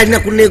 Tukyalina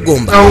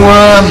kuneegomba. So,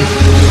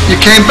 you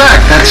came back.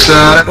 That's,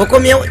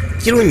 Okomyewo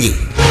kirungi.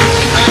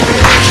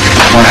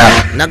 What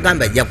happened?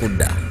 Nagamba ajja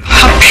kudda.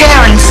 Her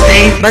parents,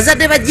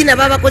 bazadde bajina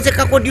babakoze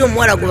kakodyo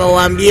omuwala gwe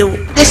bawambyewo.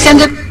 they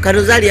send it.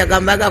 Karozali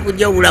agambaga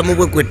kujja obulamu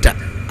bwe kwetta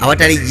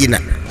awatali jina.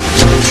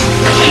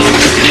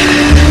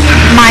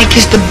 Mike,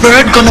 is the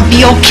bird gonna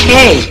be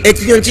okay?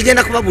 Ekinyonyi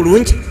kigenda kuba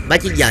bulungi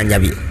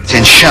bakijjanjabye. It's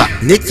in shock.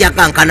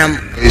 Nekyakankanamu.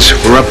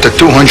 We're up to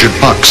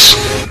 $200.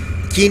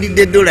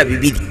 Kindidde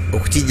 $200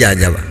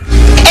 okukijjanjaba.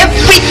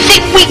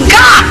 Everything we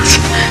got.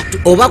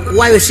 Oba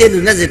kuwaayo sente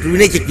zonna ze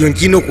tulina ekyo kinyonyi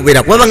kirina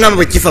okubeera kuba bangamba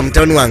bwe kifa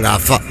mutabani wange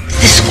afa.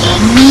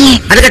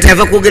 Ate kati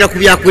ava kwogera ku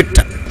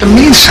byakwetta. It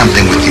means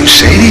something with you,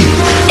 Sadie.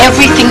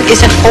 Everything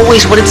isn't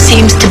always what it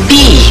seems to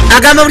be.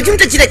 Agamba buli kimu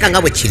tekireka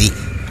nga bwe kiri.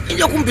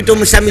 Nja okumpita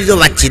omusamizi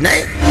oba ki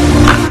naye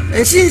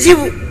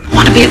ensinzibu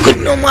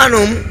n'omwana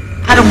omu.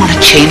 I don't want to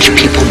change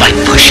people by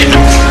pushing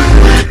them.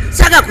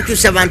 Saga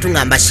kukyusa bantu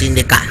nga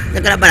mbasindika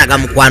njagala balaga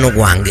mukwano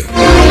gwange.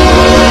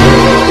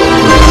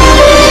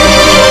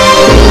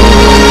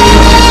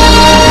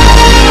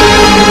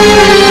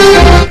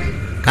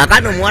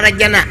 Kakano omuwala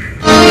jjana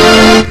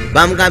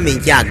bamugambye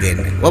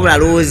nkyagenda wabula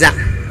lowooza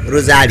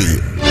Rosalie.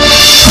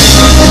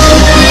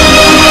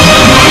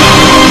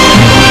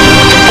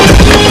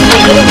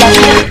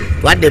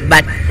 Wadde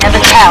bad.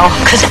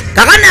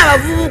 Kakano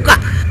abavubuka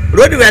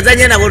lodi bwe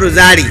yazanya nabo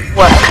Rosalie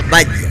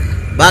bajja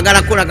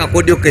baagala kukola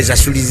kakodyo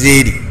kesasuliza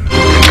eri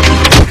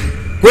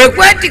kwe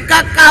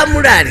kwetika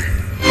kamulali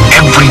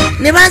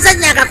ne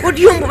bazanya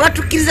akakodyo mbu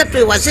batukkiriza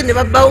twewase ne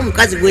babbawo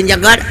omukazi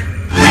gwenjagala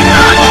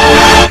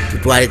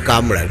tutwale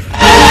kamulali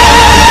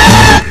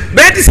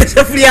betisa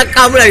sefuliya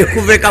kamulali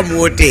okuva eka mu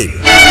hoteri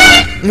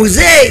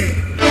muzeeyi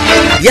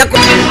yako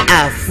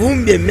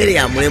afumbye emmere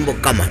ya mulembo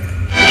kamala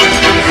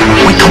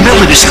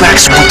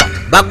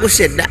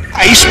baguse dda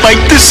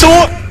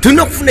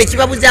tulina okufuna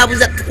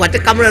ekibabuzaabuza tukwate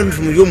kamulali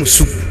tumulye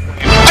omusuku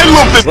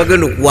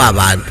bagenda okuwa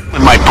abantu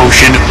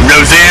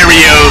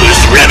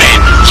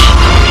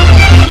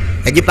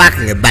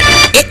egipaking ebbali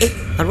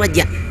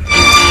alwajja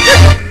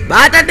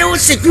baataddewo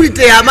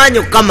security y'amaanyi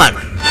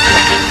okukamala.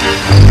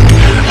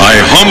 I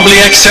humbly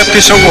accept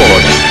this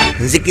award.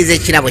 Nzikiza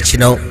ekirabo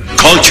kino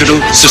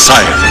Cultural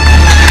Society.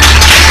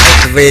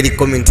 okuva eri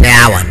community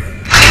y'awano.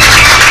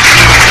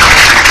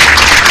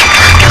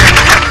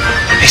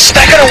 It's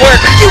not gonna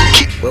work.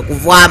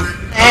 Wekuvaamu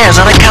Hands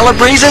on a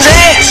Calabrese's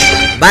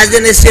ass. bazze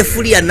ne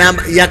sefuliya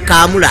namba ya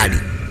kamulali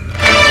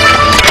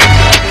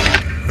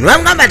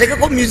nbamugamba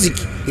atekeko music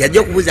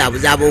yajja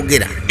okubuzaabuza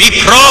aboogera. Be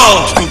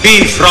proud to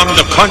be from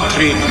the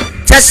country.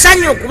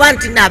 Kyassanyu okuba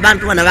nti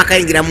n'abantu bano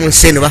bakayingira mu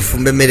nsi eno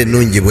bafumba emmere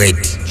ennungi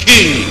bweti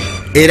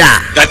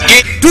era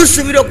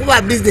tusuubira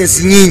okuba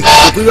bizinesi nyingi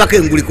okuyibako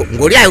enguliko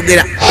ng'oli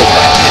ayogera.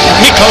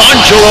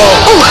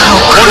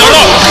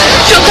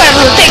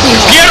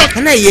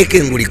 Anayeeko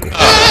enguliko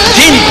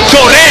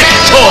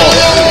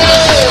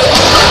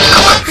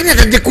ani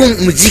ataddeko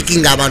muziki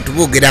ng'abantu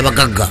boogera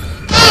abagagga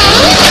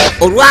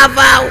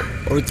olwavaawo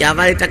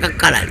olukyava leeta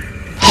kakalali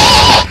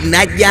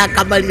najja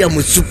akamalira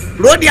mu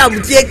supu lodi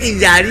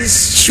amuteekinja ali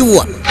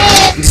sure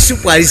nti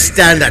supu ali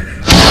standard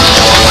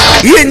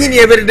ye nyini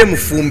eberedde mu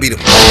fumbiro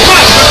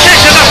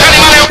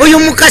oyo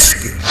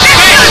mukasike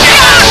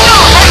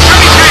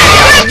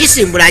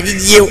gisimbula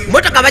agigyewo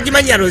motoka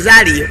bagimanyira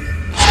Rosario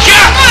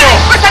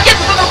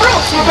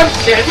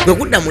bwe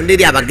kudda mu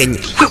nderi abagenyi.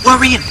 Quit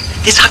worrying.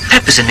 There's hot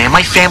peppers in there.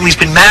 My family's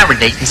been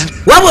marinating since...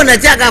 wabona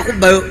kyagala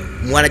kubbayo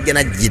muwala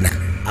jjana jjina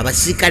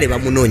abasirikale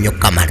bamunoonya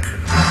okukamala.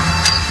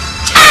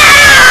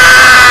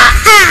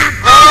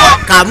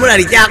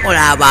 Kamulali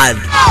kyakola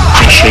abantu.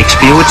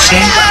 Shakespeare would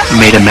say,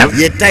 made a marriage.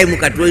 Ye time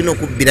kati olina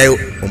okubbirayo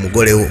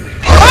omugolewo.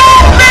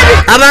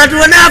 abantu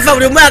bonna afa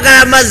buli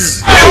mwagala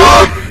amazzi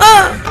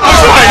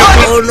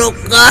ono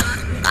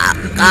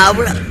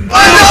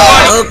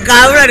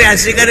kabula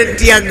lyasigala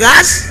tia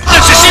gas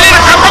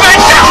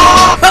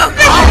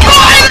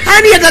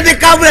ani yatate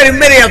kabula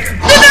limmere yaffe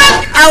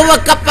abo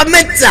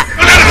bakapametsa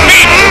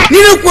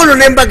nina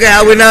okwonona embaga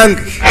yawe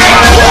nange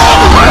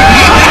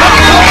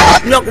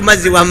nywa ku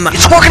mazzi wamma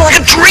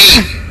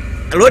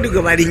lodi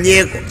gwe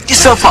balinyeeko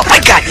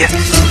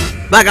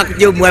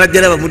bakakuja omuwala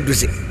jala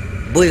bamudduse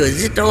boyo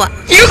zitowa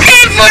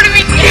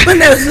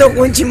banayoziza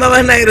okunkima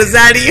banaye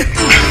rosario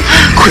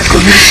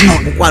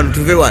mukwano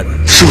tuve wano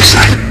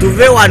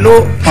tuve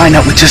wano Find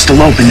out we're just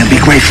eloping and be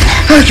grateful.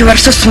 Oh, you are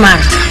so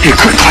smart. Hey,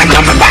 quick, climb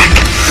down my back.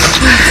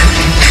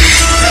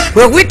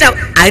 wekuyita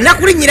alina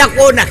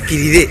kulinyirako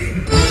nakkirire.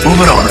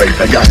 Move it on,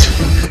 Rafe, I got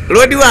you.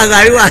 Lodi wange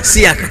ali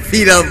wansi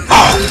akafiiramu.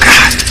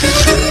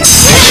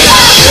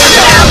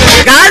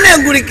 Kaana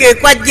engulika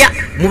ekwajja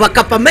mu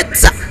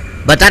bakapametsa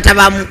batata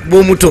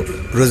b'omuto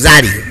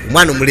Rosario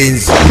omwana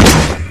omulenzi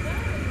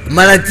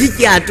mala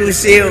kiki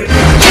atuuseewo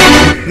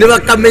ne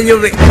bakamenyo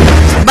be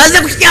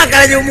baze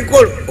kukyakalanya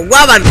omukolo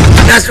ogw'abantu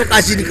nasooka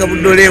asindika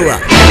budolewa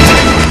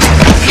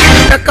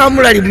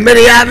takamulali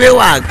mmere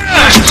y'abeewange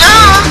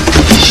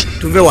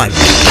tuve wano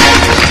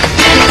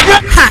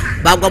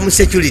bagwa mu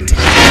security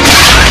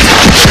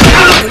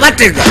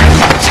kubatega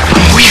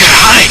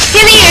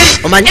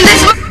omanyi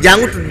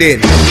jangu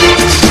tuddeeno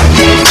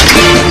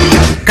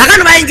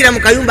kakano bayingira mu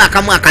kayumba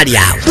akamu akali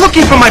awo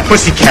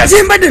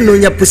nze mbadde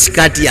noonya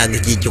pusikaati yange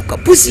kikyokka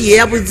pusi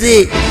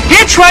yeyabuze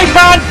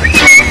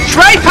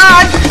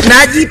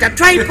n'agiyita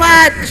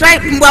tripod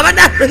mbw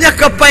abadde anonya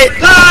kapaye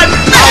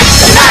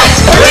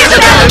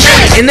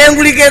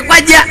enengulika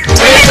ekwajja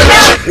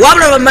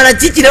wabula bamala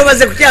kiki nabo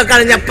baze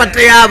kukyakalanya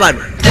pata y'abano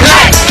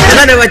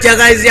era ne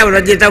bakyakalanyizya abo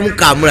bagyetamu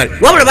kamulali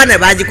wabula bana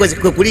bagikoze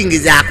kwe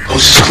kulingizaako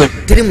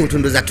teri muntu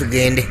ndoza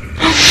tugende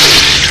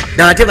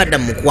daba tebadda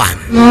mu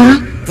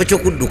mukwano fo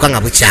kyokudduka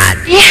nga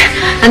bukyali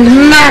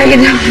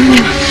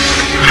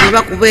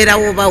niba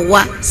kubeerawo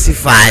bawa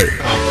sifaayo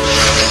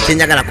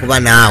kyenjagala kuba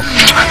naawe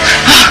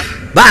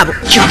baabo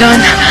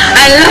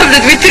I love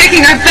that we're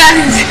tricking our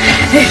parents.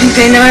 They think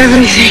they know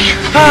everything.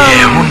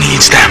 Yeah, who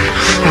needs them?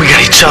 We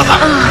got each other.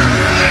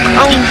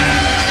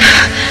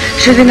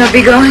 Should they not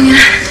be going?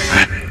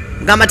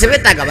 ngamba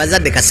tebetaaga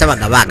bazadde kasaba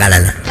nga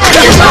baagalana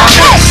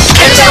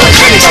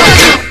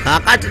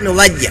kakati no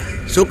bajja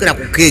sookera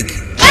ku keeki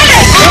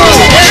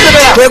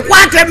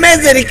kwekwata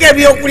emmeeza eriko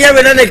ebyokulya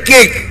byonna ne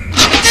keeki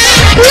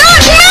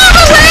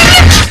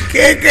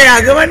keeke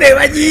yange bane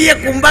bagiye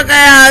ku mbaga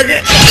yange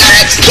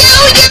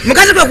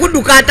mukazi bwe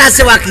kudduka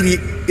ataase wakiri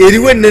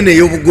eriwo ennene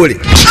ey'obugole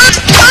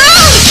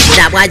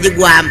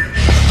nabwagigwamu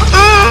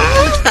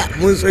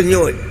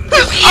munsonyiole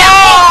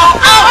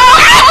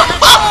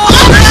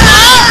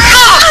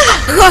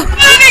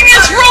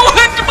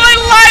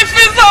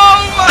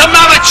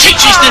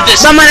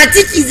bamala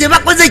kikize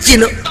bakoze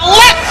kino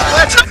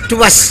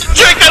tubasi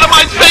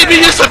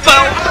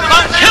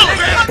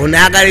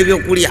onaagala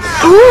ebyokulya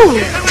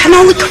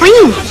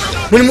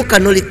mulimu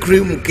kanoli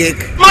cream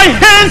cake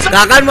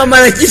kakali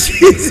bamala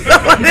kikize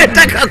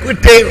baneetaka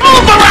kuteeka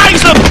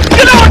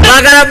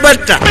baagala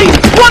batta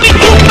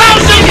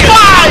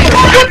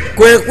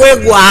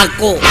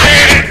kwekwegwako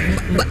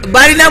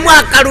balinamu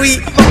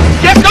akalwi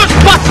Get those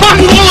butts on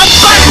all the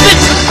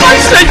bastards! I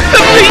stayed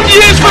 15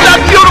 years for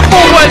that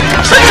beautiful one!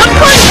 Such a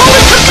great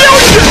woman to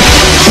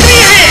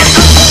millions!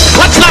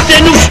 What's not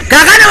their news?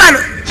 Kakana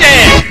bano!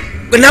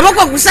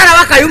 Naboko kusala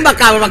wakayumba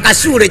kawe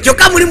bakashure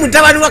kyokka muli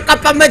mutabani wa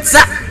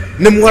kapametsa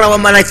ne muwala wa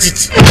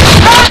malakiki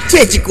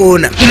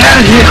kyekikoona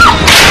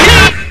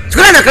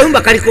kikoona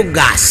nakayumba kaliko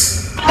gas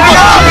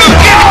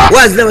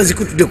wazina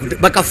bazikutudde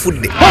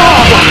bakafudde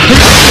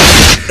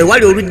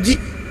ewali oluggi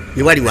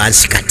ewali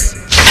wansi kati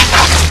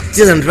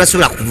kiza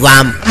ntibasobola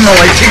kuvaamu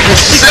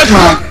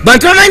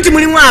bantu bamanyi nti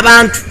mulimu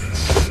abantu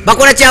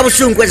bakola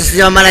kyabusungu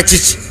kwesasanya bamala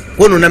kiki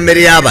kwonoona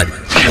mmere y'abali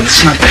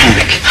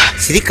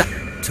sirika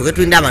soke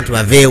tulinda abantu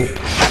baveewo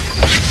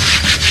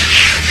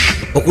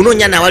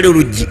okunoonya nawali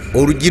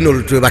oluggi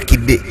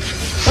nolutwebakidde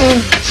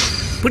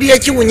puli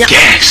ekiwunya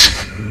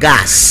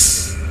gas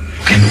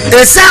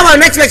esaawa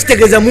yonna kiba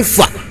kitegeeza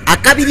mufa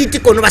akabiriti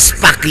kono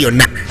basipaaki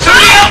yonna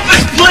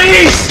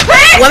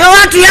wabe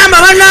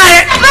watuyamba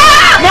banaye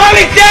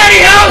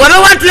wabe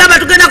watuyamba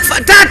tugenda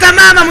kufa taata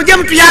maama mujje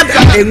mutuyambe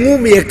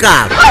eŋŋuumi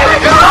ekaaba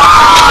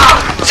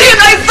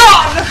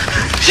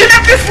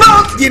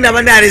gina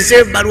banaye alese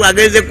ebbaluwa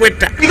agenze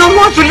kwetta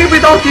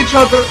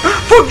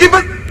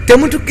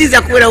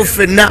temutukiriza kubeerawo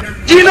ffenna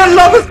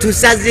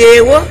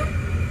tusazeewo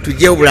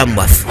tujje obulamu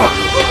bwaffe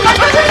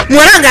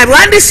muwala nga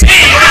alwandise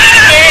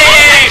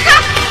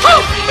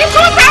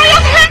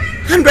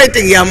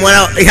handwriting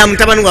ya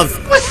mutabani waffe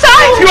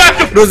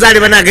Rosalie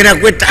banagenda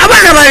kwetta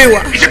abaana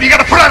baliwa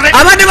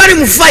abadde bali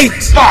mu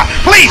fight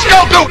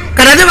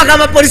katate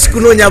bagamba polisi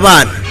kunoonya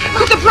baana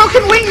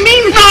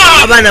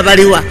abaana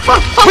baliwa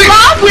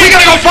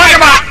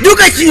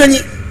duka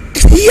ekinyonyi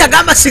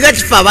yagamba singa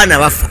kifa abaana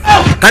bafa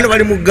kano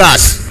bali mu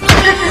gaasi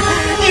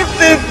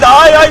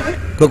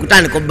kwe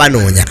kutandika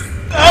obbanoonya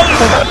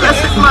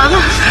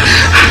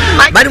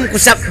bali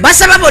mukusaba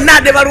basaba bonna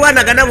ade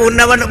balwanagana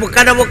bonna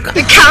bukana bokka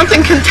The Count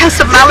and Countess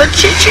of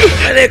Malachichi.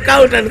 the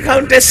Count and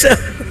Countess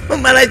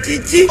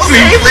Malachichi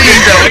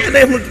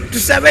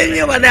tusabe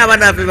nnyo bana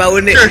abanafe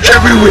bawone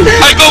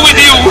I go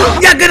with you.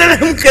 njagala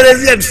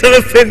namukereziya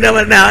tusabe ffenna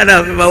bana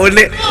abanafe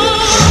bawone.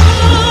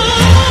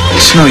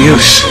 It's no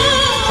use.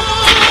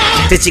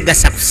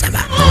 Tekigasa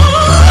kusaba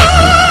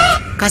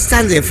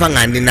kasita nze nfa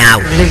nga ndi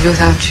naawe Live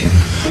without you.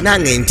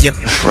 nange ntyo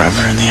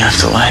Forever in the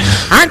afterlife.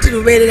 anti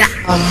lubeerera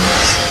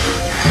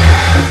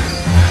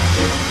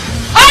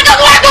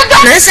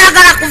naye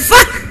saagala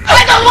kufa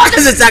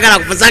nze saagala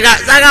kufa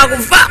saagala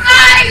kufa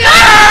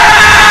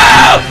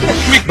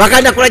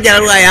bakanda kulajjala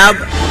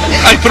lwayamba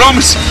I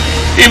promise,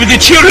 if the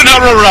children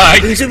are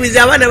alright,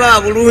 nsuubiza abaana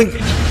baba bulungi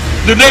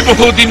the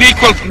neighborhood in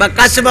equal.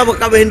 bakasema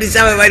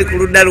bukabendisa bali ku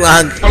ludda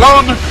lwange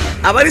Alone,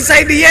 abali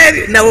saidi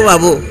yeri nabo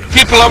babo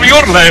people of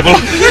your level.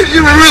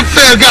 You're a real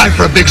fair guy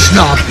for a big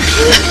snob.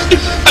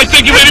 I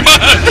thank you very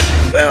much.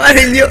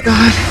 webale nnyo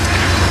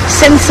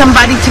Send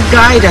somebody to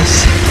guide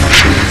us.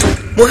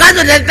 mukazi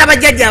otaleta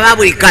bajjajja aba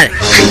buli kale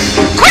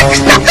Quick,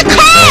 stop the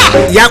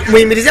car!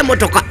 muyimirize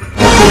emotoka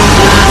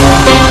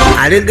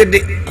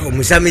alengedde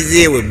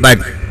omusamizi we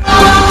badi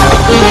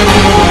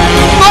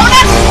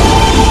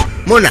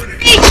mona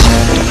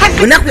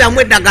lunaku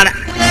yamu eddagala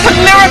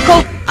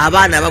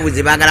abaana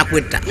babuze baagala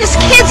kwetta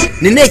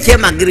nina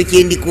ekyemagiro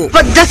kyendiko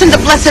But doesn't the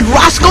blessed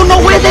Roscoe know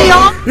where they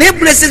are? naye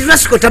blessed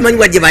Roscoe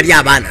tamanyiwa gye bali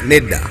abaana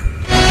nedda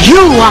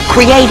You are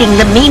creating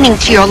the meaning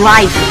to your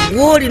life.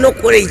 gwoolina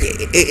okukola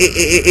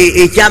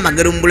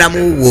ekyamagero mu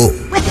bulamu bwo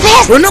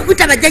olina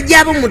okuyita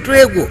bajjajjaabo mu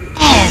mutwe gwo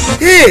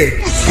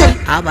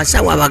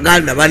abasawo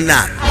abaganda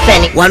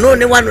bannange wano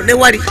ne wano ne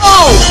wali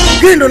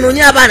genda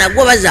onoonya abaana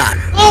gwo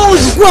bazaala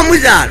gwe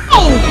omuzaala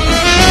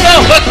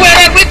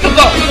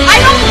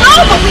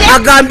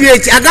agambye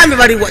eki agambye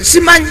baliwa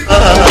simanyi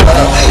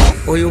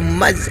oyo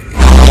mumazi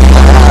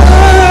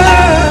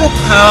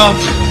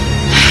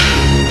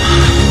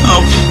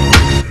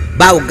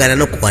bawugana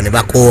n'okuwa ne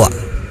bakoowa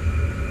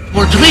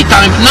For 3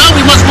 times now,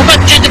 we must go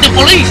back to the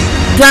police.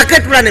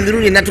 twaketulana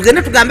emirundi ena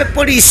tugende tugambe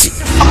poliisi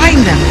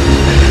Find them.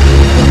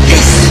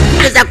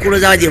 eza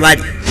kulozawo gye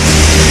bali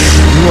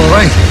You all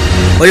right?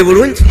 oli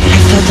bulungi I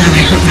fell down.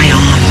 I hurt my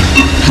arm.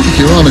 I think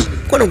you're honest.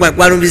 kono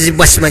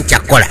gwalumizibwa simanyi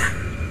kyakola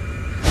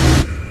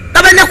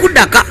nga balina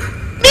kuddaka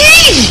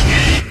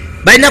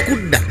balina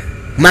kudda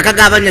mu maka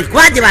g'abanywanyi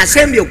kuba gye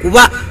basembye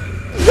okuba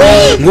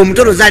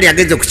ng'omutoloza ali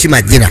agenze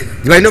kukimagina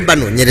gye balina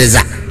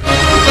obbanoonyereza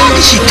What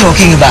is she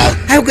talking about?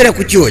 ayogera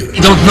ku kyoyo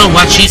Don't know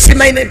what she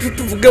simanyi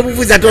tuvuge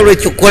buvuzi ate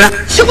olwekyokola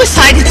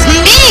Suicide, it's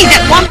me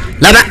that one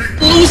laba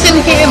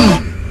losing him.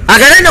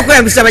 agala na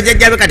kweyambisa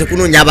bajjajjabe kati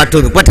kunoonya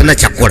abatobe kuba tana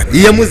kyakola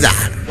ye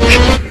muzaala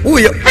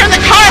uyo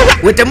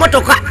wete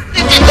motoka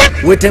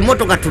wete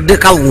motoka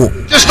tuddekawo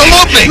Just a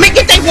little bit. Make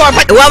it they were,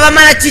 but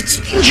wabamala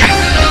kiki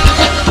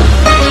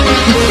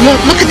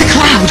look at the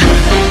cloud.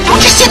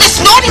 Don't you see the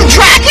snorting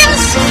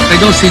dragons? I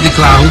don't see the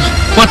cloud.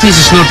 What is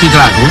a snorty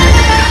dragon?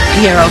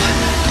 Piero,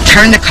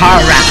 turn the car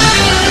around.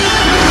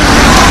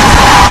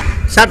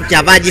 satu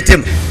kyava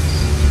agitema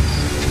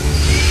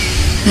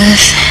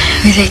Yes,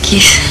 with a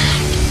kiss.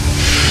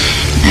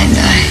 I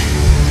die.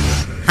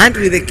 anti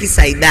with a kiss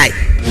I die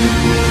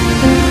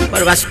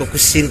bali basika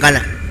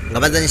okusinkana nga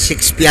bazanya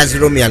Shakespeare's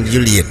Romeo and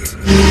Juliet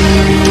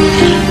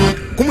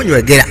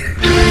kumunywegera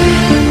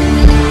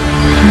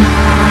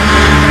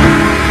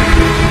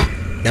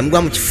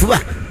yamugwa mu kifuba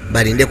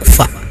balinde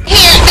kufa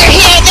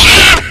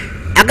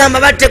agamba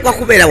batekwa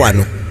kubeera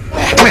wano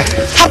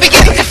I'm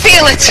beginning to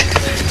feel it.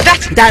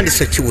 That's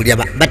ntandise okiwulya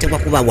batekwa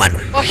kuba wano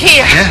or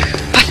here.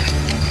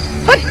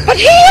 But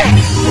here.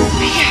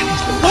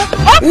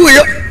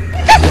 uyo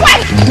This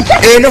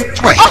way. eno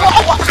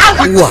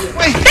wa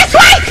This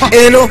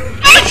way. eno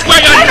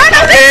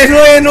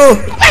eno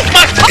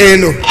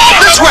eno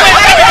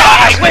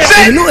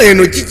eno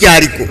eno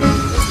kikyaliko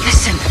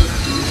Listen.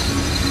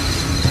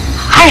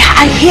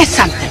 I hear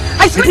something.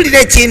 mpulira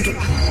ekintu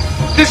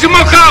The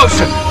smoke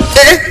house.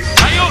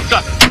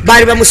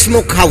 baali bamu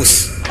smoke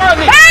house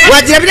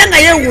wagirabira nga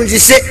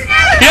yeewunzise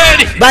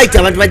bayita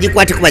abantu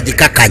bagikwateko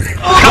bagikakanya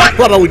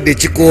kuba bawulidde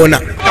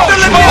ekikoona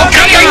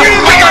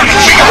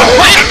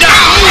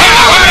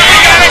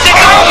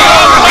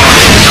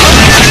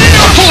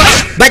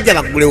bajja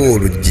baggulewo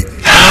oluggi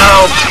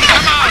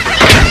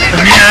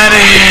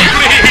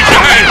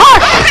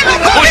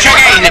Push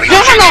again.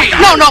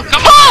 No.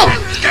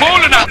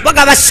 Pull.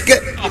 baga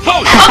basike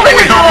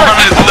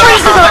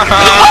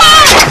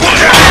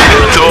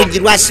luggi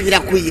lwasibira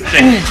kuye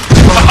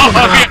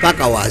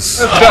paka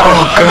wansi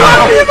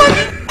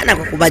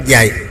anako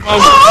kubajjayo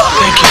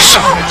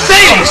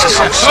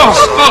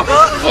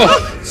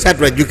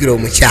satu ajjukira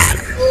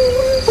omukyala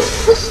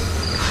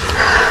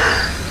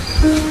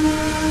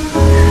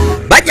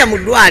bajja mu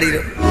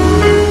ddwaliro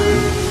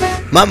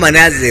mama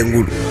naaza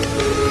engulu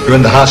You're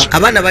in the hospital.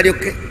 abaana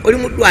balyoke oli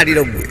mu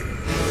ddwaliro gwe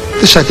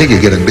This I think you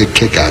get a big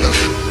kick out of.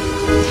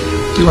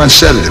 You're on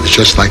sedatives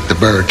just like the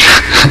bird.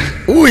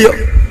 uyo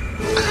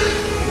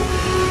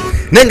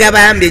Nenga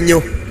abayambye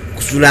nnyo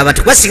kusula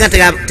abantu kuba singa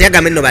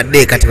teyagambe nno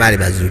badde kati baali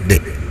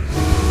bazudde.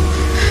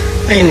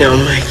 I know,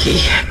 Mikey.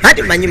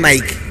 Hadi manyi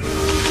Mike.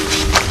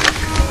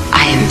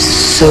 I am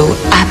so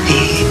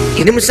happy.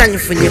 Ndi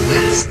musanyufu nnyo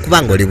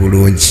kubanga oli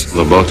bulungi.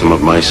 The bottom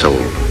of my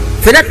soul.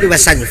 Ffenna tuli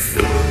basanyufu.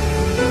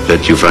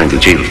 That you find the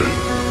children.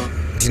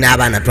 Nti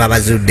n'abaana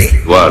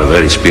twabazudde. You are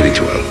very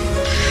spiritual.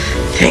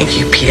 Thank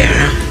you,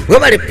 Piero.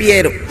 Webale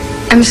Piero.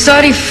 I'm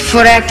sorry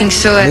for acting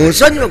so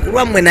munsonyiwe ku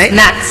lwammwe naye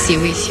Nazi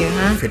with you,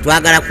 huh? ffe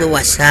twagala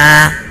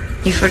kwewasa.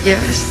 You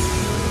forgive us?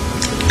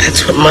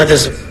 That's what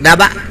mothers...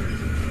 Daba.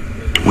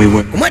 We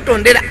were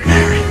kumwetondera.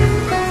 married.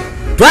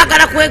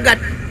 Twagala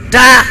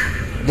kwegatta.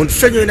 Muntu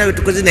sonyiwe nawe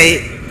tukoze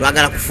naye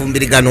twagala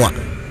kufumbiriganwa.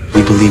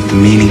 We believe the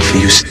meaning for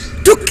you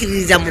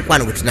tukkiririza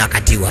mukwano gwe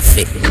tunaakati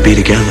waffe. could be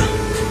together.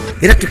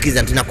 Era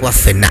tukkiriza tunakuwa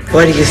ffenna.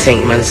 What do you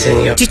think,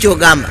 Monsignor? Ki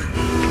kyogamba?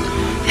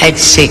 At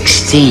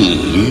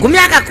 16, ku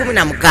myaka 16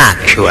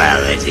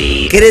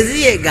 actuality,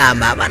 kereziya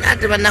egamba abaana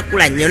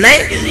tebannakula nnyo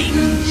naye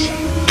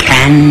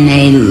can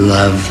they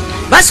love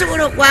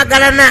basobola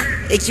okwagalana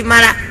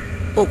ekimala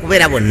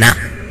okubeera bonna.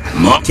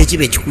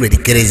 Kyekiba ekikulu eri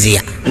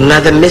kereziya.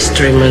 Another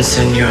mystery,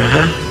 Monsignor,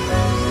 huh?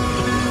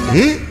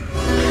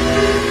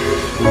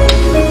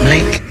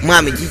 Mike?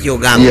 Mwami ki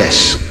kyogamba?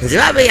 Yes. Nze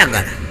baba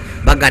beeyagala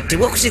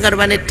bagattibwa okusinga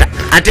lubanetta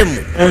ate mu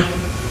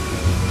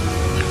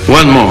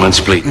One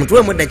moment, please.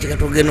 mutuwe mu ddakiika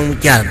tugenda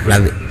omukyala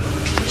tulabe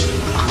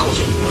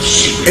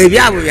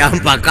ebyabwe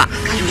byampaka.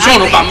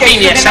 Sono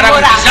bambini e sarà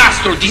un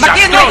disastro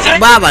disastroso.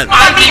 Baba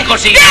Anche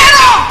così.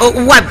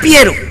 wa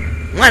Piero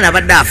mwana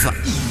abadde afa.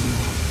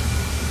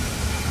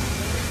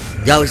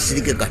 Jawo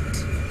sirike kati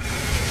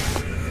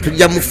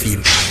tujja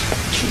mufiirwa.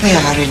 They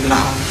are in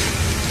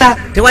love.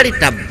 Tewali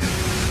tabu.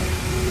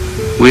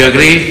 We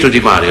agree to the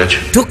marriage.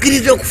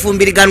 Tukkiriza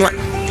okufumbiriganwa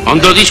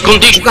Under this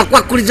condition,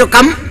 kukakwakulizo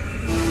kamu.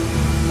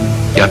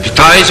 the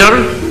appetizer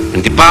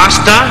and the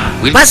pasta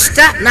will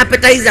Pasta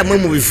n'appetizer mwe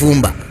mu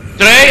bifumba.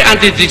 tray and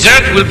the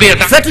dessert will be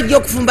Ffe tujja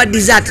okufumba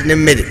dessert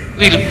n'emmere.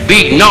 will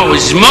be no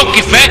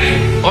smoky fat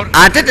or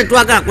Ate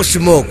tetwagala ku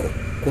smoke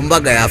ku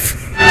mbaga yaffe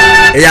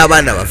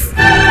ey'abaana baffe.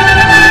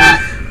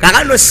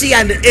 Kakano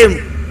C&M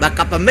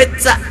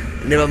bakapametsa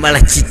ne bamala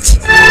kiki.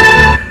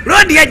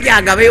 Lodi yajja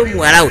agabeyo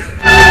muwala we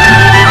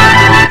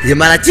ye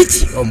mala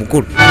kiki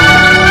omukulu.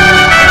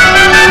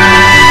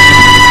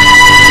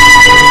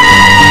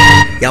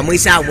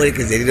 Yamuyisa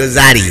amwelekeza eriro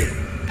zaaliyo.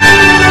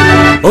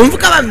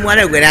 Omuvuka bami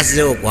muwala we gwera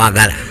asizewo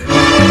okwagala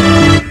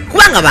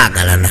kubanga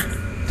baagalana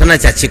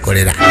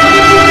tonakyakikolera.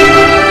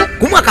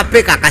 Kumu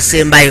akapeeka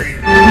akasembayo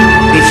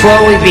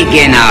before we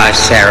begin our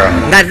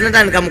ceremony? nga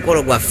tunatandika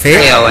mukolo gwaffe.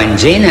 Leo and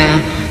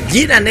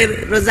Gina ne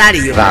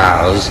Rosario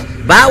vows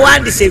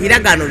baawandisa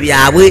ebiragaano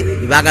byabwe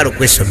bye baagala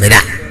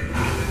okwesomera.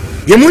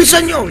 Ye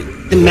munsonyi oli.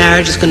 The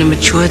marriage is going to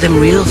mature them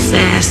real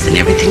fast and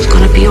everything's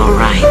going to be all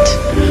right.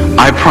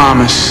 I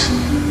promise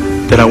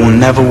that I will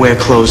never wear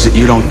clothes that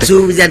you don't think.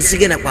 Suubiza nti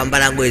sigenda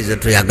kwambala ngoye zo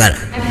toyagala.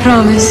 I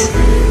promise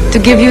to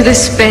give you the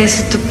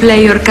space to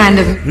play your kind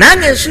of...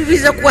 Nange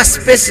nsuubiza kuwa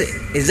space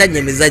ezannya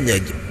emizannyo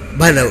gyo.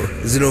 Bana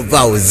zino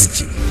vaawo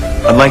ziki.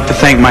 I'd like to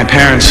thank my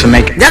parents for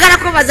making Njagala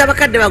kwebaza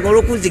abakadde bange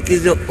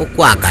olw'okunzikiriza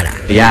okwagala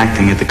the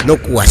acting at the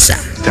n'okuwasa.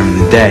 during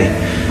the day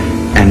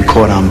and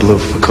Cordon Bleu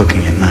for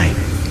cooking at night.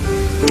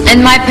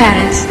 And my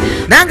parents.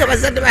 Nange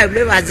bazadde bayo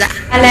bebaza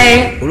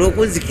Ale.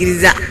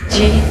 olw'okunzikiriza.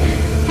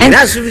 And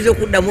Era nsuubiza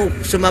okuddamu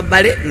okusoma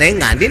bbale naye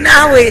nga ndi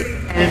naawe.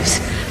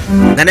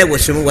 Nga naye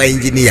bw'osoma bwa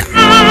injiniya.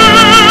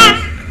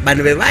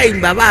 Bano be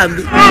baayimba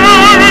bambi.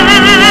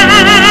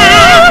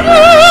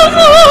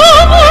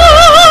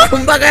 Ku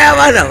mbaga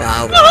y'abaana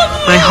baabwe.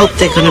 I hope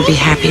they're going to be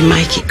happy,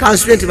 Mikey.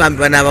 Kansule nti bambi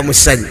banaaba mu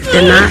ssanyu.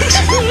 They're not.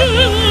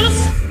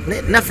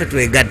 Naffe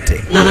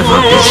twegatte. None of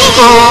our business.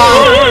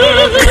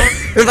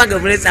 Mpaka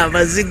mulesa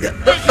amaziga.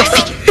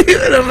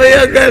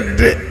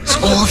 Nabayagadde. It's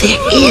all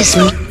there is.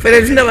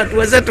 Fere tunda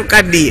batuwaza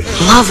tukaddiye.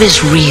 Love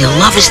is real.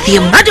 Love is the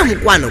emotion. Ate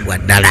omukwano gwa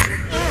ddala.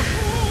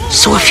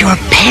 So if you're a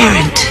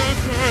parent,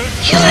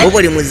 you're like... Oba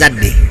oli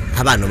muzadde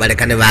abaana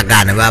baleka ne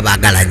baagaana baba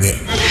baagalanye.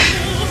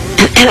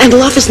 And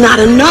love is not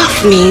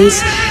enough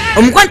means...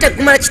 Omukwano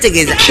tekumala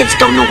kitegeeza. Kids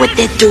don't know what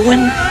they're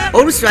doing.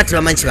 Oluusi bati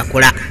bamanyi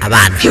kibakola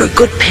abaana. If you're a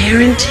good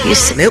parent, you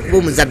say... Naye kuba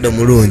omuzadde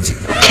omulungi.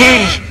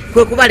 Okay.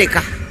 Kwe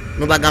kubaleka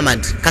nobagamba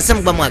nti kasa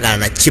muba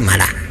mwagalana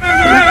kimala.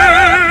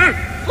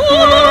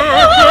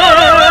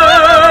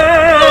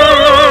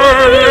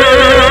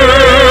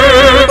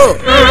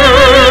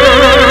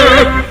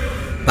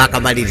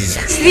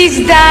 Bakamaliriza.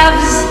 These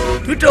doves.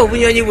 Tuta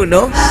obunyonyi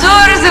buno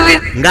Soars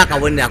with...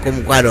 ng'akabonero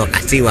ak'omukwano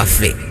wakati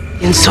waffe.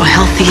 And so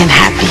healthy and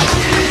happy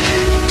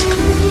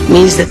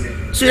means that...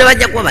 Suula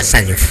bajja kuba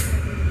basanyufu.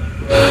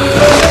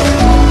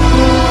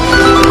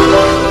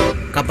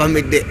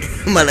 Kapamidde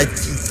mala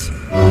kiki.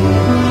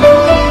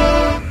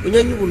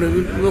 Bunyonyi buno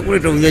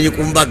bakuleeta obunyonyi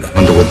ku mbaga. I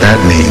wonder what that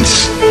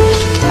means.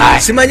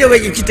 Simanyi oba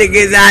ekyo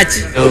kitegeeza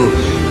ki.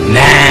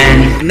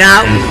 man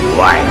Now and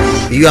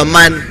wife. you are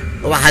man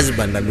or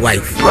husband and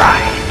wife.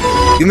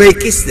 Bride. You may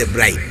kiss the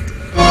bride.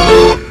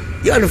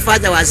 You and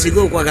father was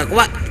go kwa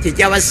kuba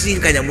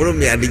kyabasinkanya mu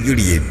Romeo and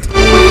Juliet.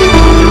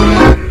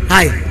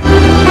 Hi.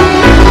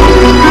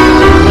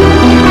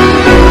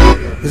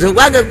 Nze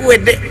gwange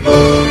guwedde.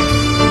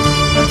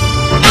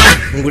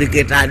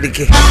 Nguliketa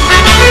adike.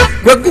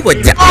 Gwe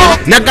gubojja.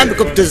 Nagambi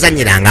ko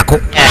tuzanyirangako.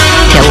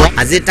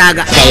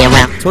 Azitaaga.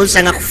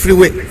 Tosanga ku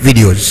freeway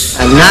videos.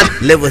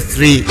 Level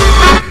 3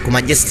 ku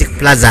Majestic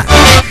Plaza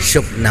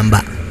shop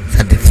number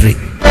 33.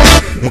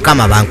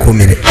 Mukama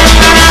bankumire.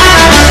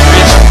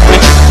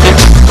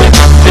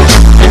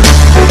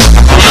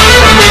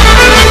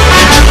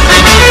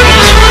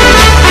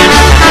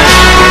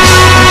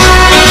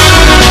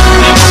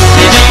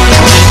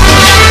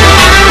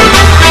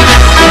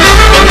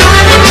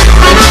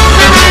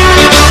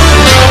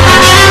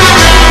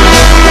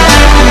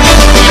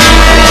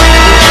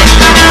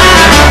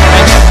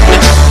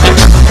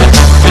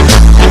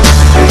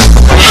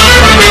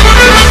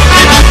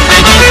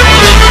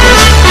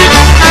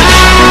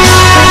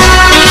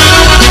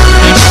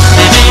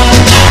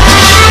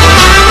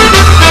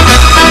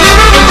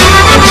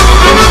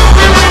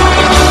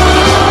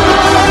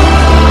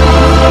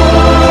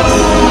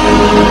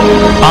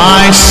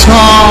 I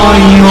saw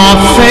your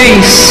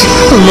face,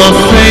 the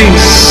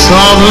face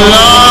of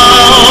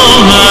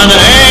love, an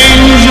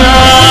angel.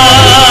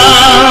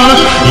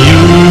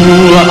 You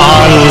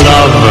are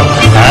love.